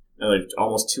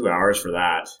almost 2 hours for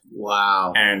that.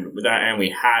 wow. And we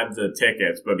had the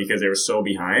tickets, but because they were so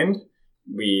behind,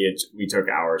 we took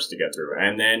hours to get through.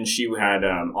 And then she had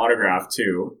autograph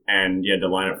too, and you had to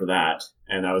line up for that,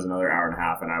 and that was another hour and a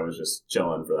half, and I was just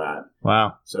chilling for that.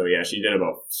 Wow. So yeah, she did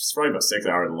probably about 6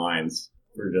 hours in lines.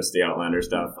 for just the Outlander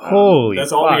stuff. Holy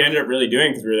That's all we fuck. ended up really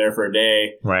doing because we were there for a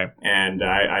day, Right. and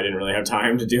I didn't really have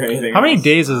time to do anything How many else.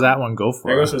 days does that one go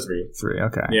for? It goes for 3. 3,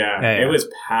 okay. Yeah, it was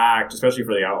packed, especially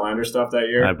for the Outlander stuff that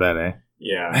year. I bet, eh?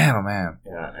 Yeah. Man, oh man.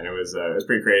 Yeah, and it was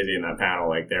pretty crazy in that panel.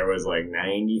 Like, there was like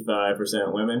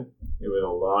 95% women. It was a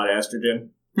lot of estrogen.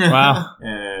 Wow.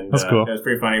 And That's cool. It was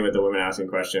pretty funny with the women asking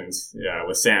questions. Yeah,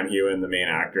 with Sam Hewen, the main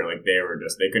actor, like they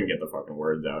couldn't get the fucking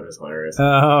words out. It was hilarious.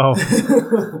 Oh.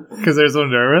 Because they're so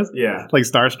nervous? Yeah. Like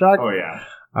starstruck? Oh yeah.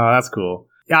 Oh, that's cool.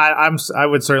 Yeah, I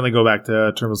would certainly go back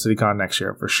to Turbo City Con next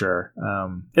year for sure.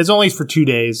 It's only for 2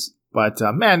 days, but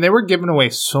man, they were giving away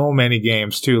so many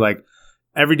games too. Like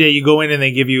every day you go in and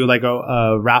they give you like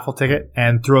a raffle ticket,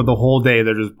 and throughout the whole day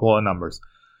they're just pulling numbers.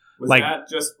 Was Like- that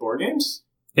just board games?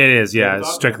 It is, yeah. Tabletop?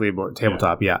 It's strictly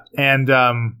tabletop, yeah. And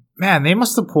man, they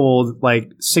must have pulled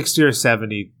like 60 or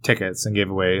 70 tickets and gave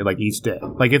away like each day.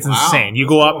 Like it's Wow. insane. You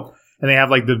go up and they have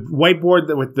like the whiteboard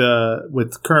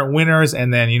with current winners,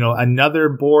 and then another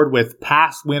board with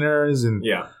past winners, and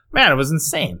Yeah. man, it was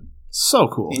insane. So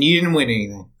cool. And you didn't win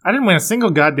anything. I didn't win a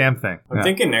single goddamn thing. I'm Yeah.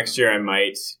 thinking next year I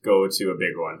might go to a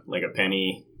big one, like a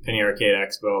Penny Arcade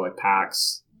Expo, like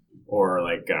PAX, or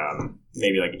like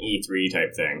maybe like an E3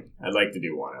 type thing. I'd like to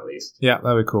do one at least. Yeah,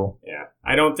 that'd be cool. Yeah.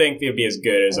 I don't think it'd be as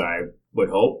good as I would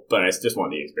hope, but I just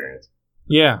want the experience.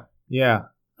 Yeah, yeah.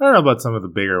 I don't know about some of the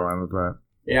bigger ones, but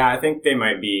Yeah, I think they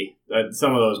might be,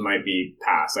 some of those might be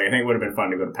past. Like, I think it would have been fun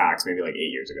to go to PAX maybe like 8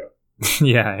 years ago.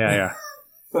 yeah.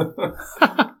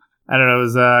 I don't know. It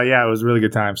was it was really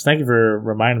good times. Thank you for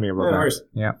reminding me about Yeah, no that. worries.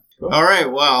 Yeah. All right,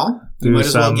 well, Do you might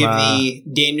as well some, give the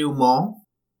denouement.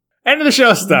 End of the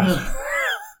show stuff.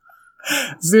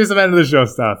 Let's do some end of the show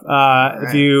stuff.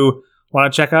 If you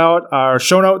want to check out our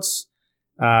show notes,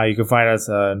 you can find us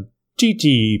on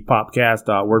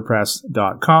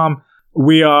ttpopcast.wordpress.com.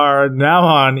 We are now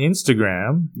on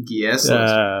Instagram. Yes.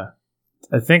 I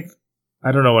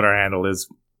don't know what our handle is.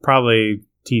 Probably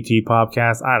TT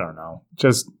Popcast. I don't know.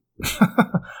 Just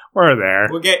we're there.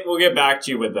 We'll get back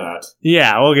to you with that.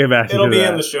 Yeah, we'll get back to It'll be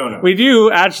that. in the show notes. We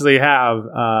do actually have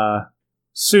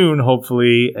soon,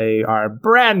 hopefully, our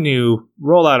brand new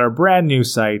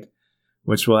site,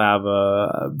 which will have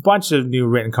a bunch of new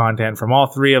written content from all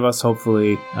three of us,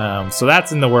 hopefully. So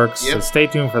that's in the works. Yep. So stay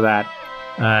tuned for that.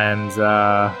 And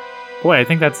boy, I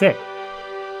think that's it.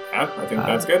 Yeah, I think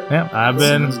that's good. Yeah, I've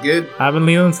Sounds good. been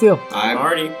Leland Steele. I'm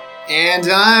Marty. And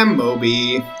I'm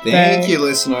Moby. Thank you,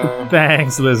 listener.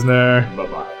 Thanks, listener.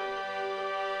 Bye-bye.